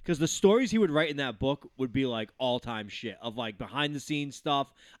it. Because the stories he would write in that book would be like all-time shit of like behind-the-scenes stuff.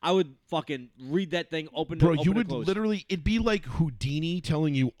 I would fucking read that thing open to Bro, open you and would close. literally, it'd be like Houdini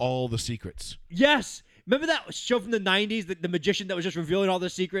telling you all the secrets. Yes. Remember that show from the 90s, the magician that was just revealing all the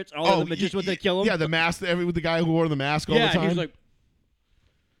secrets? All the magicians went to kill him? Yeah, the mask, with the guy who wore the mask all the time. Yeah, he was like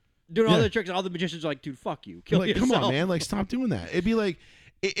doing all the tricks, and all the magicians are like, dude, fuck you. Kill yourself. Come on, man. Like, stop doing that. It'd be like,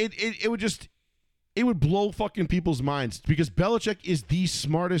 it would blow fucking people's minds because Belichick is the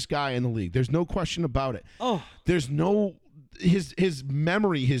smartest guy in the league. There's no question about it. Oh. There's no, his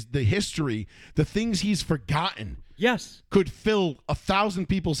memory, the history, the things he's forgotten. Yes. Could fill 1,000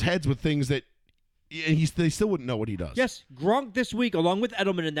 people's heads with things that they still wouldn't know what he does. Yes, Gronk this week, along with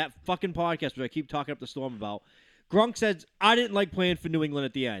Edelman in that fucking podcast, which I keep talking up the storm about, Gronk says, I didn't like playing for New England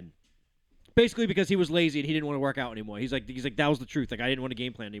at the end. Basically because he was lazy and he didn't want to work out anymore. He's like, that was the truth. Like, I didn't want to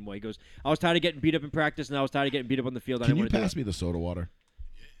game plan anymore. He goes, I was tired of getting beat up in practice, and I was tired of getting beat up on the field. Can you pass me the soda water?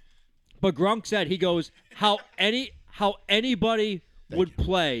 But Gronk said, he goes, how anybody would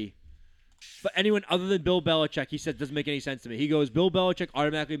play for anyone other than Bill Belichick, he said, doesn't make any sense to me. He goes, Bill Belichick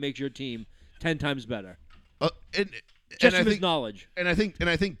automatically makes your team 10 times better. Just from his knowledge. And I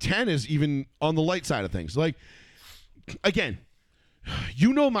think 10 is even on the light side of things. Like, again,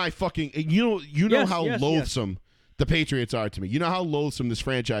 you know how loathsome the Patriots are to me. You know how loathsome this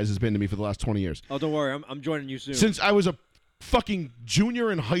franchise has been to me for the last 20 years. Oh, don't worry. I'm joining you soon. Since I was a fucking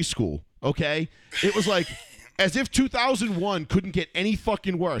junior in high school, okay? It was like as if 2001 couldn't get any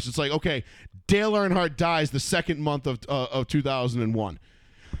fucking worse. It's like, okay, Dale Earnhardt dies the second month of 2001.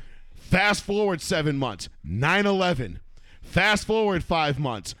 Fast forward 7 months, 9/11. Fast forward 5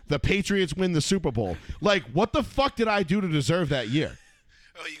 months, the Patriots win the Super Bowl. Like, what the fuck did I do to deserve that year?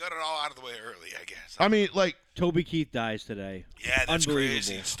 Oh, you got it all out of the way early, I guess. I mean, like, Toby Keith dies today. Yeah, that's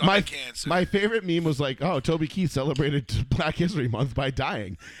crazy. My Cancer. My favorite meme was like, oh, Toby Keith celebrated Black History Month by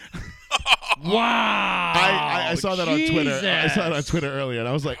dying. Wow! I saw that on Twitter. I saw that on Jesus. Twitter earlier, and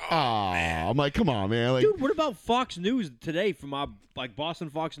I was like, oh, I'm like, come on, man. Like, Dude, what about Fox News today from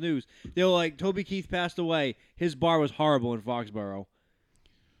Boston Fox News? They were like, Toby Keith passed away. His bar was horrible in Foxborough.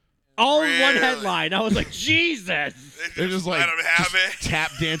 All in one Really? headline. I was like, Jesus. they're just like let him have just it.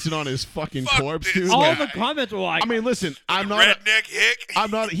 tap dancing on his fucking Fuck corpse, this dude. All Like, the comments were like, I mean, listen, I'm not. Redneck hick.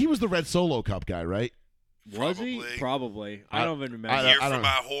 He was the Red Solo Cup guy, right? was he? Probably. Probably. I don't even remember. Hear I from don't-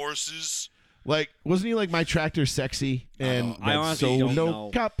 my horses. Like, wasn't he like my tractor sexy and I Red honestly don't Solo know.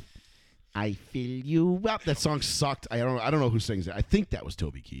 Cup? I fill you up. That song sucked. I don't know who sings it. I think that was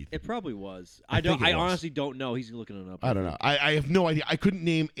Toby Keith. It probably was. I think it was. honestly don't know. He's looking it up. I don't know. I have no idea. I couldn't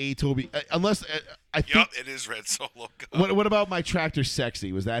name a Toby unless I think. Yup, it is Red Solo Cup. What about my tractor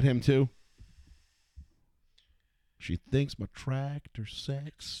sexy? Was that him too? She thinks my tractor's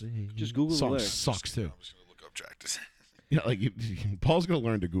sexy. Just Google the Song lyrics. sucks too. I'm just gonna look up tractors. Yeah, like Paul's gonna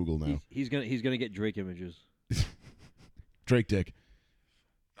learn to Google now. He's gonna get Drake images. Drake Dick.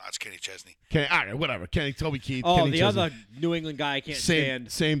 No, it's Kenny Chesney. All right, whatever. Toby Keith. Oh, Kenny the Chesney. other New England guy I can't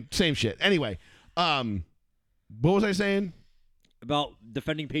stand. Same shit. Anyway, what was I saying? About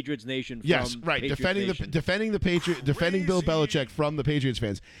defending Patriots Nation. From Yes, right. Patriots Defending Nation. defending Bill Crazy. Belichick from the Patriots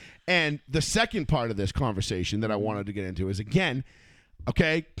fans. And the second part of this conversation that I wanted to get into is, again,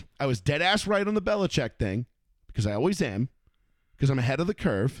 okay, I was dead ass right on the Belichick thing because I always am, because I'm ahead of the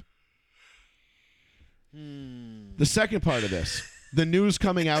curve. The second part of this, the news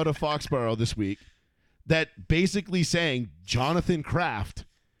coming out of Foxborough this week, that basically saying Jonathan Kraft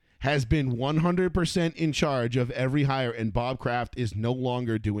has been 100% in charge of every hire, and Bob Kraft is no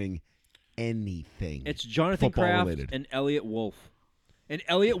longer doing anything. It's Jonathan football Kraft related. and Elliot Wolf. And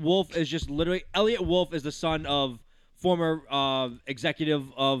Elliot Wolf is just literally Elliot Wolf is the son of former executive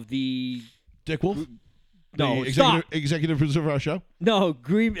of the Dick Wolf? no The executive producer of our show? the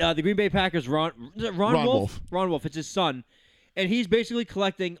Green Bay Packers Ron Ron Wolf. Ron Wolf. It's his son, and he's basically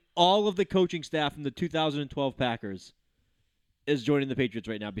collecting all of the coaching staff from the 2012 Packers. Is joining the Patriots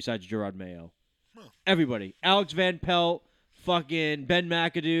right now besides Gerard Mayo. Everybody. Alex Van Pelt, fucking Ben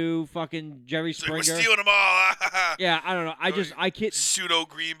McAdoo, fucking Jerry It's like, we're Springer. stealing them all. Yeah, I don't know. I can't. Pseudo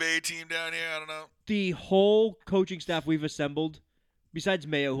Green Bay team down here. I don't know. The whole coaching staff we've assembled, besides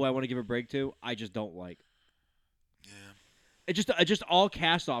Mayo, who I want to give a break to, I just don't like. Yeah. It just all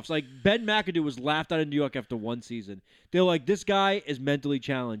cast-offs. Like, Ben McAdoo was laughed out of New York after one season. They're like, this guy is mentally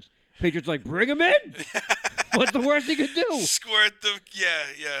challenged. Patriots are like, bring him in. What's the worst he could do? Squirt the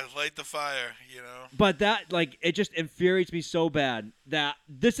light the fire. You know. But that, like, it just infuriates me so bad that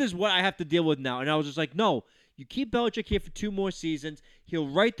this is what I have to deal with now. And I was just like, no, you keep Belichick here for 2 more seasons. He'll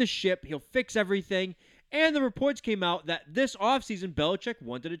right the ship. He'll fix everything. And the reports came out that this offseason, Belichick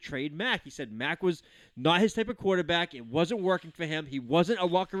wanted to trade Mac. He said Mac was not his type of quarterback. It wasn't working for him. He wasn't a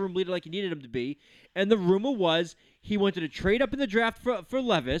locker room leader like he needed him to be. And the rumor was he wanted to trade up in the draft for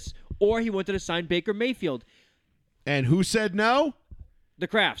Levis, or he wanted to sign Baker Mayfield. And who said no? The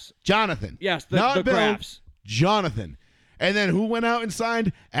Crafts. Jonathan. Yes, the Not Bill, Crafts. Jonathan. And then who went out and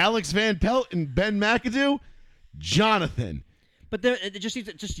signed Alex Van Pelt and Ben McAdoo? Jonathan. But it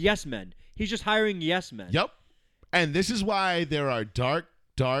just yes men. He's just hiring yes men. Yep. And this is why there are dark,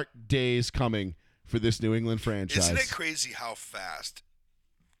 dark days coming for this New England franchise. Isn't it crazy how fast,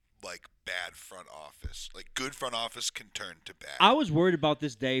 like, bad front office, like good front office, can turn to bad? I was worried about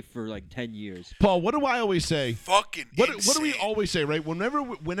this day for like 10 years. Paul, what do I always say? Fucking What do we insane. always say, right?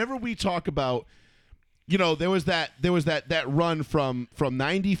 Whenever we talk about, you know, there was that run from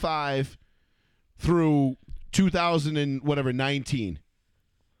 95 through 2019,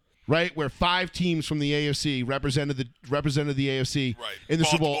 right? Where 5 teams from the AFC represented the AFC Right. in the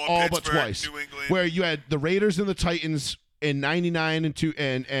Super Bowl Baltimore, all but Pittsburgh, twice. New England. Where you had the Raiders and the Titans in 99 and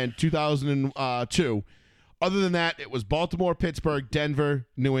 2002. Other than that, it was Baltimore, Pittsburgh, Denver,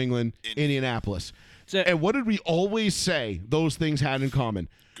 New England, Indianapolis. So, And what did we always say those things had in common?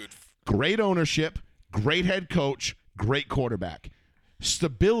 Good. Great ownership, great head coach, great quarterback.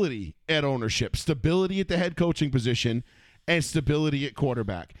 Stability at ownership, stability at the head coaching position, and stability at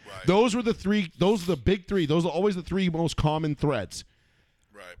quarterback. Right. Those are the big 3. Those are always the 3 most common threads.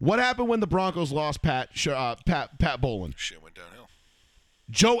 Right. What happened when the Broncos lost Pat Bowlen? Shit went downhill.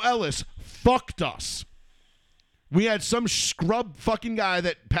 Joe Ellis fucked us. We had some scrub fucking guy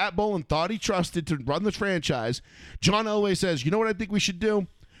that Pat Bowlen thought he trusted to run the franchise. John Elway says, you know what I think we should do?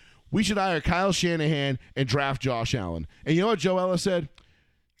 We should hire Kyle Shanahan and draft Josh Allen. And you know what Joe Ellis said?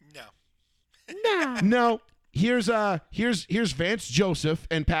 No. No. Here's Vance Joseph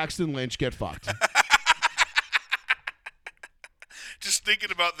and Paxton Lynch get fucked. Just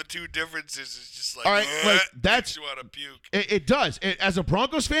thinking about the 2 differences is just like, All right, like, makes that's- you want to puke. It does. As a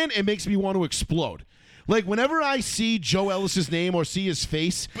Broncos fan, it makes me want to explode. Like, whenever I see Joe Ellis's name or see his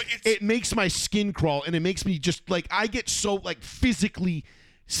face, But it's- it makes my skin crawl, and it makes me just, like, I get so, like, physically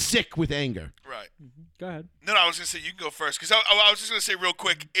sick with anger. Right. go ahead. No, I was gonna say you can go first because I was just gonna say real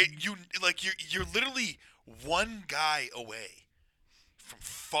quick. You're literally one guy away from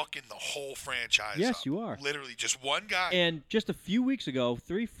fucking the whole franchise. Yes, up. you are. Literally just one guy. And just a few weeks ago,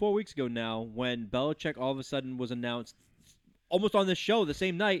 3-4 weeks ago now, when Belichick all of a sudden was announced almost on this show the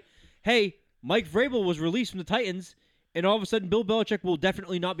same night, hey, Mike Vrabel was released from the Titans, and all of a sudden Bill Belichick will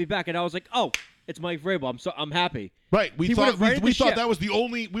definitely not be back. And I was like, oh, it's Mike Vrabel. I'm happy. Right. We He thought would've righted we the thought ship. that was the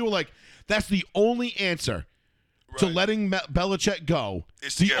only. We were like, that's the only answer to Right. letting Belichick go.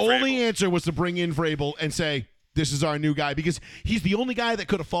 Is to The get only Vrabel. answer was to bring in Vrabel and say, this is our new guy, because he's the only guy that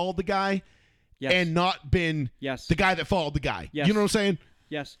could have followed the guy and not been the guy that followed the guy. Yes. You know what I'm saying?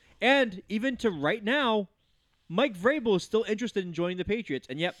 Yes. And even to right now, Mike Vrabel is still interested in joining the Patriots.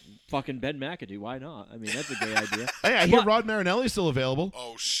 And yep, fucking Ben McAdoo. Why not? I mean, that's a great idea. Hey, I hear Rod Marinelli is still available.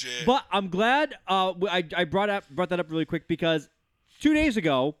 Oh, shit. But I'm glad I brought that up really quick because 2 days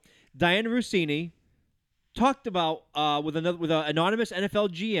ago, Diana Rossini talked about with an anonymous NFL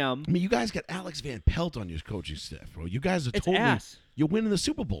GM. I mean, you guys got Alex Van Pelt on your coaching staff, bro. You guys are It's totally ass. You're winning the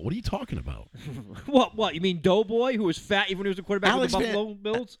Super Bowl. What are you talking about? What? You mean Doughboy, who was fat even when he was a quarterback Alex with the Buffalo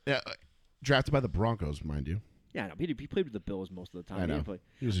Bills? Drafted by the Broncos, mind you. Yeah, no, he played with the Bills most of the time. I know. He didn't play.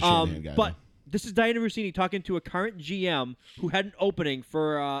 He was a shorthand guy. But this is Diana Rossini talking to a current GM who had an opening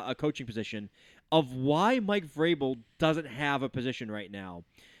for a coaching position of why Mike Vrabel doesn't have a position right now.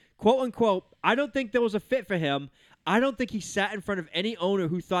 Quote, unquote, I don't think there was a fit for him. I don't think he sat in front of any owner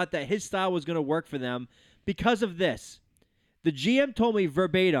who thought that his style was going to work for them because of this. The GM told me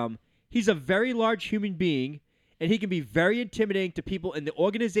verbatim, he's a very large human being, and he can be very intimidating to people in the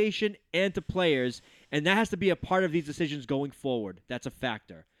organization and to players, and that has to be a part of these decisions going forward. That's a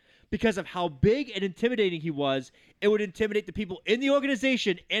factor. Because of how big and intimidating he was, it would intimidate the people in the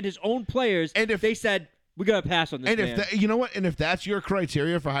organization and his own players. And if they said, we got to pass on this, man. You know what? And if that's your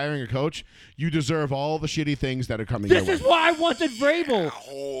criteria for hiring a coach, you deserve all the shitty things that are coming your way. This is why I wanted Vrabel.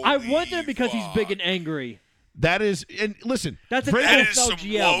 Yeah, I wanted him because he's big and angry. That is, and listen, that's a that is some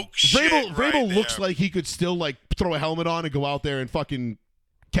GM. woke shit Vrabel looks there. like he could still like throw a helmet on and go out there and fucking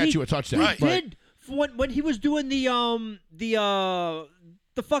catch you a touchdown. He did when he was doing the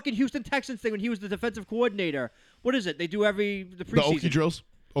fucking Houston Texans thing when he was the defensive coordinator. What is it? They do the preseason. The Okie drills,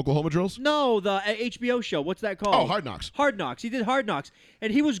 Oklahoma drills. No, the HBO show. What's that called? Oh, Hard Knocks. Hard Knocks. He did Hard Knocks,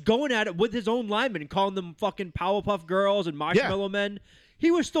 and he was going at it with his own linemen and calling them fucking Powerpuff Girls and Marshmallow Men. He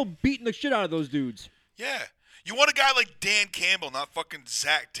was still beating the shit out of those dudes. Yeah. You want a guy like Dan Campbell, not fucking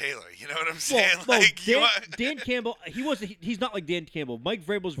Zach Taylor. You know what I'm saying? Dan Campbell, he's not like Dan Campbell. Mike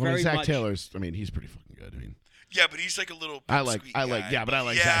Vrabel's very Zach much. Taylor's, I mean, he's pretty fucking good. I mean, yeah, but he's like a little. I like Zach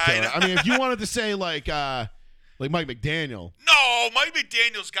Taylor. I mean, if you wanted to say like Mike McDaniel. No, Mike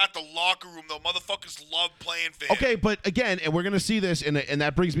McDaniel's got the locker room though. Motherfuckers love playing for him. Okay, but again, and we're gonna see this, and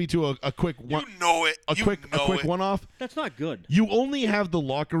that brings me to a quick one. You know it. A quick one-off. That's not good. You only have the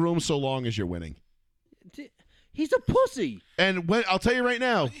locker room so long as you're winning. He's a pussy. And I'll tell you right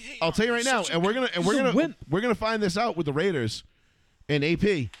now, and we're gonna find this out with the Raiders and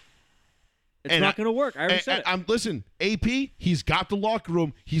AP. It's not going to work. I already said it. Listen, AP, he's got the locker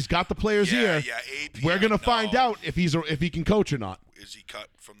room. He's got the players here. Yeah, AP. We're going to find out if he can coach or not. Is he cut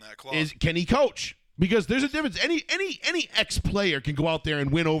from that club? Can he coach? Because there's a difference. Any ex-player can go out there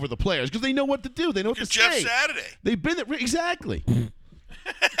and win over the players because they know what to do. They know what to Jeff say. Saturday. They've been there. Exactly. we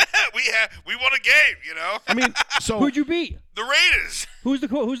won a game, you know? I mean, so. Who'd you beat? The Raiders. Who's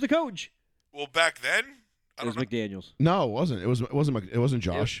the coach? Well, back then, It was McDaniels. No, it wasn't. It wasn't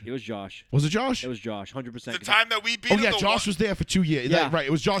Josh. It was Josh. Was it Josh? It was Josh, 100%. The time that we beat him. Oh yeah, Josh was there for 2 years. Yeah. Right.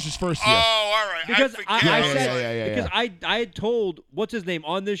 It was Josh's first year. Oh, all right. Because I had told what's his name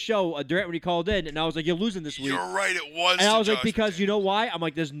on this show direct when he called in, and I was like, "You're losing this week." You're right. It was. And I was like, Josh because McDaniels. you know why? I'm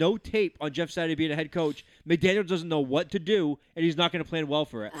like, there's no tape on Jeff Saturday being a head coach. McDaniel doesn't know what to do, and he's not going to plan well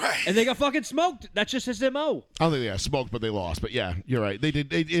for it. Right. And they got fucking smoked. That's just his MO. I don't think they got smoked, but they lost. But yeah, you're right. They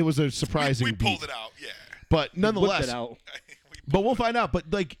did. It was a surprising. We pulled beat. it out. Yeah. But nonetheless, Whipped it out. but we'll find out. But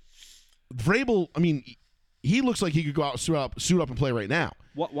like Vrabel, I mean, he looks like he could go out, suit up, and play right now.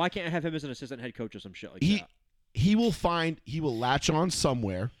 Why can't I have him as an assistant head coach or some shit like that? He will latch on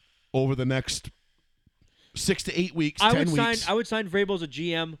somewhere over the next 6 to 8 weeks, 10 weeks. I would sign Vrabel as a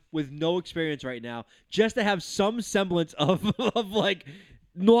GM with no experience right now, just to have some semblance of like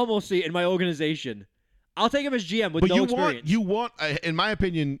normalcy in my organization. I'll take him as GM with no experience. You want, in my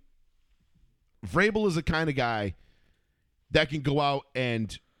opinion, Vrabel is the kind of guy that can go out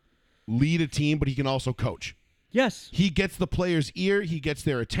and lead a team, but he can also coach. Yes. He gets the players' ear, he gets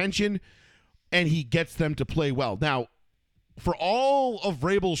their attention, and he gets them to play well. Now, for all of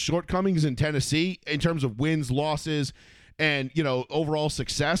Vrabel's shortcomings in Tennessee, in terms of wins, losses, and, overall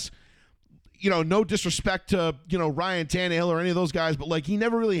success, no disrespect to, Ryan Tannehill or any of those guys, but, like, he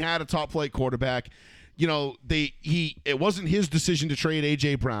never really had a top-flight quarterback. It wasn't his decision to trade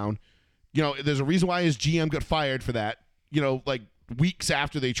A.J. Brown. There's a reason why his GM got fired for that, like weeks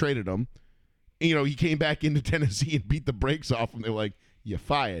after they traded him. And, he came back into Tennessee and beat the brakes off him. They're like, you're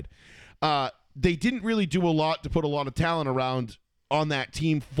fired. They didn't really do a lot to put a lot of talent around on that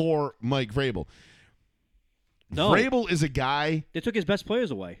team for Mike Vrabel. No. Vrabel is a guy. They took his best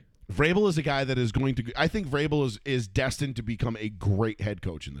players away. Vrabel is a guy that is going to. I think Vrabel is destined to become a great head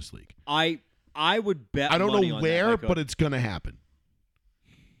coach in this league. I would bet. I don't money know on where, that, but it's going to happen.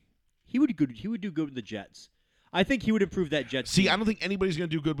 He would do good with the Jets. I think he would improve that Jets. See, team. I don't think anybody's going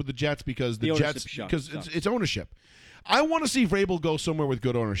to do good with the Jets because the ownership Jets because it's ownership. I want to see Vrabel go somewhere with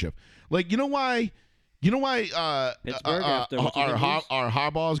good ownership. Like you know why Pittsburgh after our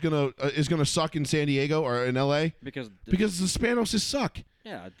Harbaugh is gonna suck in San Diego or in LA because the Spanos suck.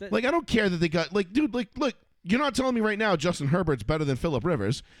 Yeah, like I don't care that they got like dude like look you're not telling me right now Justin Herbert's better than Phillip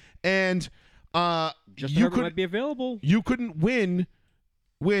Rivers and Justin Herbert might be available. You couldn't win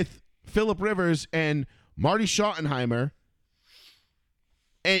with Phillip Rivers and Marty Schottenheimer.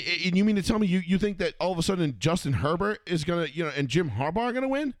 And you mean to tell me you think that all of a sudden Justin Herbert is gonna and Jim Harbaugh are gonna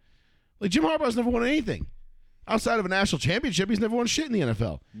win? Like Jim Harbaugh's never won anything outside of a national championship. He's never won shit in the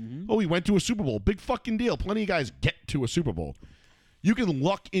NFL. Mm-hmm. Oh, he went to a Super Bowl, big fucking deal. Plenty of guys get to a Super Bowl. You can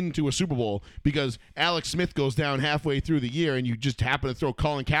luck into a Super Bowl because Alex Smith goes down halfway through the year, and you just happen to throw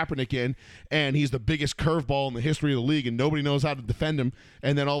Colin Kaepernick in, and he's the biggest curveball in the history of the league, and nobody knows how to defend him.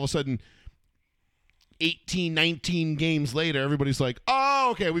 And then all of a sudden, 18, 19 games later, everybody's like, oh,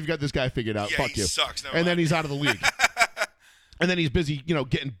 okay, we've got this guy figured out. Yeah, Fuck he you. Sucks. And then he's out of the league. And then he's busy,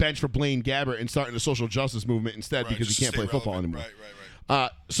 getting benched for Blaine Gabbert and starting the social justice movement instead because he can't play football anymore.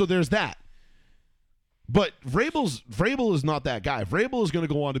 Right. So there's that. But Vrabel is not that guy. Vrabel is going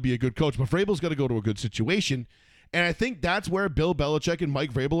to go on to be a good coach, but Vrabel's got to go to a good situation. And I think that's where Bill Belichick and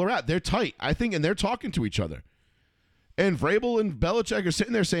Mike Vrabel are at. They're tight, I think, and they're talking to each other. And Vrabel and Belichick are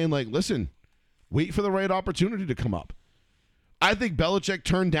sitting there saying, like, listen, wait for the right opportunity to come up. I think Belichick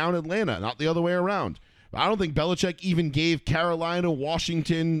turned down Atlanta, not the other way around. I don't think Belichick even gave Carolina,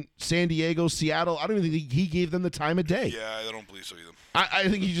 Washington, San Diego, Seattle. I don't even think he gave them the time of day. Yeah, I don't believe so either. I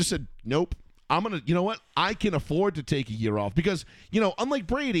think he just said, nope. I'm going to, you know what? I can afford to take a year off because, unlike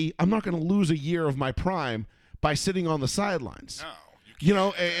Brady, I'm not going to lose a year of my prime by sitting on the sidelines.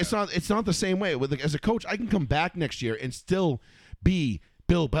 No. It's not the same way. As a coach, I can come back next year and still be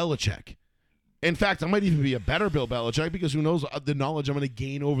Bill Belichick. In fact, I might even be a better Bill Belichick because who knows the knowledge I'm going to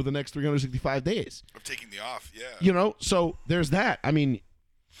gain over the next 365 days. I'm taking the off, yeah. So there's that. I mean,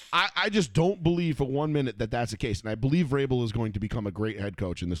 I just don't believe for 1 minute that that's the case. And I believe Vrabel is going to become a great head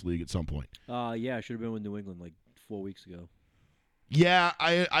coach in this league at some point. Yeah, I should have been with New England like 4 weeks ago. Yeah,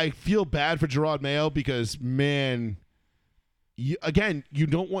 I feel bad for Gerard Mayo because, man,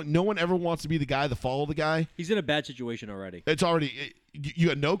 no one ever wants to be the guy to follow the guy. He's in a bad situation already. It's already you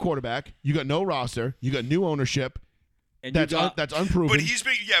got no quarterback, you got no roster, you got new ownership. And that's unproven. But he's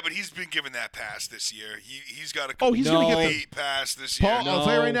been given that pass this year. He's got a he's going to get the pass this year. Paul, I'll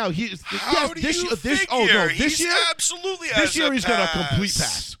tell you right now. This year absolutely this year he's got a complete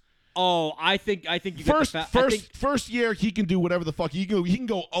pass. Oh, I think you first year he can do whatever the fuck he can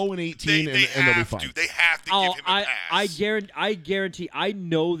go 0-18 and they'll be fine. They have to give him a pass. I guarantee. I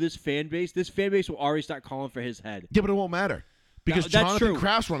know this fan base. This fan base will already start calling for his head. Yeah, but it won't matter. Because that's Jonathan true.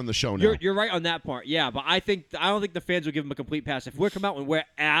 Kraft's running the show now. You're right on that part. Yeah, but I don't think the fans will give him a complete pass. If we come out and we're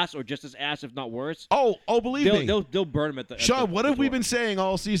ass or just as ass, if not worse. Believe me. They'll burn him at the. Sean, what have we been saying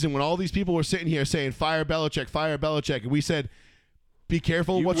all season when all these people were sitting here saying fire Belichick, and we said, be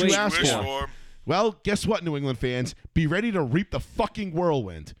careful what you ask for. Well, guess what, New England fans? Be ready to reap the fucking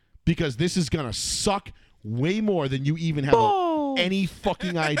whirlwind because this is gonna suck way more than you even have any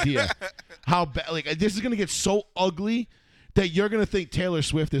fucking idea how bad. Like this is gonna get so ugly that you're going to think Taylor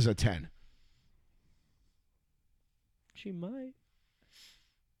Swift is a 10. She might.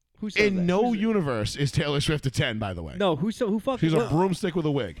 In no universe is Taylor Swift a 10, by the way. No, who fucking... She's a broomstick with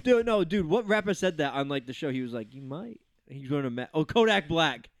a wig. Dude, what rapper said that on like the show? He was like, you might. He's going to... Kodak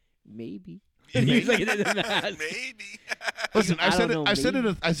Black. Maybe. He's like, maybe. Listen, I said it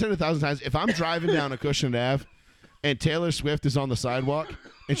 1,000 times. If I'm driving down Acushnet Ave and Taylor Swift is on the sidewalk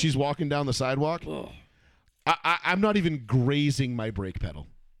and she's walking down the sidewalk... I'm not even grazing my brake pedal.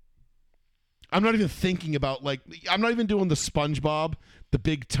 I'm not even thinking about I'm not even doing the SpongeBob, the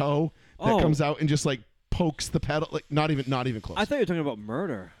big toe that comes out and just pokes the pedal. Not even close. I thought you were talking about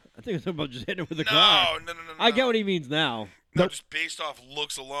murder. I think you're talking about just hitting it with a car. No. I get what he means now. No, just based off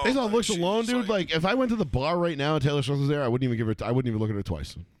looks alone. Based off looks alone, dude. If I went to the bar right now and Taylor Swift was there, I wouldn't even look at her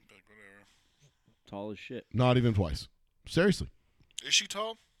twice. Tall as shit. Not even twice. Seriously. Is she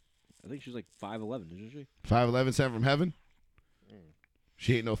tall? I think she's 5'11", isn't she? 5'11", sent from heaven.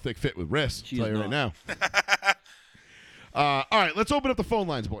 She ain't no thick fit with wrists. I'll tell you right now. All right, let's open up the phone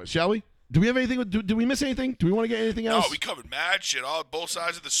lines, boys, shall we? Do we have anything? Do we miss anything? Do we want to get anything else? No, we covered mad shit. Both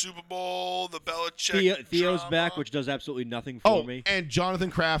sides of the Super Bowl, the Belichick Theo's drama. back, which does absolutely nothing for me. And Jonathan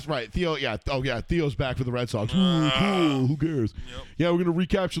Kraft, right? Theo, yeah. Theo's back for the Red Sox. Ooh, cool. Who cares? Yep. Yeah, we're gonna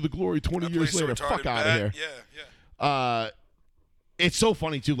recapture the glory 20 years later. Fuck out of here. Yeah. It's so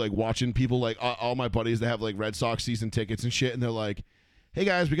funny too, watching people all my buddies that have Red Sox season tickets and shit, and they're like, hey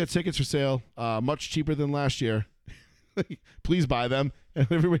guys, we got tickets for sale, much cheaper than last year. Please buy them. And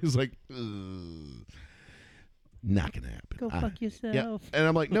everybody's like, ugh. Not gonna happen. Go fuck yourself. Yeah. And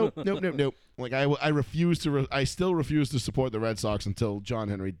I'm like, nope. Like I refuse to. I still refuse to support the Red Sox until John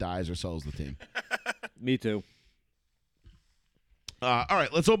Henry dies or sells the team. Me too. All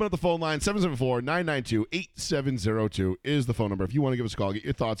right, let's open up the phone line. 774-992-8702 is the phone number. If you want to give us a call, get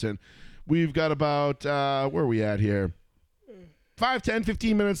your thoughts in. We've got about where are we at here? 5, 10,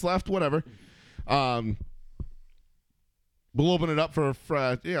 15 minutes left. Whatever. We'll open it up for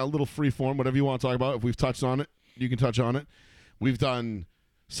a little free form, whatever you want to talk about. If we've touched on it, you can touch on it. We've done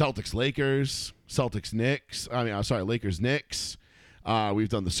Celtics-Lakers, Celtics-Knicks. Lakers-Knicks. We've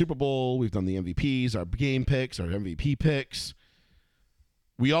done the Super Bowl. We've done the MVPs, our game picks, our MVP picks.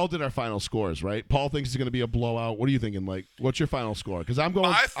 We all did our final scores, right? Paul thinks it's going to be a blowout. What are you thinking? Like, what's your final score? Because I'm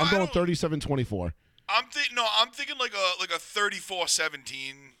going 37-24. I'm thinking like a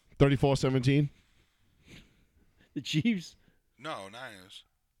 34-17. 34-17. The Chiefs. No, Niners.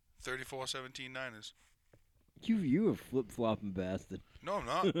 34-17 Niners. You a flip-flopping bastard. No, I'm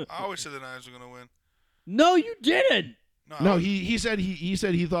not. I always said the Niners were going to win. No, you didn't. No, he said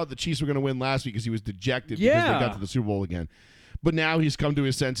he thought the Chiefs were going to win last week because he was dejected because they got to the Super Bowl again. But now he's come to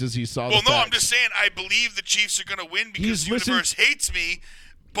his senses. He saw. Well, I'm just saying I believe the Chiefs are going to win because the universe hates me.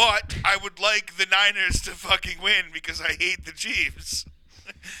 But I would like the Niners to fucking win because I hate the Chiefs.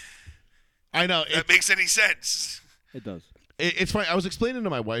 I know. That makes any sense. It does. It's funny. I was explaining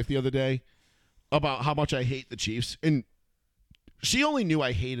to my wife the other day about how much I hate the Chiefs, and she only knew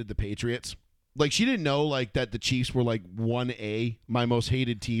I hated the Patriots. Like, she didn't know, like, that the Chiefs were, like, 1A, my most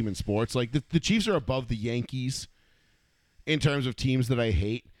hated team in sports. Like, the Chiefs are above the Yankees in terms of teams that I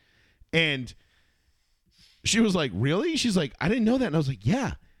hate. And she was like, really? She's like, I didn't know that. And I was like,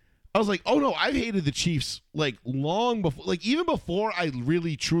 yeah. I was like, oh, no, I've hated the Chiefs, like, long before. Like, even before I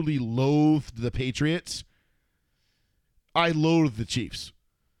really, truly loathed the Patriots, I loathed the Chiefs.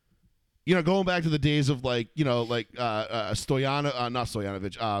 You know, going back to the days of, like, you know, like, not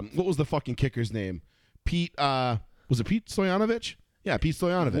Stoyanovich. What was the fucking kicker's name? Pete, was it Pete Stoyanovich? Yeah, Pete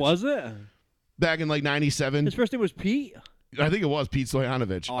Stoyanovich. Was it? Back in, like, 97. His first name was Pete? I think it was Pete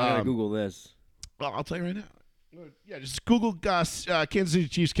Stoyanovich. Oh, I gotta Google this. Well, I'll tell you right now. Yeah, just Google Kansas City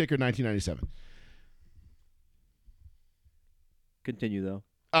Chiefs kicker 1997. Continue, though.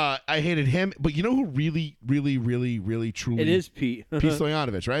 I hated him, but you know who really, really, really, really, truly... It is Pete. Pete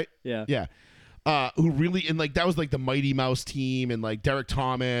Stoyanovich, right? Yeah. Yeah. Who really... And, like, that was, like, the Mighty Mouse team and, like, Derek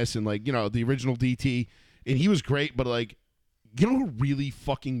Thomas and, like, you know, the original DT. And he was great, but, like, you know who really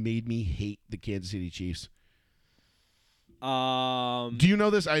fucking made me hate the Kansas City Chiefs? Do you know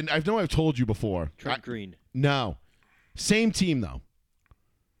this? I know I've told you before. Trent Green. No. Same team, though.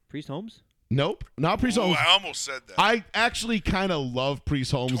 Priest Holmes? Nope. Not Priest Holmes. I almost said that. I actually kind of love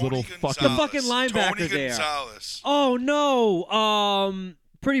Priest Holmes' Tony little Gonzalez. fucking... The fucking linebacker Tony there. Gonzalez. Oh, no.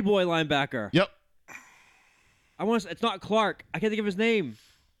 Pretty boy linebacker. Yep. It's not Clark. I can't think of his name.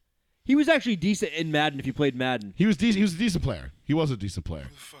 He was actually decent in Madden if you played Madden. He was decent. He was a decent player. He was a decent player.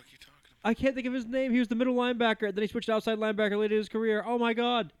 What the fuck are you talking about? I can't think of his name. He was the middle linebacker. Then he switched to outside linebacker later in his career. Oh my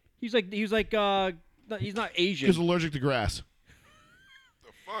God. He's not Asian. He was allergic to grass.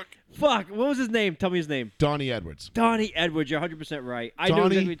 The fuck? Fuck. What was his name? Tell me his name. Donnie Edwards. Donnie Edwards. You're 100% right.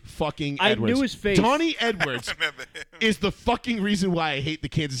 Donnie fucking Edwards. I knew his face. Donnie Edwards I remember him. is the fucking reason why I hate the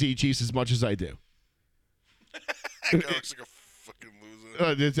Kansas City Chiefs as much as I do. That guy looks like a fucking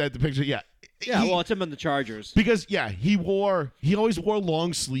loser. Is that the picture? Yeah. Yeah, well, it's him on the Chargers. Because, yeah, he always wore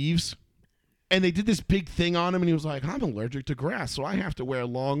long sleeves. And they did this big thing on him, and he was like, I'm allergic to grass, so I have to wear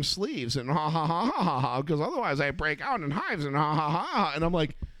long sleeves, and ha ha ha ha ha, because otherwise I break out in hives, and ha ha ha ha. And I'm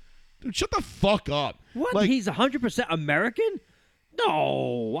like, dude, shut the fuck up. What? Like, He's 100% American?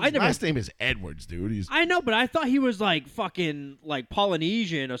 No. His last name is Edwards, dude. I know, but I thought he was like fucking like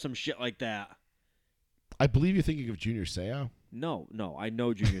Polynesian or some shit like that. I believe you're thinking of Junior Seau. No, I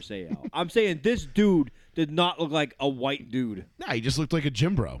know Junior Seau. I'm saying this dude did not look like a white dude. Nah, he just looked like a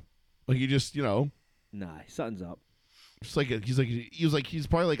gym bro. Like he just, you know. Nah, something's up. Just like he's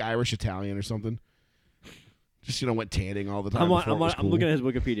probably like Irish Italian or something. Just, you know, went tanning all the time. I'm looking at his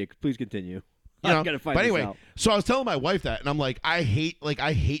Wikipedia. Please continue. I gotta find but anyway, this out. so I was telling my wife that, and I'm like, I hate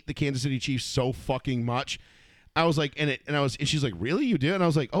the Kansas City Chiefs so fucking much. I was like, and she's like, really, you do? And I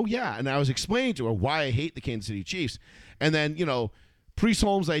was like, oh yeah. And I was explaining to her why I hate the Kansas City Chiefs. And then, you know, Priest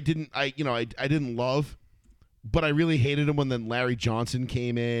Holmes, I didn't love, but I really hated him when then Larry Johnson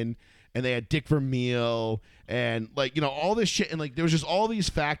came in, and they had Dick Vermeil, and like, you know, all this shit, and like there was just all these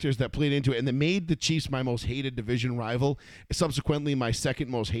factors that played into it, and that made the Chiefs my most hated division rival, subsequently my second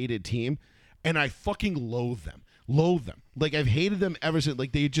most hated team, and I fucking loathe them. loathe them. Like I've hated them ever since.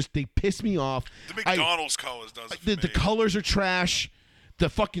 Like they piss me off. The McDonald's colors does it for the me. colors are trash. The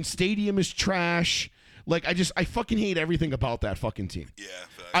fucking stadium is trash. Like I fucking hate everything about that fucking team. Yeah.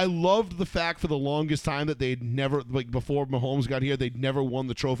 Facts. I loved the fact for the longest time that they'd never, like before Mahomes got here, they'd never won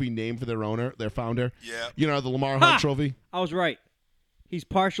the trophy named for their founder. Yeah. You know, the Lamar Hunt trophy. I was right. He's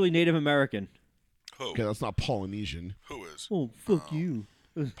partially Native American. Who? Okay, that's not Polynesian. Who is? Oh, fuck you.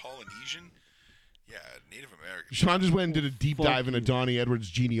 Polynesian? Yeah, Native American. Sean just went and did a deep Fuck dive into you. Donnie Edwards'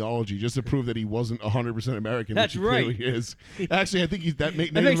 genealogy just to prove that he wasn't 100% American. That's which he right. clearly is. Actually, I think That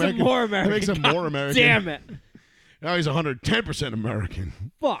Native makes him American. more American. That makes him God more American. Damn it. Now he's 110%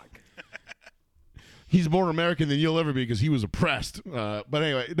 American. Fuck. He's more American than you'll ever be because he was oppressed. But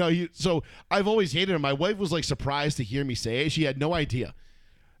anyway, no. So I've always hated him. My wife was like surprised to hear me say it. She had no idea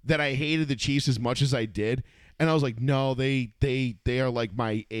that I hated the Chiefs as much as I did. And I was like, no, they are like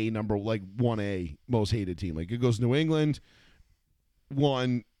my number 1A most hated team. Like it goes New England,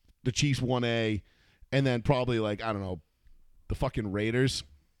 1, the Chiefs 1A, and then probably like, I don't know, the fucking Raiders.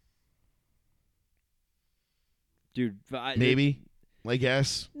 Dude, Maybe, I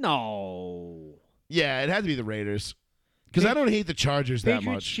guess. No. Yeah, it had to be the Raiders. Because I don't hate the Chargers that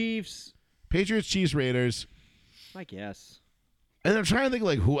Patriots, much. Chiefs, Patriots, Chiefs, Raiders. I guess. And I'm trying to think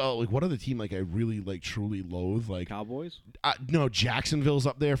like who else, like what other team like I really like truly loathe, like Cowboys? no, Jacksonville's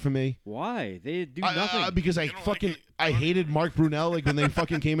up there for me. Why? They do nothing. Because I You don't fucking like it? I hated Mark Brunell like when they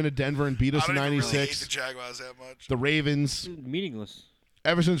fucking came into Denver and beat us I in don't even really hate '96. the Jaguars that much. The Ravens. Meaningless.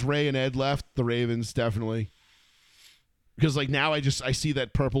 Ever since Ray and Ed left, the Ravens definitely. Because like now I see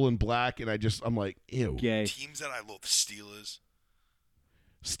that purple and black and I'm like, ew. Gay. Teams that I love, Steelers.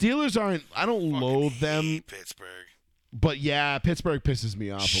 Steelers aren't. I don't Fucking loathe them, hate Pittsburgh. but yeah, Pittsburgh pisses me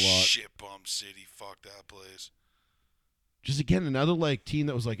off a lot. Shit bum city. Fuck that place. Just again another like team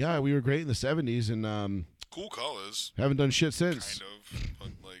that was like, we were great in the '70s and Cool colors. haven't done shit since. Kind of.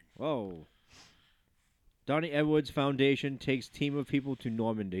 But like, Whoa. Donnie Edwards Foundation takes team of people to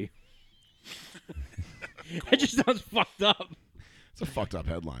Normandy. That just sounds fucked up. It's a fucked up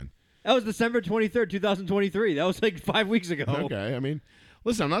headline. That was December 23rd, 2023. That was like 5 weeks ago. Okay, I mean,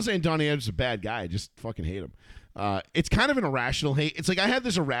 listen, I'm not saying Donnie Edwards is a bad guy. I just fucking hate him. It's kind of an irrational hate. It's like I have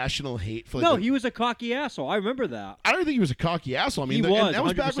this irrational hate for. Like, No, he was a cocky asshole. I remember that. I don't think he was a cocky asshole. I mean, He was, and that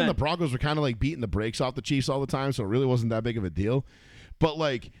was back when 100%. the Broncos were kind of like beating the brakes off the Chiefs all the time, so it really wasn't that big of a deal. But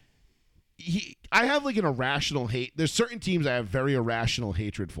like, I have like an irrational hate. There's certain teams I have very irrational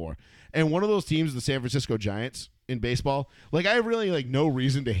hatred for, and one of those teams is the San Francisco Giants in baseball. Like, I have really like no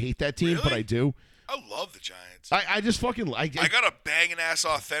reason to hate that team, but Really? I do. I love the Giants. I just fucking like. I got a banging ass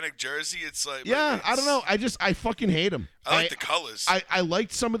authentic jersey. It's like Yeah, it's, I don't know. I fucking hate them. I like the colors. I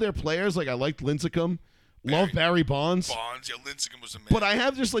liked some of their players. Like I liked Lincecum. Love Barry Bonds. Bonds. Yeah, Lincecum was a man. But I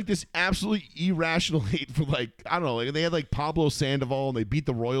have just like this absolutely irrational hate for like, I don't know, like they had like Pablo Sandoval and they beat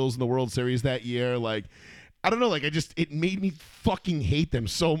the Royals in the World Series that year. Like, I don't know, like it made me fucking hate them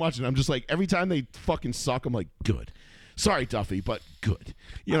so much. And I'm just like, every time they fucking suck, I'm like, good. Sorry, Duffy, but good.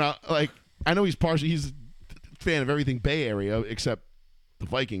 You know, like I know he's a fan of everything Bay Area except the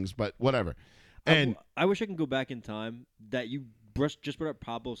Vikings, but whatever. And I wish I could go back in time that you just brought up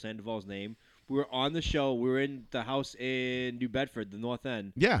Pablo Sandoval's name. We were on the show. We were in the house in New Bedford, the North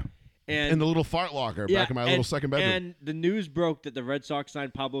End. yeah. And In the little fart locker back in my little second bedroom. And the news broke that the Red Sox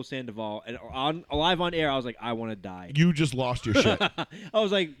signed Pablo Sandoval. And live on air, I was like, I want to die. You just lost your shit. I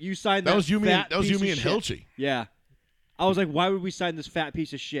was like, you signed that That was you, me, fat and piece of and shit. Hilchey. Yeah. I was like, why would we sign this fat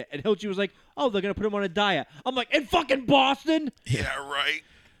piece of shit? And Hilchey was like, oh, they're going to put him on a diet. I'm like, in fucking Boston? yeah, right.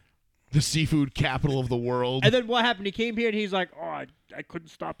 The seafood capital of the world. And then what happened? He came here and he's like, oh, I couldn't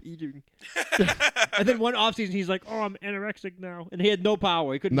stop eating. And then one offseason, he's like, oh, I'm anorexic now. And he had no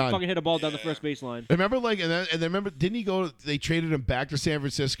power. He couldn't None. fucking hit a ball down the first baseline. Remember, like, and then remember, didn't he go? They traded him back to San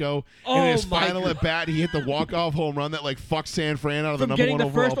Francisco. Oh, and in his my final God. at bat, he hit the walk-off home run that like fucked San Fran out of the From number getting one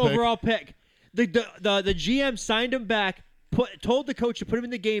the first overall pick. overall pick. The GM signed him back, told the coach to put him in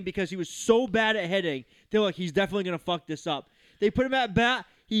the game because he was so bad at hitting. They were like, he's definitely going to fuck this up. They put him at bat.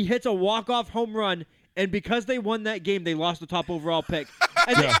 He hits a walk-off home run, and because they won that game, they lost the top overall pick.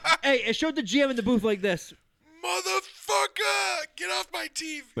 And it showed the GM in the booth like this. Motherfucker! Get off my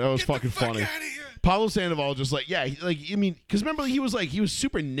team. That was Get fucking the fuck funny. Out of here. Pablo Sandoval just like, yeah, I mean, because remember he was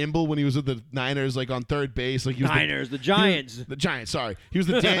super nimble when he was with the Niners, like on third base, like he was The Giants. the Giants. Sorry, he was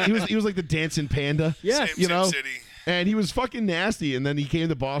he was like the dancing panda. Yes. you Same city. And he was fucking nasty, and then he came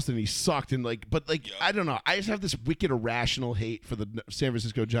to Boston and he sucked. And I don't know. I just have this wicked irrational hate for the San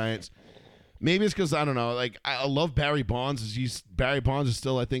Francisco Giants. Maybe it's because I don't know. Like I love Barry Bonds. Barry Bonds is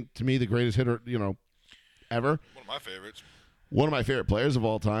still, I think, to me, the greatest hitter, ever. One of my favorites. One of my favorite players of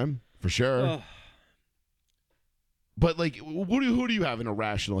all time, for sure. But like, who do you have an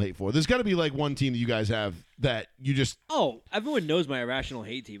irrational hate for? There's got to be like one team that you guys have that you just. Oh, everyone knows my irrational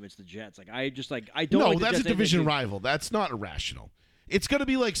hate team. It's the Jets. Like I don't. No, like the that's Jets a division anything. rival. That's not irrational. It's going to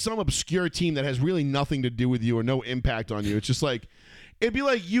be like some obscure team that has really nothing to do with you or no impact on you. It's just like. It'd be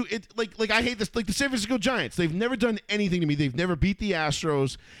like like I hate this, like the San Francisco Giants. They've never done anything to me. They've never beat the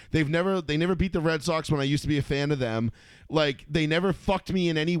Astros. They never beat the Red Sox when I used to be a fan of them. Like they never fucked me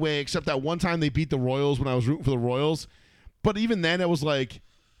in any way except that one time they beat the Royals when I was rooting for the Royals. But even then, it was like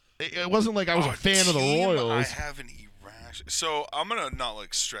it wasn't like I was a fan of the Royals. I have an irrational. So I'm gonna not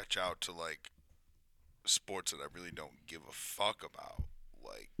like stretch out to like sports that I really don't give a fuck about.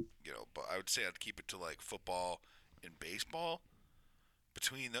 Like but I would say I'd keep it to like football and baseball.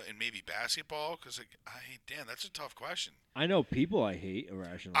 And maybe basketball, because like, damn, that's a tough question. I know people I hate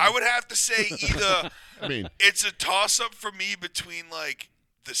irrationally. I would have to say either. I mean, it's a toss-up for me between like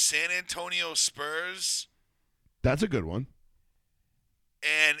the San Antonio Spurs. That's a good one.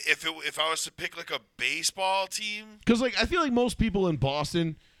 And if I was to pick like a baseball team, because like I feel like most people in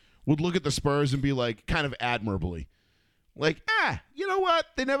Boston would look at the Spurs and be like, kind of admirably. Like, you know what?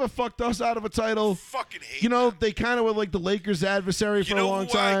 They never fucked us out of a title. Fucking hate them. They kind of were like the Lakers' adversary for a long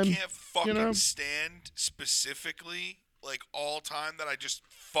time. I can't fucking stand specifically, like all time, that I just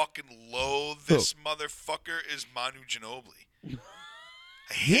fucking loathe this motherfucker is Manu Ginobili.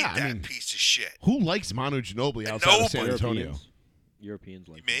 I hate that piece of shit. Who likes Manu Ginobili outside of San Antonio? Europeans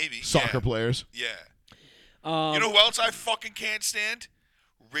like maybe soccer players. Yeah. You know who else I fucking can't stand?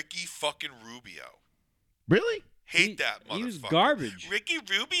 Ricky fucking Rubio. Really? Hate that motherfucker. He was garbage. Ricky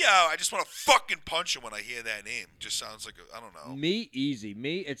Rubio. I just want to fucking punch him when I hear that name. Just sounds like I don't know. Me, easy.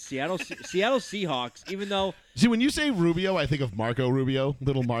 Me, it's Seattle Seahawks. Even though, see, when you say Rubio, I think of Marco Rubio,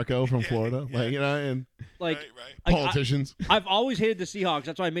 little Marco from Florida, like and like right. politicians. I've always hated the Seahawks.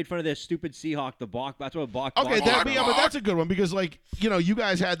 That's why I made fun of their stupid Seahawk, the Bach. That's what Bach. Okay, Bach- but that's a good one because like you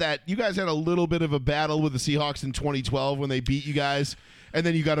guys had a little bit of a battle with the Seahawks in 2012 when they beat you guys. And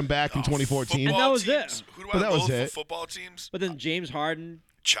then you got him back in 2014. And that was teams. it. Who do But I that was loathe it. for football teams? But then James Harden,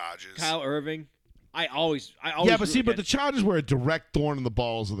 Chargers. Kyle Irving. I always. Yeah, but see, root the Chargers were a direct thorn in the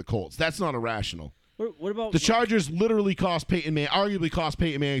balls of the Colts. That's not irrational. What about The Chargers literally arguably cost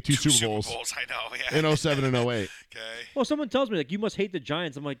Peyton Manning two Super Bowls I know, yeah. in 07 and 08. Okay. Well, someone tells me like you must hate the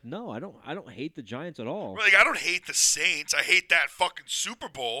Giants. I'm like, no, I don't hate the Giants at all. Like I don't hate the Saints. I hate that fucking Super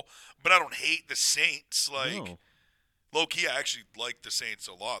Bowl, but I don't hate the Saints. Like. No. Low key, I actually like the Saints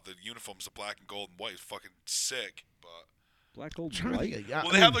a lot. The uniforms, the black and gold and white, is fucking sick. But Black, gold, Trying to white. think, yeah, well,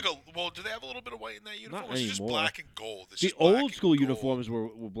 I they mean, have like do they have a little bit of white in that uniform? Not Or is it just anymore. black and gold? It's The just black old and school gold. uniforms were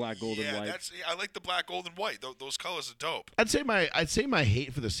black, gold, and white. I like the black, gold, and white. Those colors are dope. I'd say my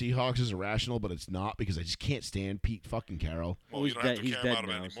hate for the Seahawks is irrational, but it's not because I just can't stand Pete fucking Carroll. Well, he's you don't have to he's care dead about him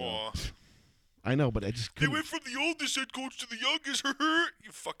now, anymore. I know, but I just They couldn't. went from the oldest head coach to the youngest.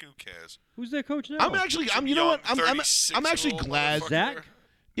 You fucking who cares? Who's their coach now? You know what? I'm actually 36-year-old glad. motherfucker. Zach.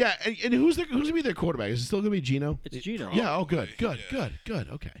 Yeah, and who's gonna be their quarterback? Is it still gonna be Geno? It's Geno. Yeah. Oh, good. Yeah.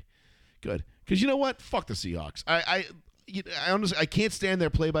 Okay, good. Because you know what? Fuck the Seahawks. I honestly I can't stand their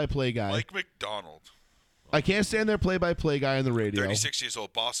play-by-play guy. Mike McDonald, I can't stand their play-by-play guy on the radio. 36 years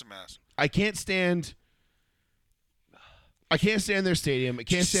old, Boston, Mass. I can't stand their stadium. I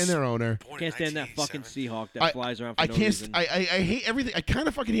can't stand their owner. Born in Can't stand that fucking 1987. Seahawk that flies around for I no can't. reason. I hate everything. I kind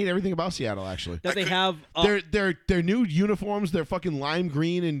of fucking hate everything about Seattle. Actually, that they have. their new uniforms. They're fucking lime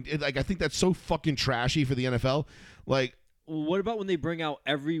green, and like I think that's so fucking trashy for the NFL. Like, What about when they bring out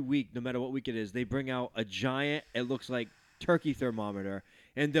every week, no matter what week it is, they bring out a giant, it looks like turkey thermometer,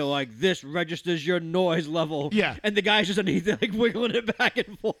 and they're like, this registers your noise level. Yeah. And the guy's just underneath it, like wiggling it back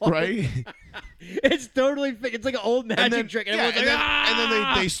and forth. right? It's totally fake. It's like an old magic trick. And, everyone's like, and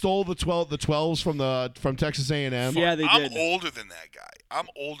then they stole the 12s from Texas A&M. Yeah, they I'm did. older than that guy. I'm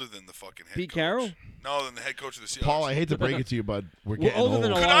older than the fucking head Pete coach. Carroll? No, than the head coach of the Seahawks. Paul, I hate to break it to you, bud. We're getting older old.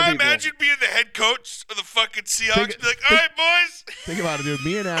 than a Could lot of I people. imagine being the head coach of the fucking Seahawks? Think- Be like, all right, boys. Think about it, dude.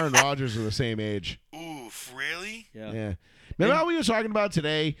 Me and Aaron Rodgers are the same age. Oof, really? Yeah. Remember how we were talking about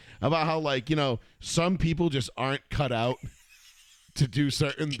today about how some people just aren't cut out to do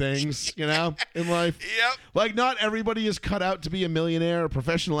certain things, in life? Yep. Like not everybody is cut out to be a millionaire, a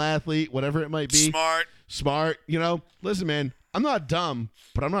professional athlete, whatever it might be. Smart. Listen, man, I'm not dumb,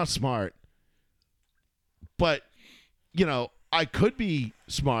 but I'm not smart. But, I could be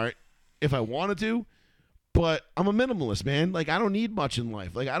smart if I wanted to, but I'm a minimalist, man. Like I don't need much in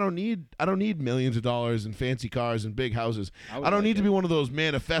life. Like I don't need millions of dollars and fancy cars and big houses. I don't need to be one of those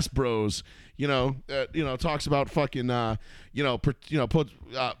manifest bros, talks about fucking put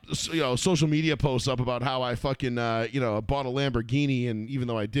social media posts up about how I fucking bought a Lamborghini, and even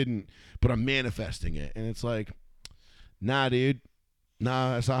though I didn't, but I'm manifesting it. And it's like Nah, dude.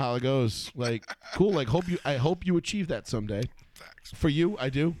 Nah, that's not how it goes. Like, cool. Like, I hope you achieve that someday. Facts. For you, I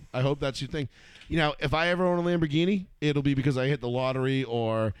do. I hope that's your thing. You know, if I ever own a Lamborghini, it'll be because I hit the lottery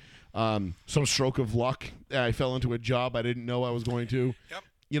or some stroke of luck. I fell into a job I didn't know I was going to. Yep.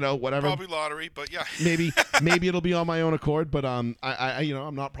 You know, whatever. Probably lottery, but yeah. maybe it'll be on my own accord, but I you know,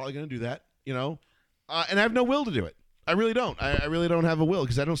 I'm not probably going to do that, you know. And I have no will to do it. I really don't. I really don't have a will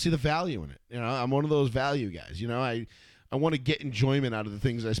because I don't see the value in it. You know, I'm one of those value guys, you know. I want to get enjoyment out of the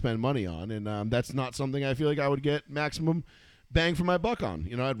things I spend money on, and that's not something I feel like I would get maximum bang for my buck on.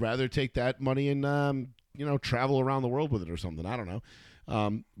 You know, I'd rather take that money and you know, travel around the world with it or something. I don't know.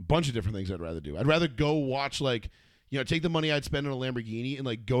 Bunch of different things I'd rather do. I'd rather go watch, like, you know, take the money I'd spend on a Lamborghini and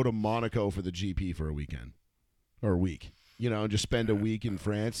like go to Monaco for the GP for a weekend or a week. You know, and just spend a week in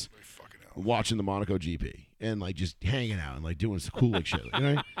France watching the Monaco GP and like just hanging out and like doing some cool like shit. You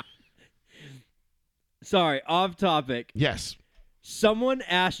know? Sorry, off topic. Yes. Someone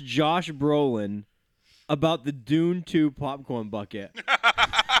asked Josh Brolin about the Dune 2 popcorn bucket.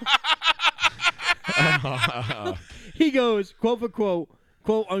 He goes, quote for quote,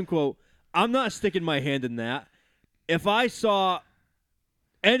 quote unquote, I'm not sticking my hand in that. If I saw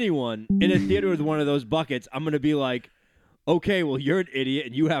anyone in a theater with one of those buckets, I'm going to be like, okay, well, you're an idiot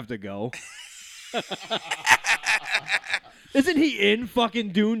and you have to go. Isn't he in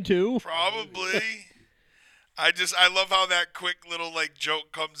fucking Dune 2? Probably. I love how that quick little like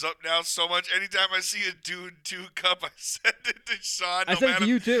joke comes up now so much. Anytime I see a Dune 2 cup, I send it to Sean. I send it to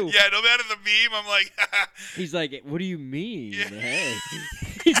you too. Yeah, no matter the meme, I'm like, he's like, what do you mean? Yeah. Hey.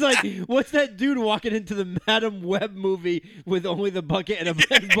 He's like, what's that dude walking into the Madam Web movie with only the bucket and a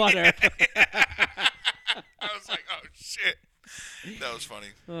bread butter? I was like, oh shit. That was funny.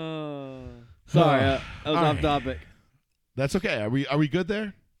 Sorry, that was off topic. That's okay. Are we good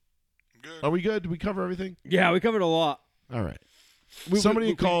there? Good. Are we good? Did we cover everything? Yeah, we covered a lot. All right.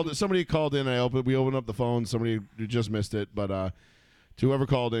 Somebody called in. We opened up the phone. Somebody who just missed it, but to whoever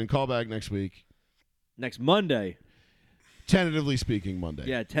called in, call back next week. Next Monday. Tentatively speaking, Monday.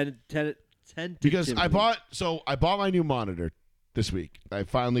 Yeah, tentatively. Because I bought my new monitor this week. I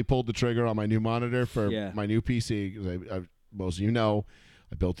finally pulled the trigger on my new monitor for my new PC. Because most of you know,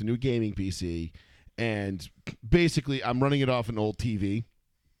 I built a new gaming PC, and basically I'm running it off an old TV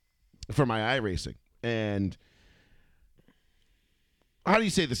for my iRacing. And how do you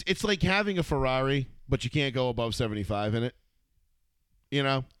say this? It's like having a Ferrari, but you can't go above 75 in it. You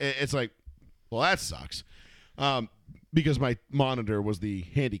know, it's like, well, that sucks. Because my monitor was the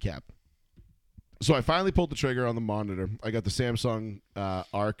handicap. So I finally pulled the trigger on the monitor. I got the Samsung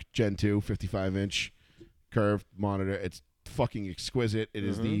Arc Gen 2 55-inch curved monitor. It's fucking exquisite. It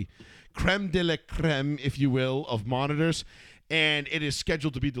is the creme de la creme, if you will, of monitors. And it is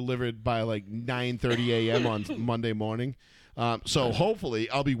scheduled to be delivered by like 9:30 a.m. on Monday morning. So hopefully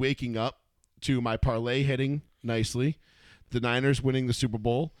I'll be waking up to my parlay hitting nicely, the Niners winning the Super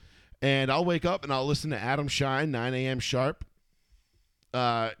Bowl. And I'll wake up and I'll listen to Adam Shine, 9 a.m. sharp,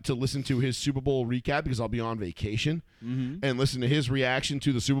 to listen to his Super Bowl recap because I'll be on vacation, and listen to his reaction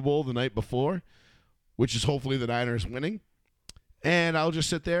to the Super Bowl the night before, which is hopefully the Niners winning. And I'll just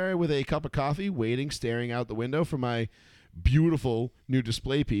sit there with a cup of coffee, waiting, staring out the window for my beautiful new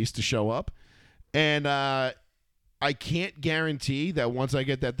display piece to show up. And I can't guarantee that once I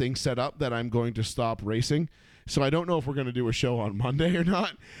get that thing set up that I'm going to stop racing. So I don't know if we're going to do a show on Monday or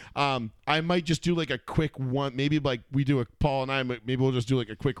not. I might just do like a quick one. Maybe like we do Paul and I, maybe we'll just do like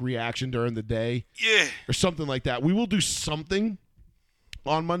a quick reaction during the day. Yeah. Or something like that. We will do something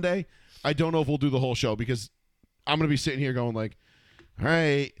on Monday. I don't know if we'll do the whole show because I'm going to be sitting here going like, all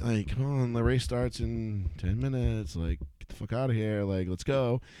right, like, come on, the race starts in 10 minutes. Like, get the fuck out of here. Like, let's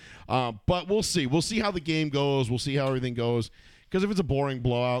go. But we'll see. We'll see how the game goes. We'll see how everything goes. Because if it's a boring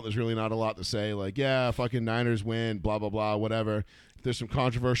blowout, there's really not a lot to say. Like, yeah, fucking Niners win, blah, blah, blah, whatever. If there's some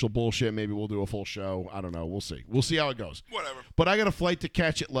controversial bullshit, maybe we'll do a full show. I don't know. We'll see. We'll see how it goes. Whatever. But I got a flight to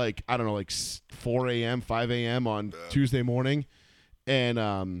catch at, like, I don't know, like 4 a.m., 5 a.m. on Tuesday morning. And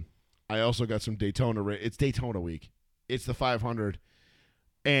I also got some Daytona. It's Daytona week. It's the 500.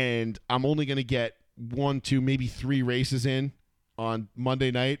 And I'm only going to get 1, 2, maybe 3 races in on Monday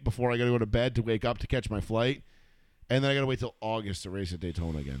night before I got to go to bed to wake up to catch my flight. And then I got to wait till August to race at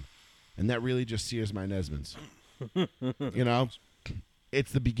Daytona again. And that really just sears my Nesmans. You know?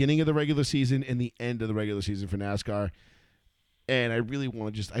 It's the beginning of the regular season and the end of the regular season for NASCAR. And I really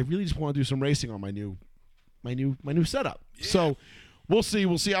just want to do some racing on my new setup. Yeah. So we'll see.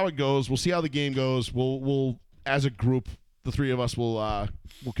 We'll see how it goes. We'll see how the game goes. We'll as a group, the three of us will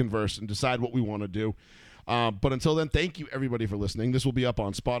converse and decide what we want to do. But until then, thank you everybody for listening. This will be up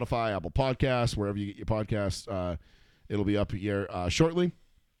on Spotify, Apple Podcasts, wherever you get your podcasts. It'll be up here shortly.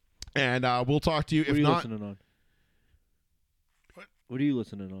 And we'll talk to you. What If are you not, listening on? What are you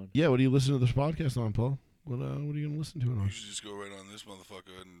listening on? yeah, what do you listen to this podcast on, Paul? What are you going to listen to it on? You should just go right on this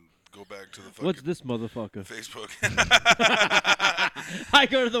motherfucker and go back to the fucking What's this motherfucker? Facebook. I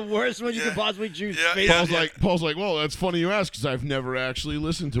go to the worst one you could possibly choose. Yeah, Facebook. Paul's like, well, that's funny you ask because I've never actually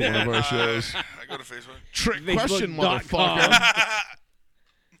listened to one of our shows. I go to Facebook. Trick Facebook.com. question, motherfucker.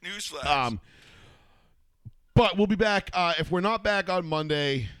 Newsflash. But we'll be back. If we're not back on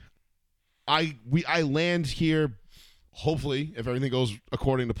Monday, I land here. Hopefully, if everything goes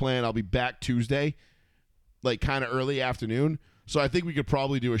according to plan, I'll be back Tuesday, like kind of early afternoon. So I think we could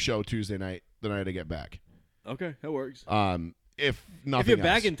probably do a show Tuesday night, the night I get back. Okay, that works. If nothing If you're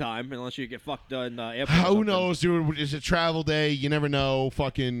back else. in time, unless you get fucked on airport. or Who something. knows, dude? It's a travel day. You never know.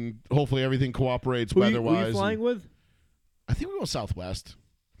 Fucking. Hopefully everything cooperates Who weather-wise. you flying with? I think we go Southwest.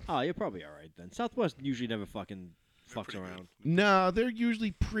 Oh, you're probably all right then. Southwest usually never fucking fucks around. No, they're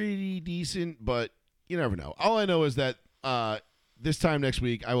usually pretty decent, but you never know. All I know is that this time next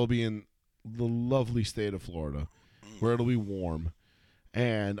week I will be in the lovely state of Florida, where it'll be warm.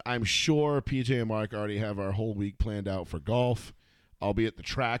 And I'm sure PJ and Mark already have our whole week planned out for golf. I'll be at the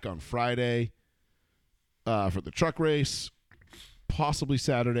track on Friday for the truck race, possibly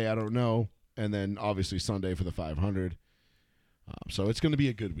Saturday, I don't know, and then obviously Sunday for the 500. So it's going to be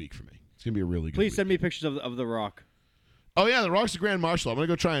a good week for me. It's going to be a really good Please week. send me pictures of the Rock. Oh, yeah, the Rock's the Grand Marshal. I'm going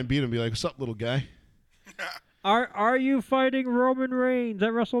to go try and beat him and be like, what's up, little guy? Are you fighting Roman Reigns at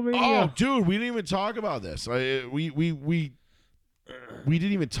WrestleMania? Oh, dude, we didn't even talk about this. We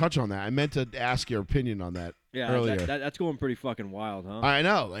didn't even touch on that. I meant to ask your opinion on that earlier. That's going pretty fucking wild, huh? I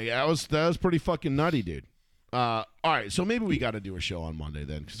know. Like that was pretty fucking nutty, dude. All right, so maybe we got to do a show on Monday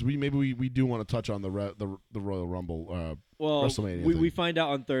then, because we do want to touch on the Royal Rumble. Well, WrestleMania we thing. find out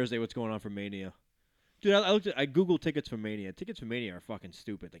on Thursday what's going on for Mania. Dude, I googled tickets for Mania. Tickets for Mania are fucking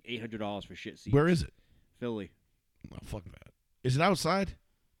stupid. Like $800 for shit seats. Where is it? Philly. Oh, fuck that. Is it outside?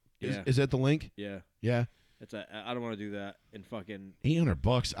 Yeah. Is that the link? Yeah. Yeah. I don't want to do that in fucking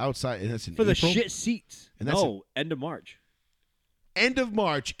 $800 outside, and that's in for the April? shit seats. And that's end of March. End of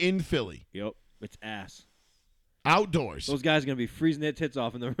March in Philly, Yep, it's ass. outdoors. Those guys are gonna be freezing their tits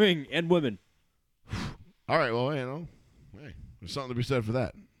off in the ring, and women. All right, well, hey, there's something to be said for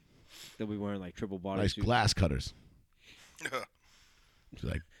that. They'll be wearing like triple body Nice suits. glass cutters. She's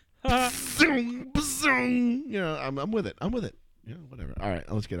like, zoom, zoom. I'm with it. Whatever. All right,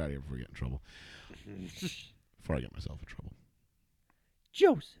 let's get out of here before we get in trouble. Before I get myself in trouble.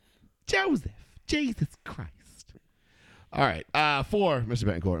 Joseph. Jesus Christ. All right. For Mr.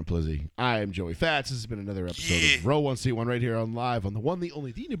 Betancourt and Plizzy, I am Joey Fats. This has been another episode of Row 1C1 right here on live on the one, the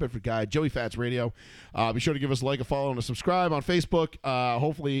only, the New Bedford guy, Joey Fats Radio. Be sure to give us a like, a follow, and a subscribe on Facebook.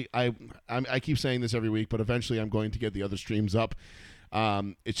 Hopefully, I keep saying this every week, but eventually I'm going to get the other streams up.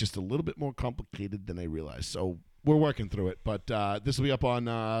 It's just a little bit more complicated than I realized. So we're working through it. But this will be up on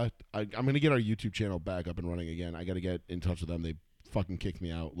I'm going to get our YouTube channel back up and running again. I got to get in touch with them. They fucking kicked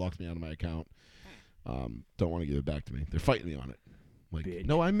me out, locked me out of my account. Don't want to give it back to me. They're fighting me on it. Like, Bitch.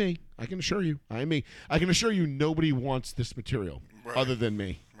 no, I'm me. I can assure you. I'm me. I can assure you nobody wants this material other than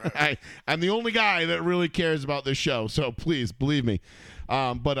me. Right. I'm the only guy that really cares about this show, so please, believe me.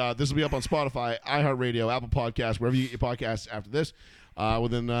 But this will be up on Spotify, iHeartRadio, Apple Podcasts, wherever you get your podcasts after this,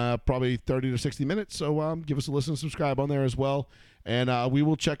 within probably 30 to 60 minutes. So give us a listen and subscribe on there as well. And we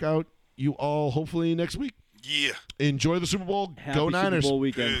will check out you all hopefully next week. Yeah. Enjoy the Super Bowl. Happy Go Niners. Super Bowl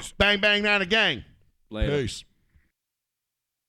weekend. Peace. Bang, bang, Niner gang. Later. Peace.